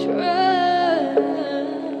 try.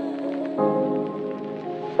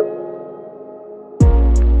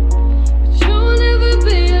 You'll never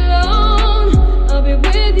be alone. I'll be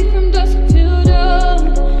with you from dusk till dawn.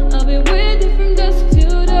 I'll be with you from dusk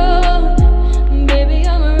till dawn. Baby,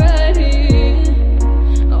 I'm right here.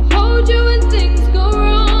 I'll hold you when things go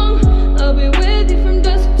wrong. I'll be with you from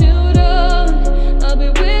dusk till dawn. I'll be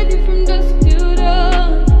with you from dusk till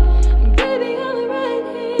dawn. Baby, I'm right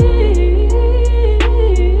here.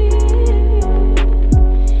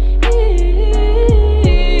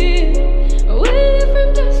 With you from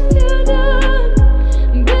dusk till dawn.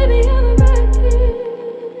 Baby, I'm right here.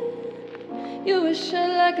 You were shut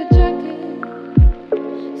like a jacket,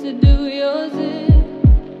 so do yours in.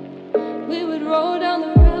 We would roll down the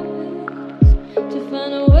rapids to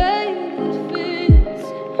find a way that fits.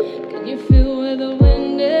 Can you feel where the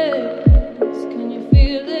wind is? Can you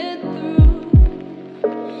feel it through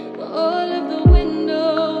all of the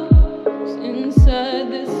windows inside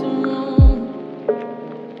this room?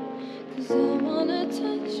 'Cause I wanna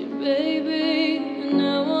touch you, baby, and I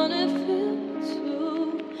wanna feel it too.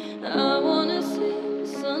 I wanna see the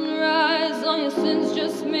sunrise on your sins,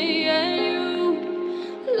 just me and you.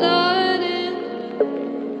 Light it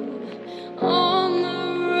on the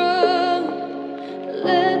road.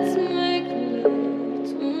 Let's make love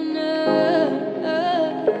tonight.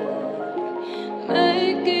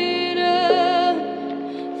 Make it up,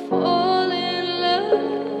 fall in love,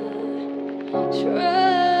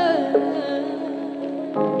 try.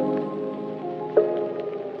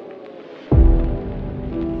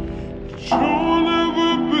 You'll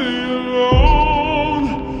never be alone.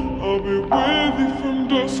 I'll be with you from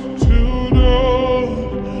dusk till dawn.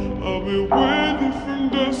 I'll be with you from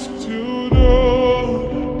dusk till dawn.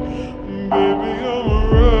 Baby, I'm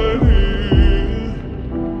right here.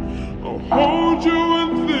 I'll hold you when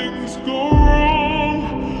things go wrong.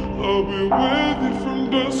 I'll be with you from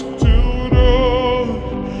dusk till dawn.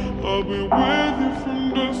 I'll be with you from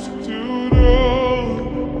dusk till dawn.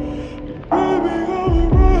 Baby, I'm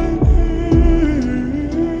right with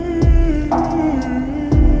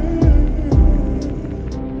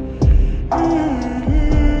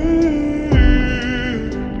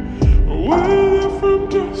you from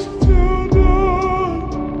dusk till dawn.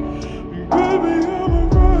 Baby, I'm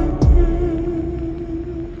right here.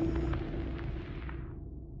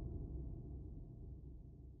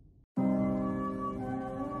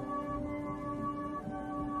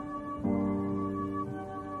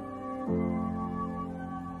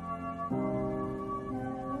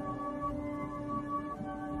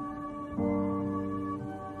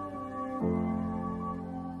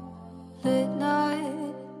 Late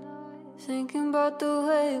night, thinking about the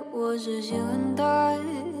way it was as you and I.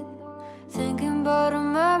 Thinking about our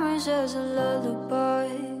memories as a lullaby.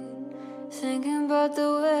 Thinking about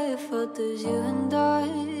the way it felt as you and I.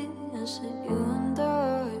 I said you and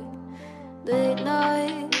I. Late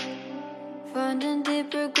night, finding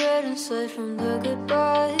deep regret inside from the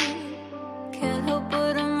goodbye. Can't help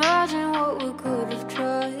but imagine what we could have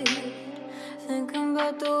tried. Thinking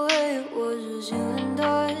about the way it was as you and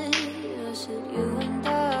I. I said you and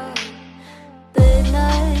I. Late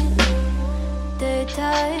night,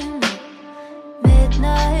 daytime,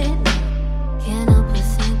 midnight. Can't help but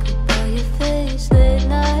think about your face. Late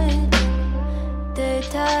night,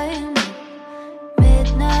 daytime,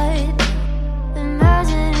 midnight.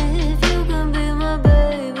 Imagine if you can be my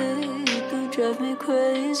baby. You could drive me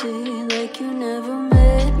crazy like you never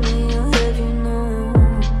met me. I'll have you know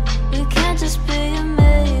we can't just be a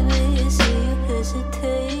maybe. See you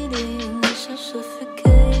hesitating, it's so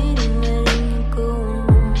suffocating, letting you go.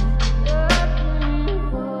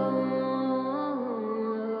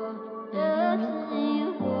 Letting you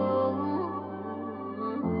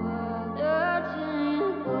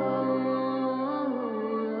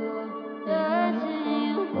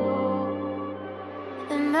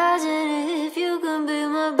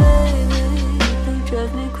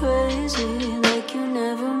drive me crazy, like you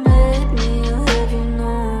never made me, or have you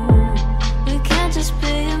known? We can't just be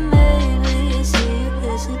a maybe, see you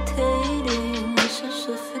hesitating, it's so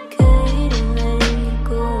suffocating, letting you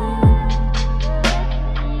go.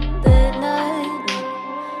 Late night,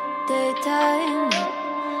 daytime,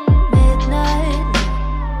 midnight,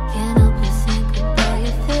 can't help but think about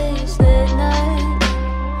your face. Late night,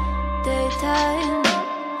 daytime,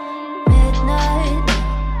 midnight.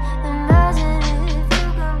 Imagine if you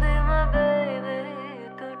could be my baby, you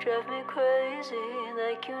could drive me crazy,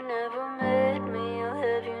 like you never made me, or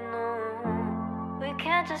have you known? We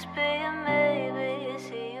can't just be a maybe,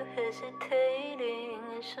 see you hesitating,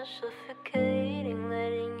 it's so suffocating,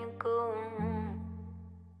 letting you go.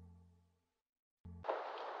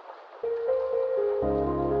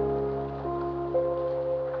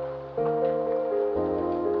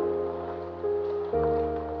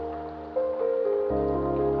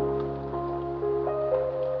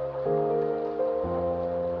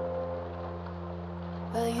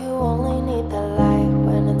 Well, you only need the light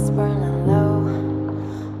when it's burning low.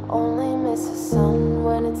 Only miss the sun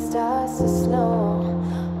when it starts to snow.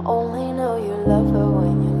 Only know you love her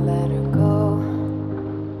when you let her go.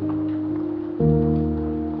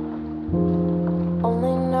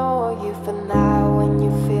 Only know you for now when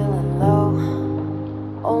you're feeling low.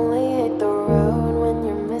 Only hate the road when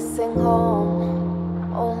you're missing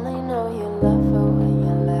home. Only know you love her when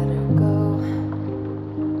you let her go.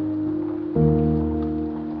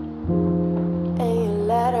 And you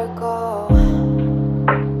let her go.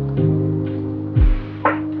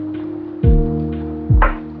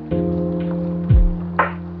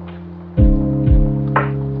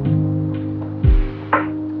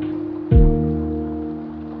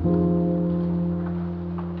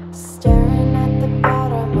 Staring at the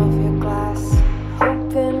bottom of your glass,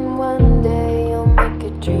 hoping one day you'll make a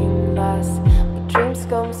dream last. But dreams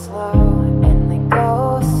come slow and they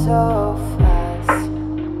go so fast.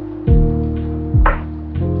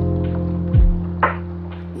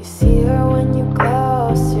 You see her when you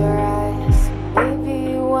close your eyes.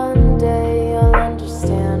 Maybe one day you'll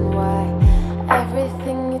understand why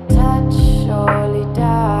everything you touch surely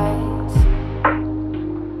dies.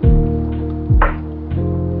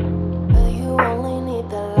 Well, you only need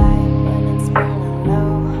the light when it's burning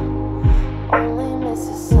low. Only miss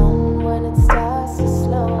the sun when it starts to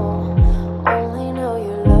snow. Only know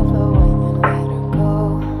you love her when you let her go.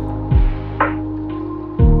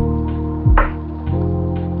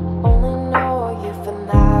 Only know you for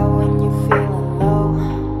now when you're feeling low.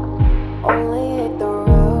 Only hate the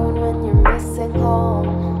road when you're missing home.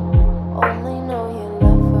 Only know you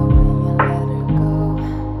love her when you let her go.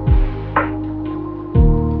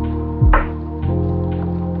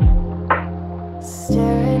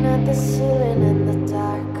 Staring at the ceiling in the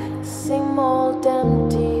dark, same old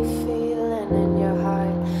empty feeling in your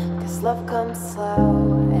heart. 'Cause love comes slow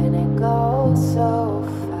and it goes so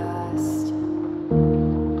fast.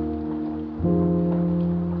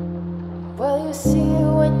 Well, you see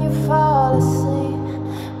it when you fall asleep,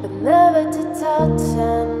 but never to touch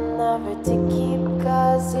and never to keep.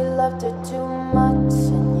 'Cause you loved her too much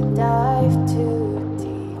and you dive too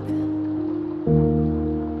deep.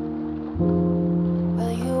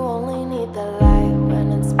 Well, you only need the light when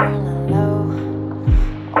it's burning low.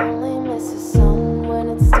 Only miss the sun when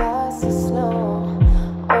it starts to snow.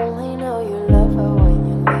 Only know you love her when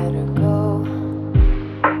you let her go.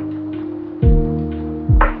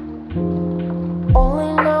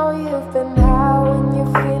 Only know you've been high when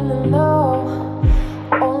you're feeling low.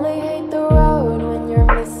 Only hate the road when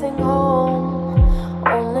you're missing home.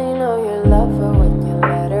 Only know you love her when you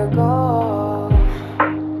let her go.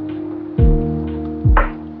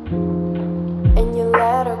 And you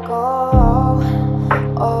let her go.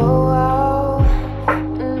 Oh, oh.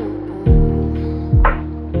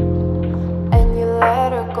 And you let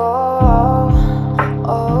her go.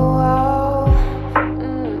 Oh, oh.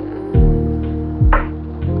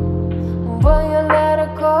 Will you let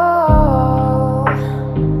her go?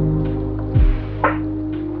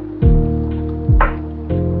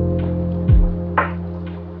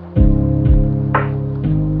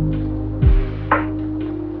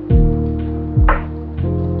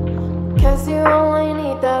 'Cause you only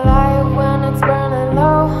need the light when it's burning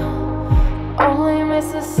low. Only miss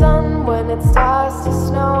the sun when it starts to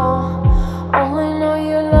snow. Only know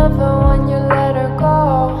you love her when you let her go.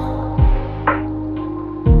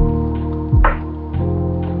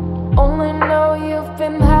 Only know you've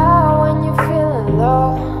been high when you're feeling low.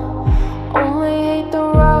 Only hate the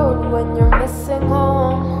road when you're missing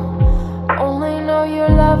home. Only know you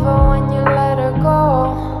love her when you let her go.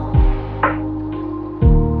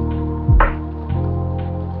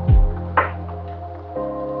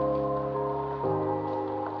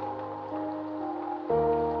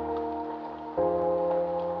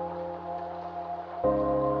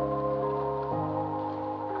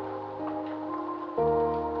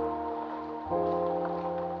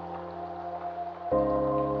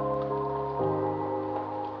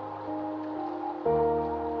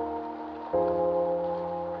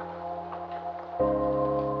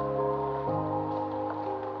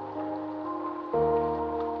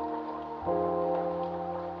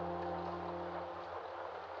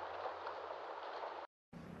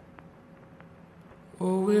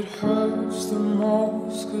 Oh, it hurts the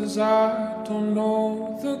most 'cause I don't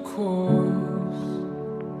know the cause.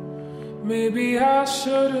 Maybe I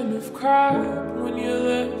shouldn't have cried when you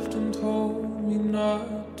left and told me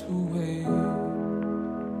not to wait.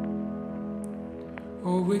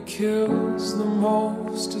 Oh, it kills the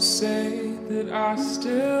most to say that I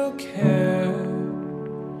still care.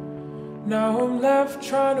 Now I'm left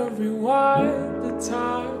trying to rewind the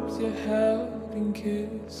times you held and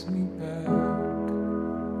kissed me back.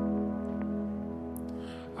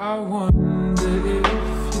 I wonder if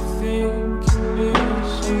you think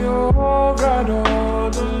you're alright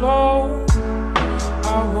all alone.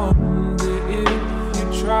 I wonder if you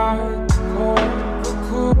tried to call but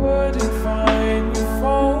couldn't find your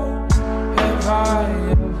phone. Have I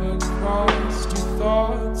ever crossed your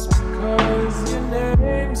thoughts because your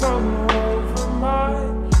name's all over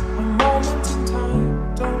mine? A moment in time,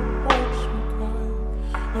 don't watch me cry.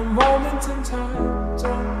 A moment in time,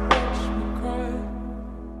 don't watch me cry.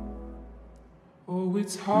 Oh,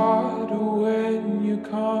 it's harder when you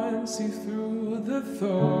can't see through the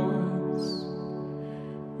thoughts.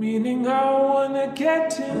 Meaning I wanna get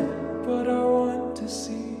in, but I want to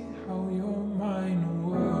see how your mind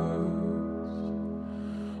works.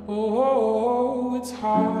 Oh, it's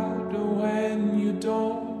harder when you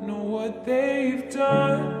don't know what they've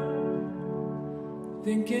done.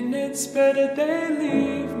 Thinking it's better they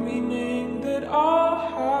leave, meaning that I'll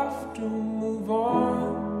have to move on.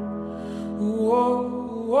 Whoa,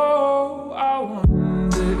 whoa, I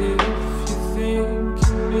wonder if you think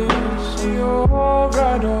you're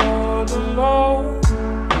alright all alone.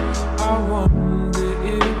 I wonder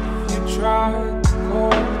if you tried to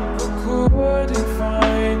call but couldn't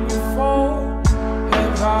find your phone.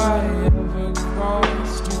 Have I ever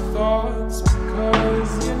crossed your thoughts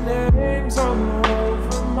because your name's all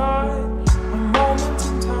over mine? A moment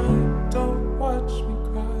in time, don't watch me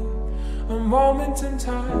cry. A moment in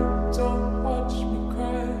time, don't watch me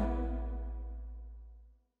cry.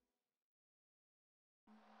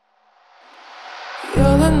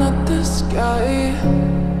 Yelling at the sky,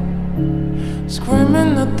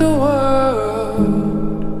 screaming at the world.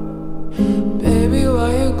 Baby, why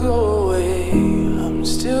you go away? I'm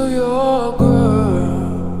still your girl.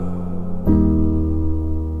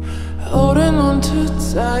 Holding on too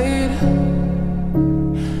tight,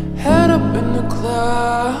 head up in the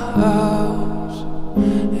clouds.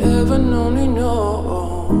 Heaven only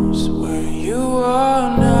knows where you are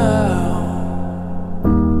now.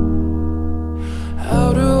 How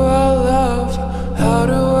do I love? How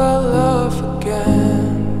do I love again?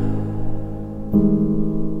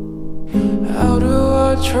 How do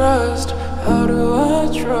I trust? How do I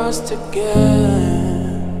trust again?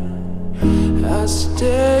 I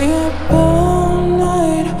stay up all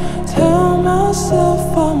night, tell myself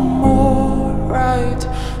I'm alright.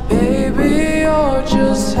 Baby, you're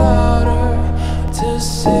just harder to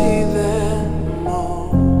see than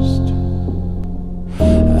most. I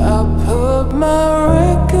put my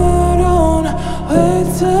record on, wait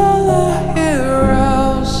till I hear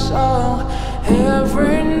our song.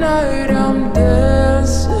 Every night I'm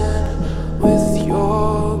dancing with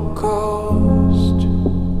your ghost.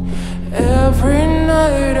 Every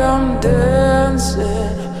night I'm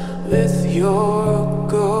dancing with your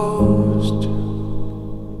ghost.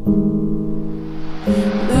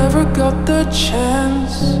 Never got the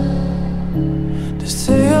chance to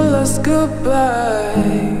say a last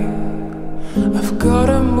goodbye. I've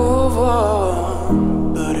gotta move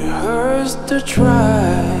on, but it hurts to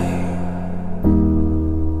try.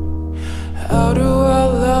 How do I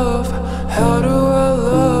love? How do I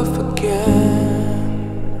love again?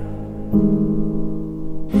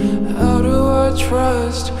 How do I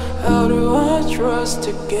trust? How do I trust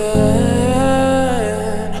again?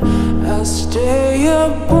 I stay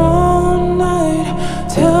up all night,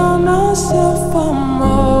 tell myself I'm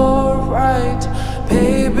alright.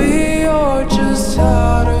 Baby, you're just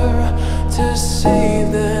harder to see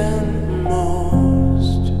than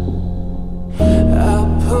most. I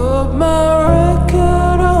put my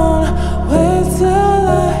record on, wait till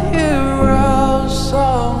I hear our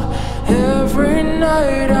song. Every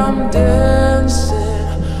night I'm dancing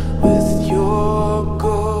with your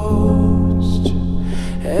ghost.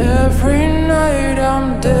 Every night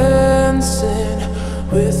I'm dancing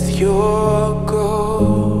with your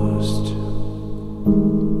ghost.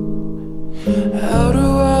 How do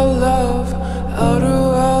I love? How do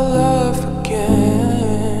I love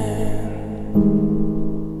again?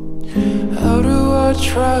 How do I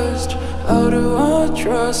trust? How do I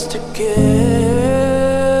trust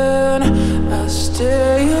again? I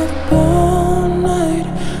stay up all night,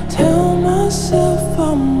 tell myself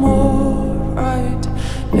I'm alright.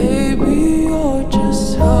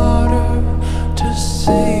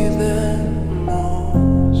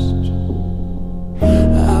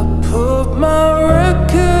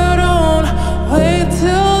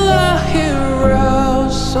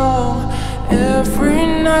 Every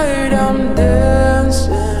night I'm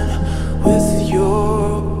dancing with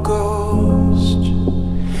your ghost.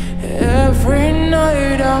 Every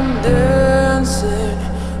night I'm dancing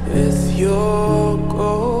with your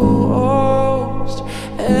ghost.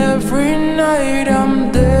 Every night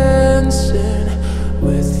I'm dancing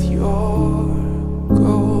with your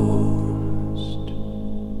ghost.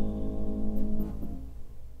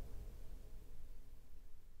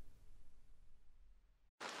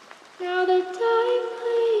 Now the time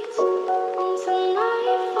bleeds into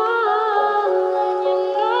nightfall, and you're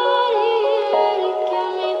not here to get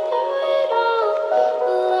me through it all.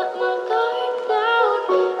 Let my guard down,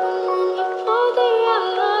 and then you pulled the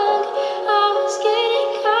rug. I was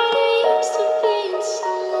getting kinda used to being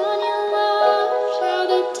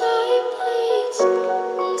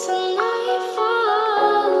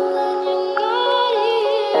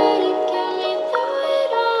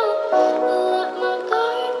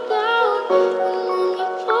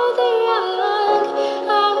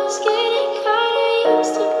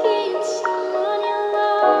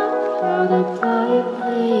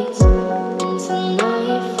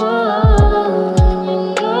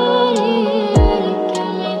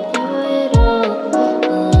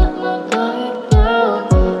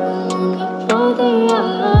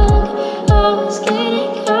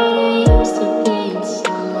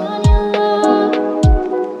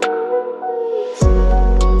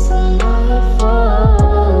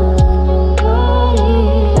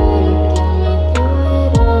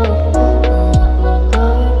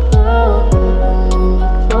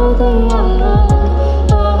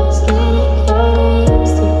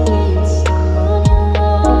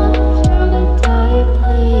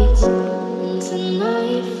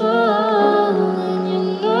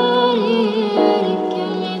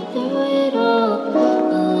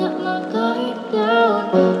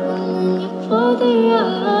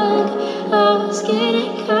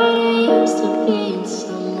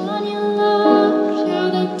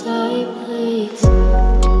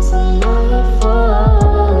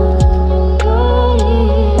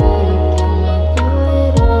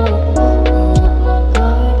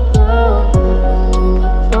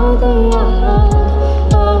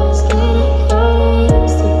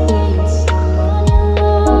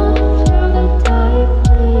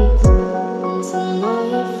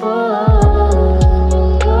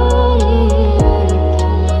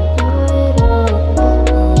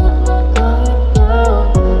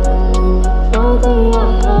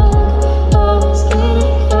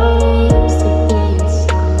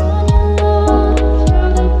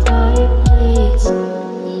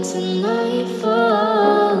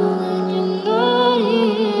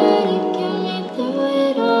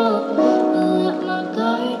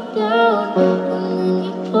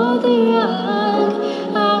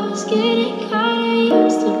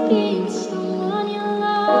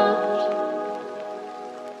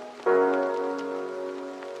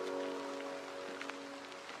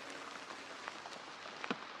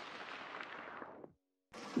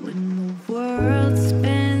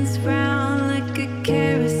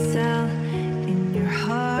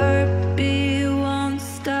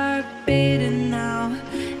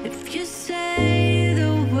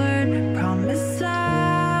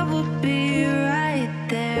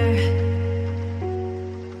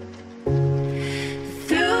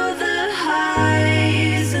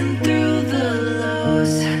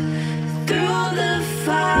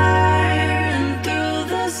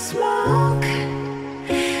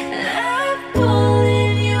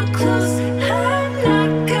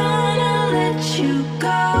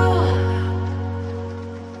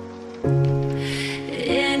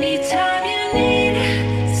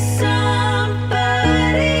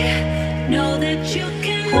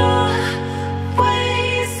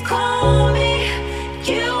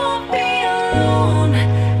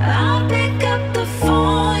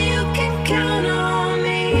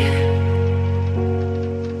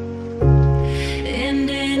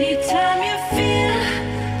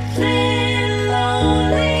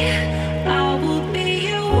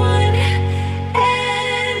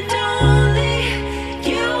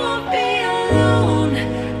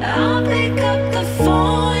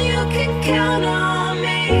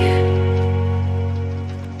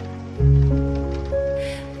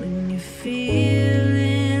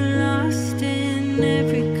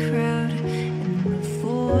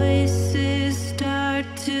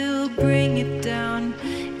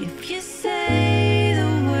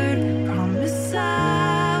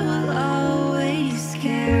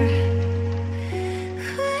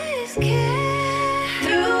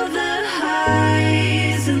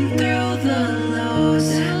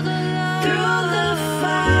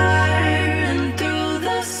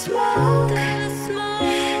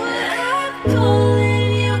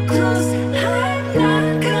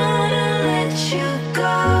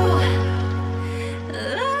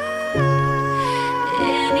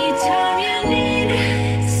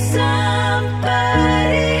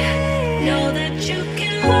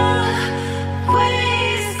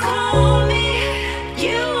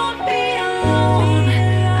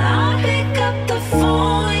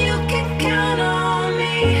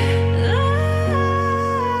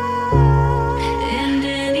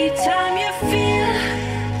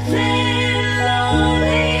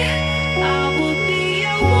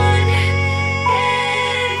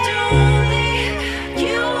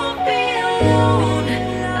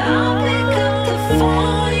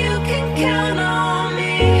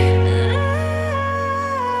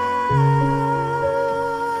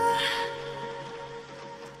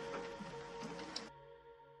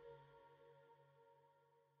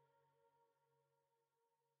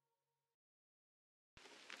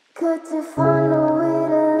Could you find a way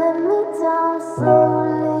to let me down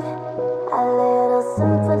slowly? A little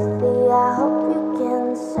sympathy, I hope you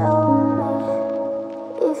can show me.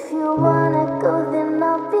 If you wanna go, then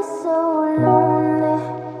I'll be so lonely.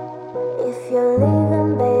 If you're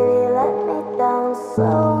leaving, baby, let me down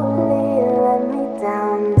slowly. Let me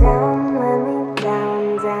down, down, let me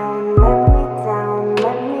down, down, let me down,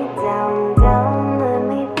 let me down, down, let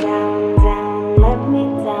me down, down, let me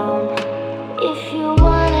down. If you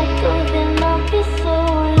wanna go, then I'll be so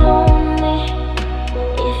lonely.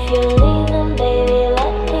 If you're leaving, baby,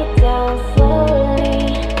 let me down slowly.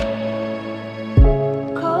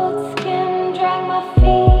 Cold skin, drag my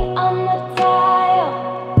feet on the tile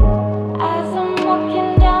as I'm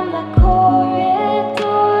walking down the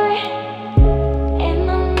corridor. And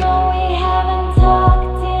I know we haven't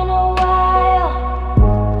talked in a while,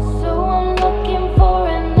 so I'm looking for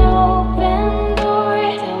an open door.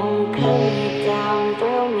 Don't cut me down,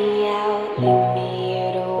 throw me out, leave me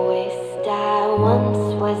here to waste. I once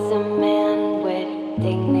was a man with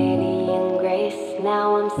dignity and grace.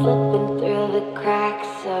 Now I'm slipping through the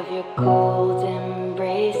cracks of your cold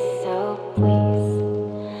embrace. So please,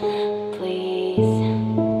 please,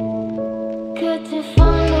 could you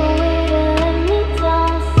find a way to let me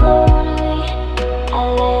down slowly? A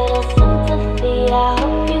little sympathy, I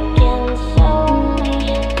hope you can show me.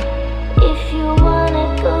 If you wanna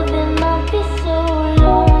go, then I'll be so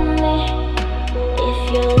lonely. If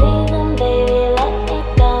you're leaving, baby, let me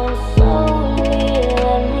down slowly.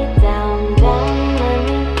 Let me down, down, let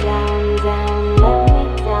me down, down, let me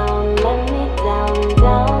down, let me down,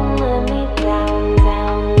 down, let me down,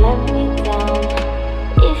 down, let me down.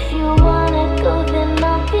 If you wanna go, then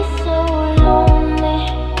I'll be so lonely.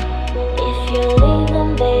 If you're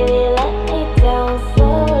leaving, baby, let me down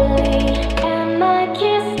slowly. And I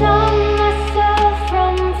can't stop myself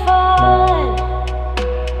from falling.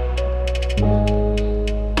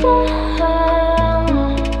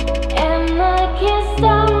 And I can't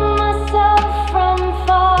stop myself from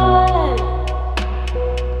falling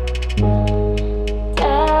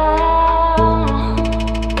down.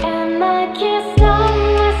 And I can't stop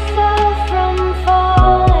myself from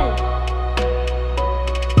falling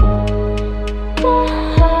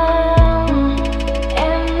down.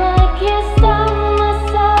 And I can't stop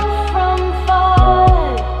myself from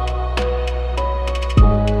falling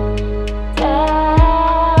down.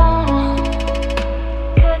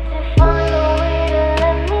 Could you find a way to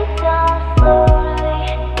let me down slowly?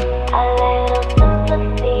 A little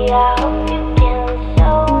sympathy, I hope you can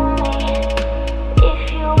show me. If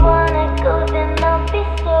you wanna go, then I'll be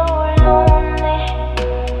so lonely.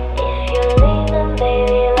 If you're leaving,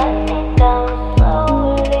 baby, let me down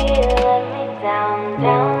slowly. Let me down,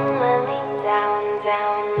 down, let me down,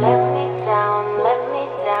 down, let me down, let me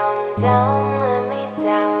down, down, let me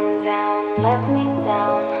down, down, let me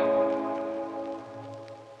down.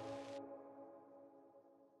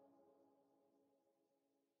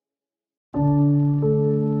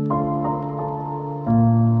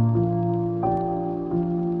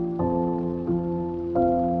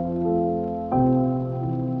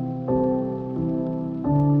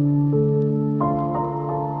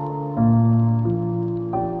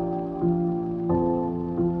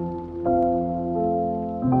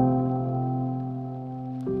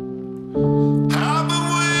 I've been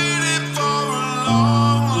waiting for a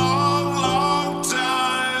long, long, long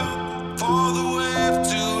time for the wave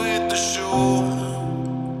to hit the shore.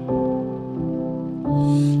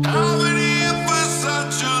 I've been here for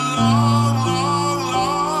such a long, long,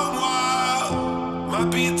 long while. Might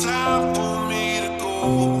be time for me to go.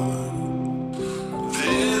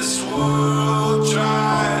 This world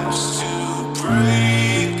tries to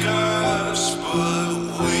break us, but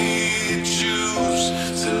we choose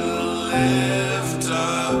to lift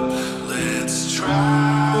up. Let's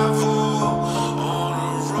travel on a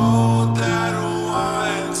road that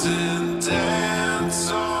winds and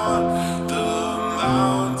dance on the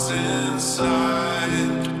mountainside.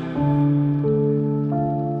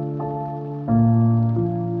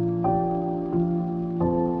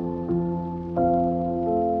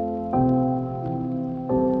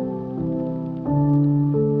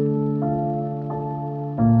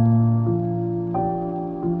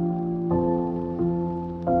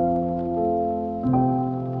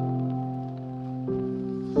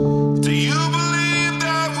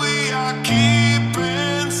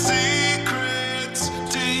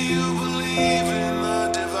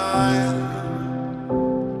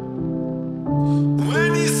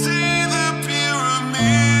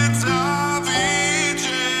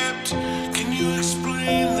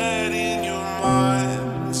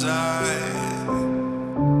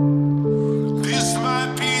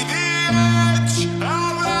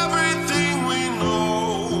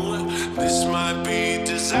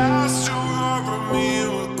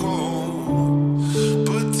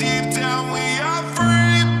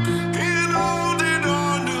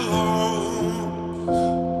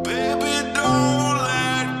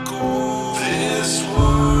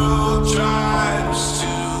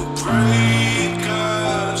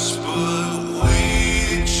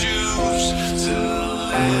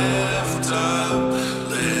 shelter.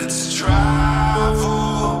 Let's travel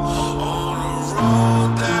on a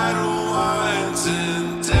road that winds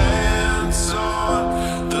and dance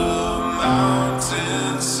on the mountainside.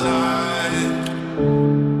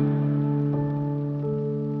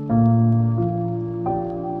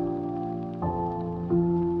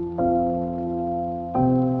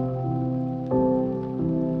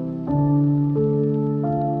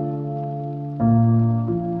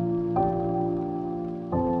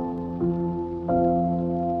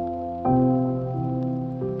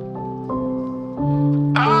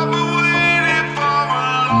 I've been waiting for a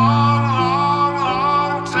long, long,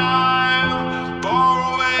 long time for a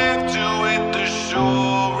wave to hit the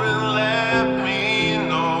shore and let me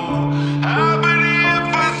know. I've been here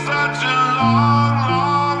for such a long,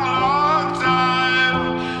 long, long time.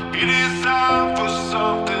 It is time for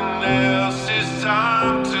something else. It's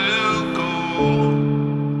time to go.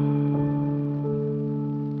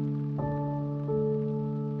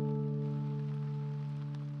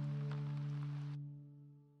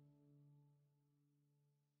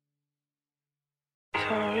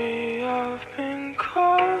 Sorry, I've been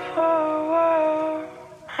cold for a while.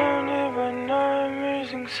 Haunted by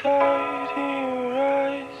nightmares, anxiety, your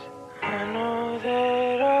eyes. I know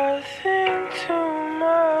that I think too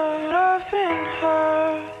much. I've been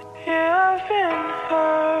hurt, yeah, I've been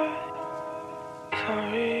hurt.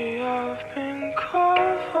 Sorry, I've been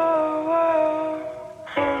cold for a while.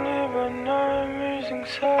 Haunted by nightmares,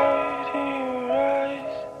 anxiety, your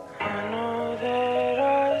eyes. I know that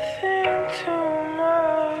I think too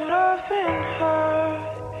much. I've been hurt,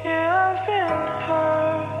 yeah, I've been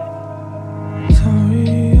hurt. Sorry,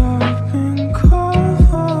 I've been cold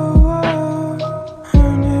for a while.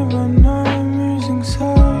 Haunted by nightmares,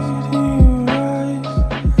 anxiety, your eyes.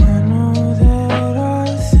 I know that I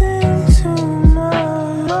think too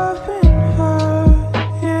much. I've been hurt,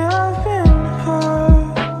 yeah, I've been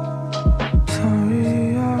hurt. Sorry,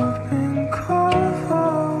 I've been cold for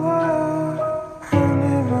a while.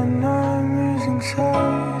 Haunted by nightmares,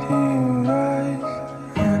 anxiety, your eyes.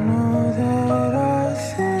 I know that I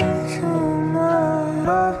think too much.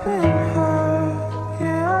 I've been hurt,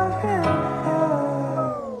 yeah, I've been hurt.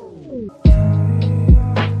 Sorry,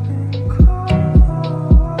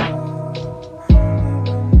 I've been cold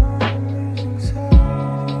for a while. Haunted by nightmares, anxiety, your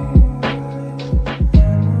eyes. I know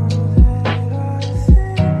that I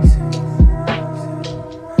think too much.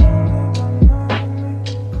 Haunted by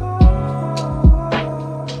nightmares, cold for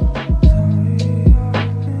a while. Sorry,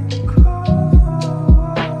 I've been cold for a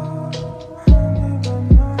while. Haunted by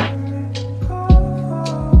nightmares, cold for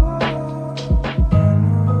a while. I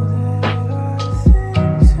know that I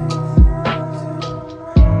think too much. Haunted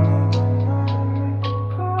by nightmares,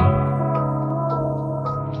 cold for a while.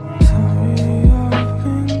 Sorry, I've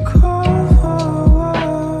been cold for a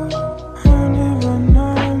while. Haunted by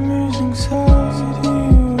nightmares, anxiety,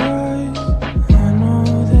 your eyes. I know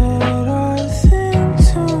that I think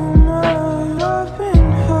too much. I've been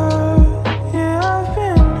hurt, yeah, I've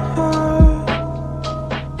been hurt.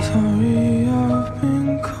 Sorry, I've been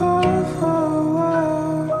cold for a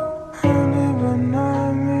while. Haunted by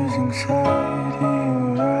nightmares, anxiety,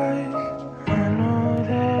 your eyes. I know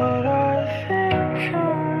that I think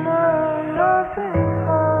too much. I've been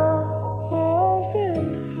hurt, yeah, I've been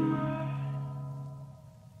hurt.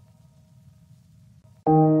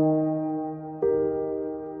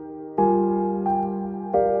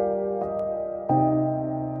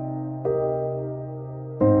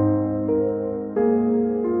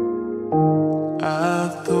 I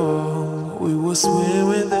thought we were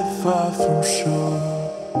swimming that far from shore,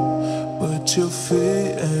 but your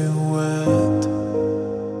feet ain't wet.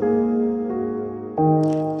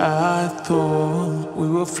 I thought we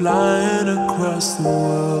were flying across the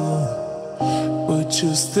world, but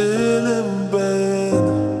you're still in bed.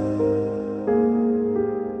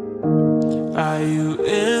 Are you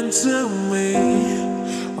into me?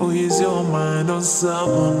 Or is your mind on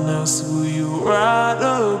someone else who you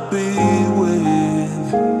rather be with?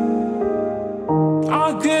 I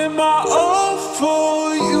gave my all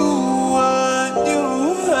for you and you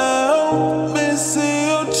help me see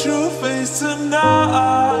your true face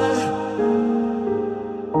tonight.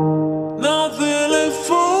 Nothing left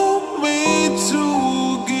for me to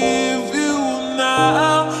give you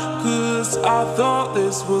now, 'cause I thought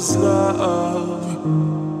this was love.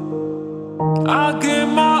 I gave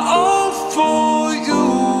my all for you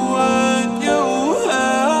and you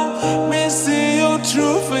help me see your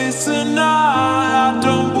true face tonight. I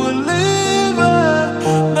don't believe it.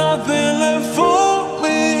 Nothing left for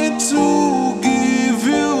me to give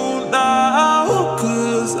you now,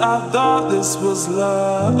 'cause I thought this was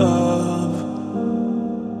love.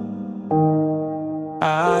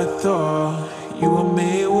 I thought you and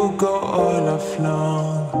me would go all off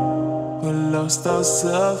long. We lost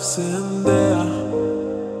ourselves in there.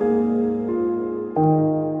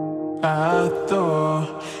 I thought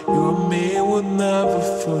you and me would never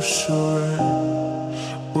feel sure.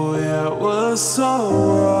 Boy, I was so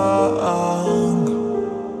wrong.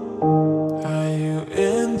 Are you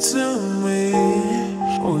into me?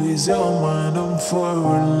 Or is your mind on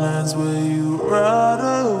foreign lands where you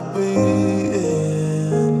rather be in?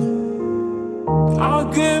 I'll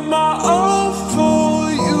give my all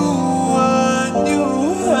for you and you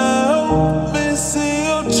help me see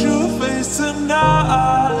your true face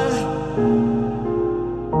tonight.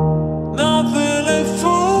 Nothing left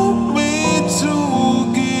for me to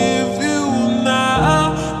give you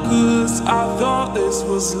now, 'cause I thought this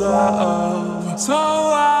was love. So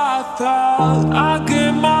I thought I'd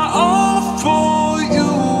give my all for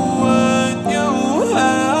you and you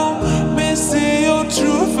help me see your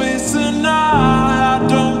true face tonight. I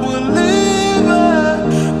don't believe it.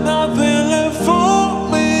 Nothing left for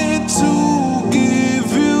me to give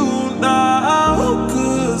you now,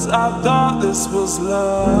 'cause I thought this was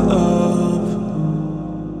love.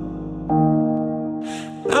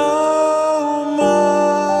 No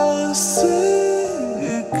more seeking.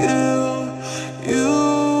 You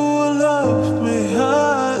left me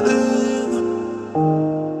hiding.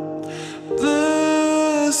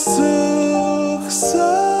 This took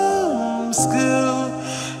some skill,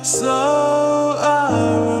 so I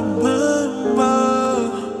remember.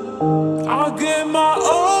 I'll give my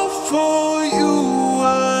all for you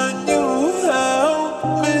and you help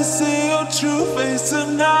me see your true face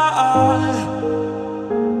tonight.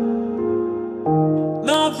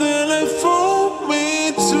 Nothing left for me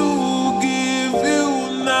to give you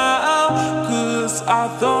now, 'cause I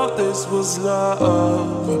thought this was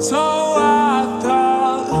love. So I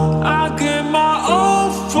thought I'd give my all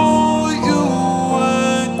for you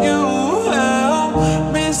and you help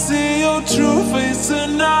me see your true face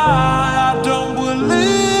tonight. I don't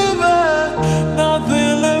believe it.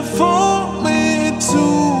 Nothing left for me to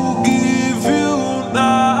give you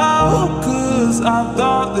now, 'cause I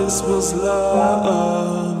thought this was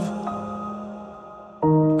love.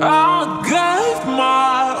 I gave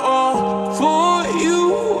my all for you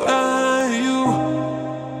and you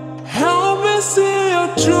help me see your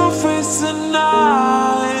true face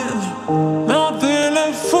tonight. Nothing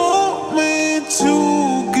left for me to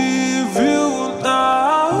give you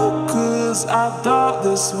now, 'cause I thought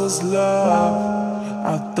this was love.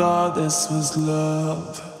 I thought this was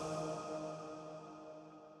love.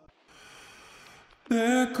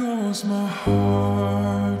 There goes my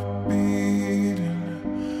heart beating,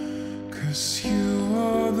 'cause you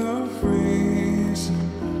are the reason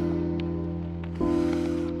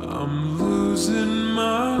I'm losing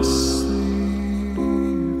my sleep.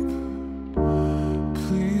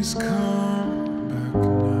 Please come back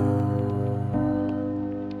now.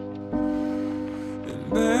 And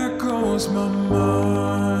there goes my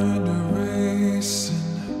mind erasing,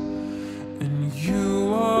 and you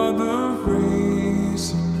are the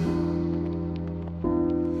reason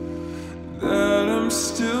that I'm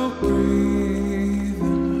still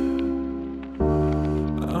breathing.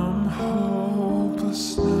 I'm hopeless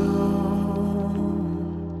now.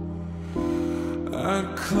 I'd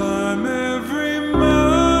climb every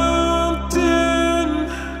mountain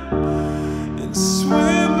and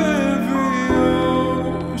swim every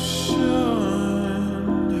ocean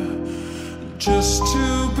just to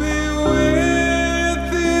be with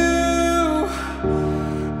you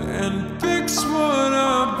and fix what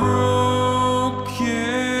I broken.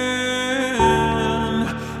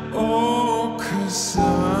 Oh, 'cause I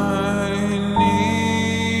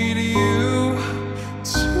need you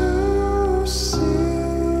to see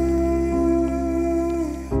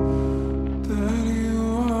that you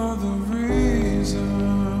are the reason.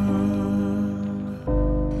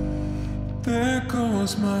 There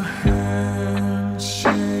goes my hand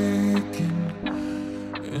shaking,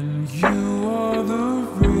 and you are the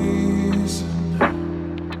reason.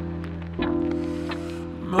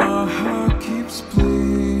 My heart keeps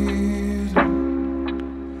bleeding.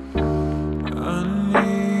 I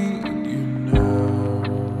need you now.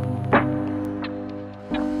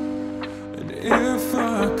 And if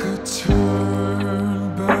I could turn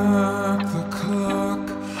back the clock,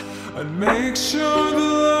 I'd make sure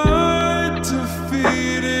the light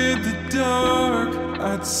defeated the dark.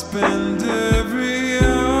 I'd spend every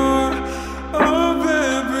hour of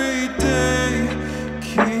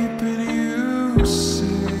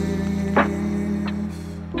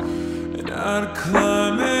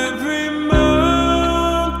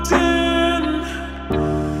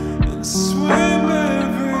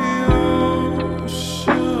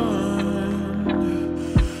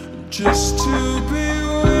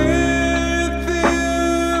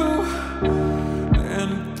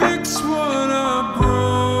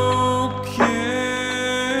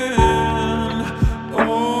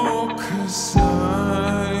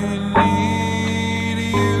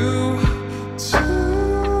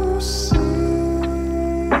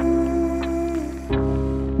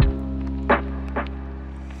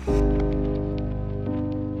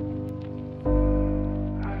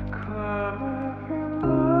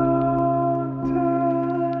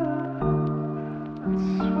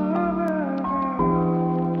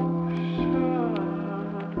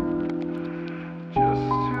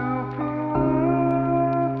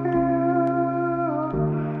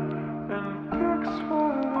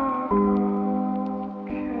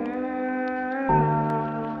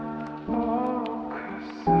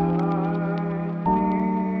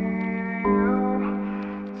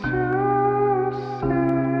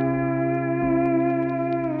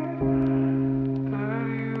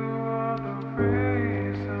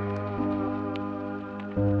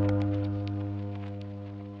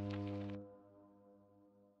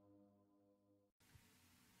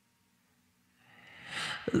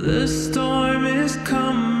The storm is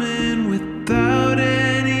coming without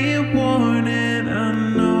any warning, I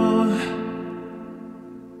know.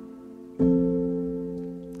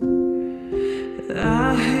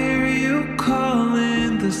 I hear you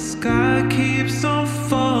calling, the sky keeps on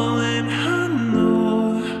falling, I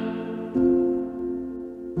know.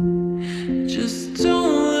 Just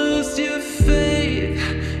don't lose your faith,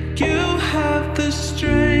 you have the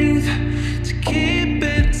strength to keep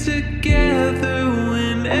it together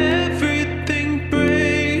when everything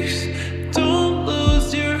breaks. Don't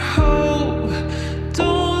lose your hope,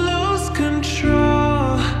 don't lose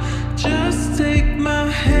control. Just take my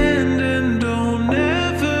hand and don't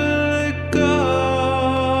ever let go.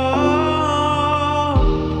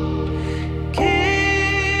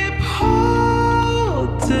 Keep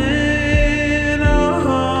holding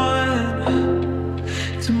on.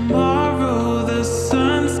 Tomorrow the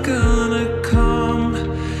sun's gonna come.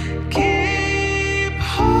 Keep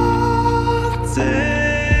holding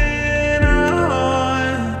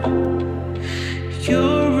on.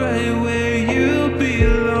 You're right where you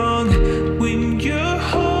belong when your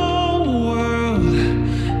whole world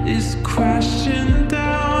is crashing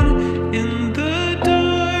down in the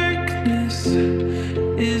darkness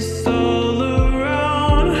is all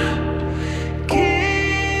around.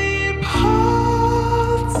 Keep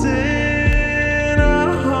holding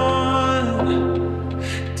on.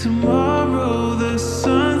 Tomorrow the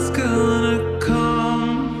sun's gonna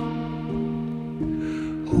come.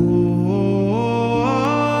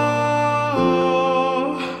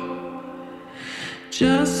 Oh,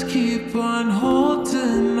 just keep on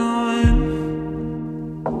holding on.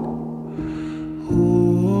 Oh,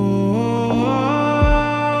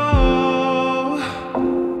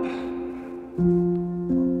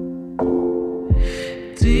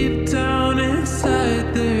 deep down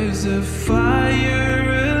inside there's a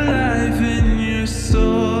fire alive in your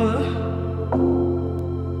soul.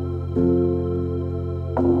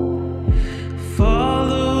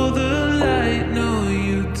 Follow the light, no,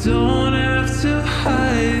 you don't have to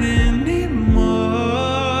hide anymore.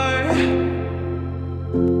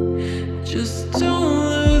 Just don't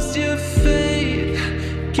lose your faith,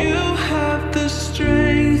 you have the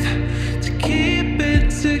strength to keep it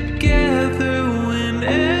together when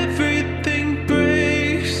everything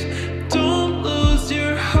breaks. Don't lose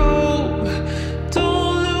your hope,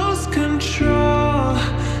 don't lose control.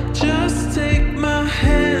 Just take my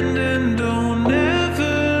hand and don't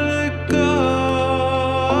ever let go.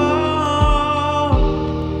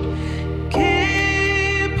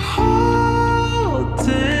 Keep holding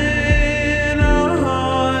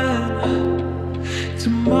on.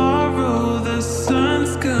 Tomorrow the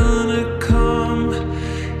sun's gonna come.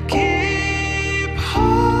 Keep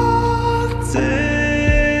holding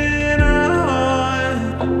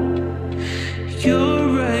on. You're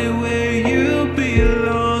right where you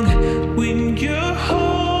belong when your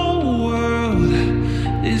whole world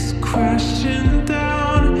is crashing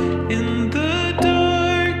down in the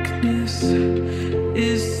darkness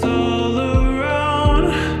is all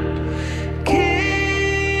around.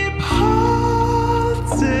 Keep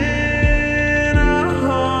holding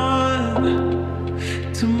on.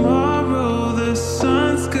 Tomorrow the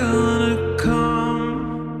sun's gonna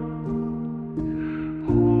come.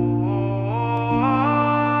 Oh,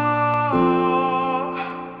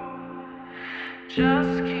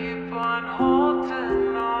 just keep on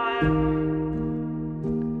holding on.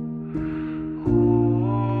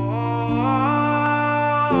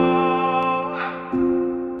 Oh,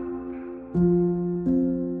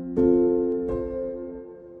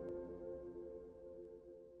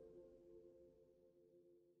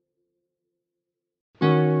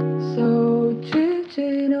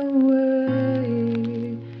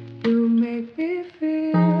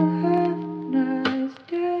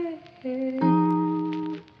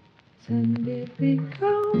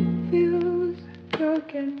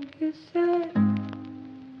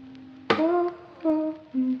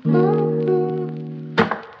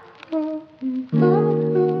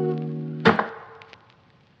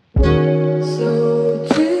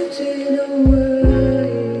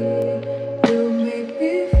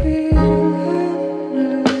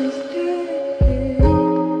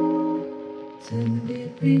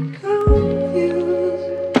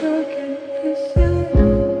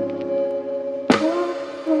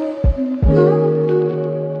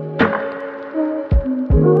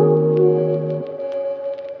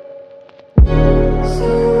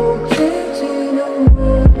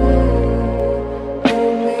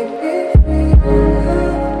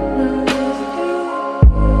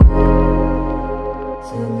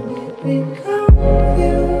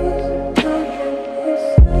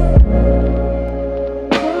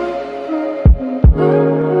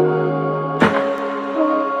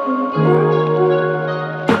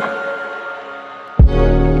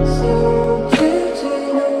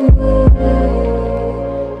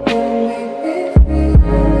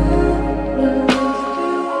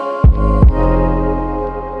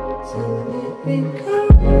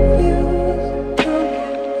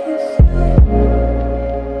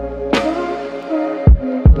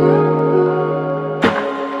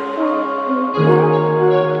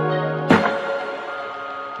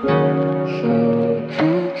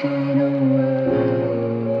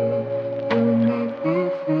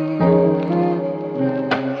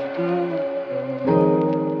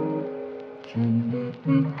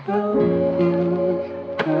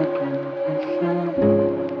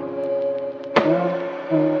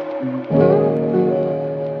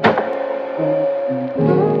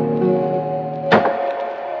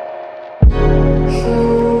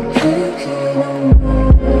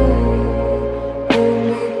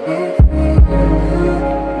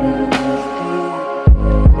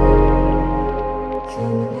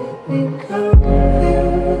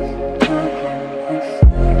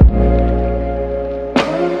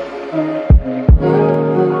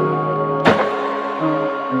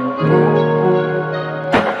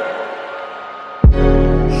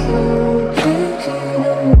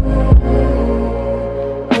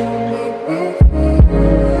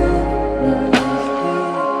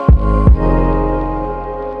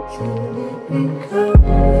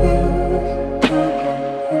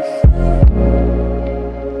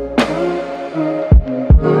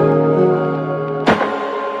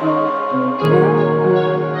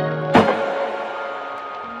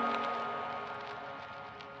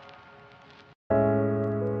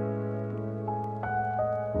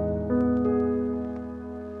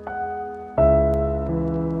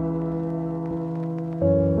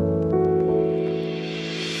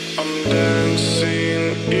 I'm dancing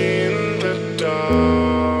in the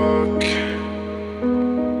dark.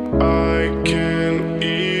 I can't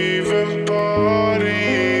even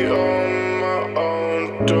party on my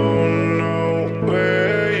own. Don't know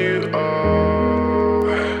where you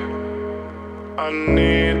are. I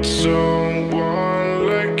need someone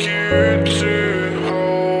like you to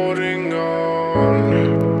holding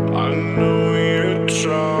on. I know you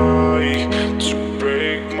try to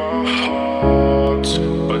break my heart,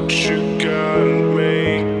 but you can't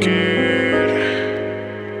make it.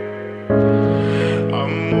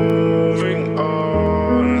 I'm moving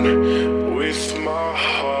on with my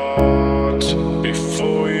heart before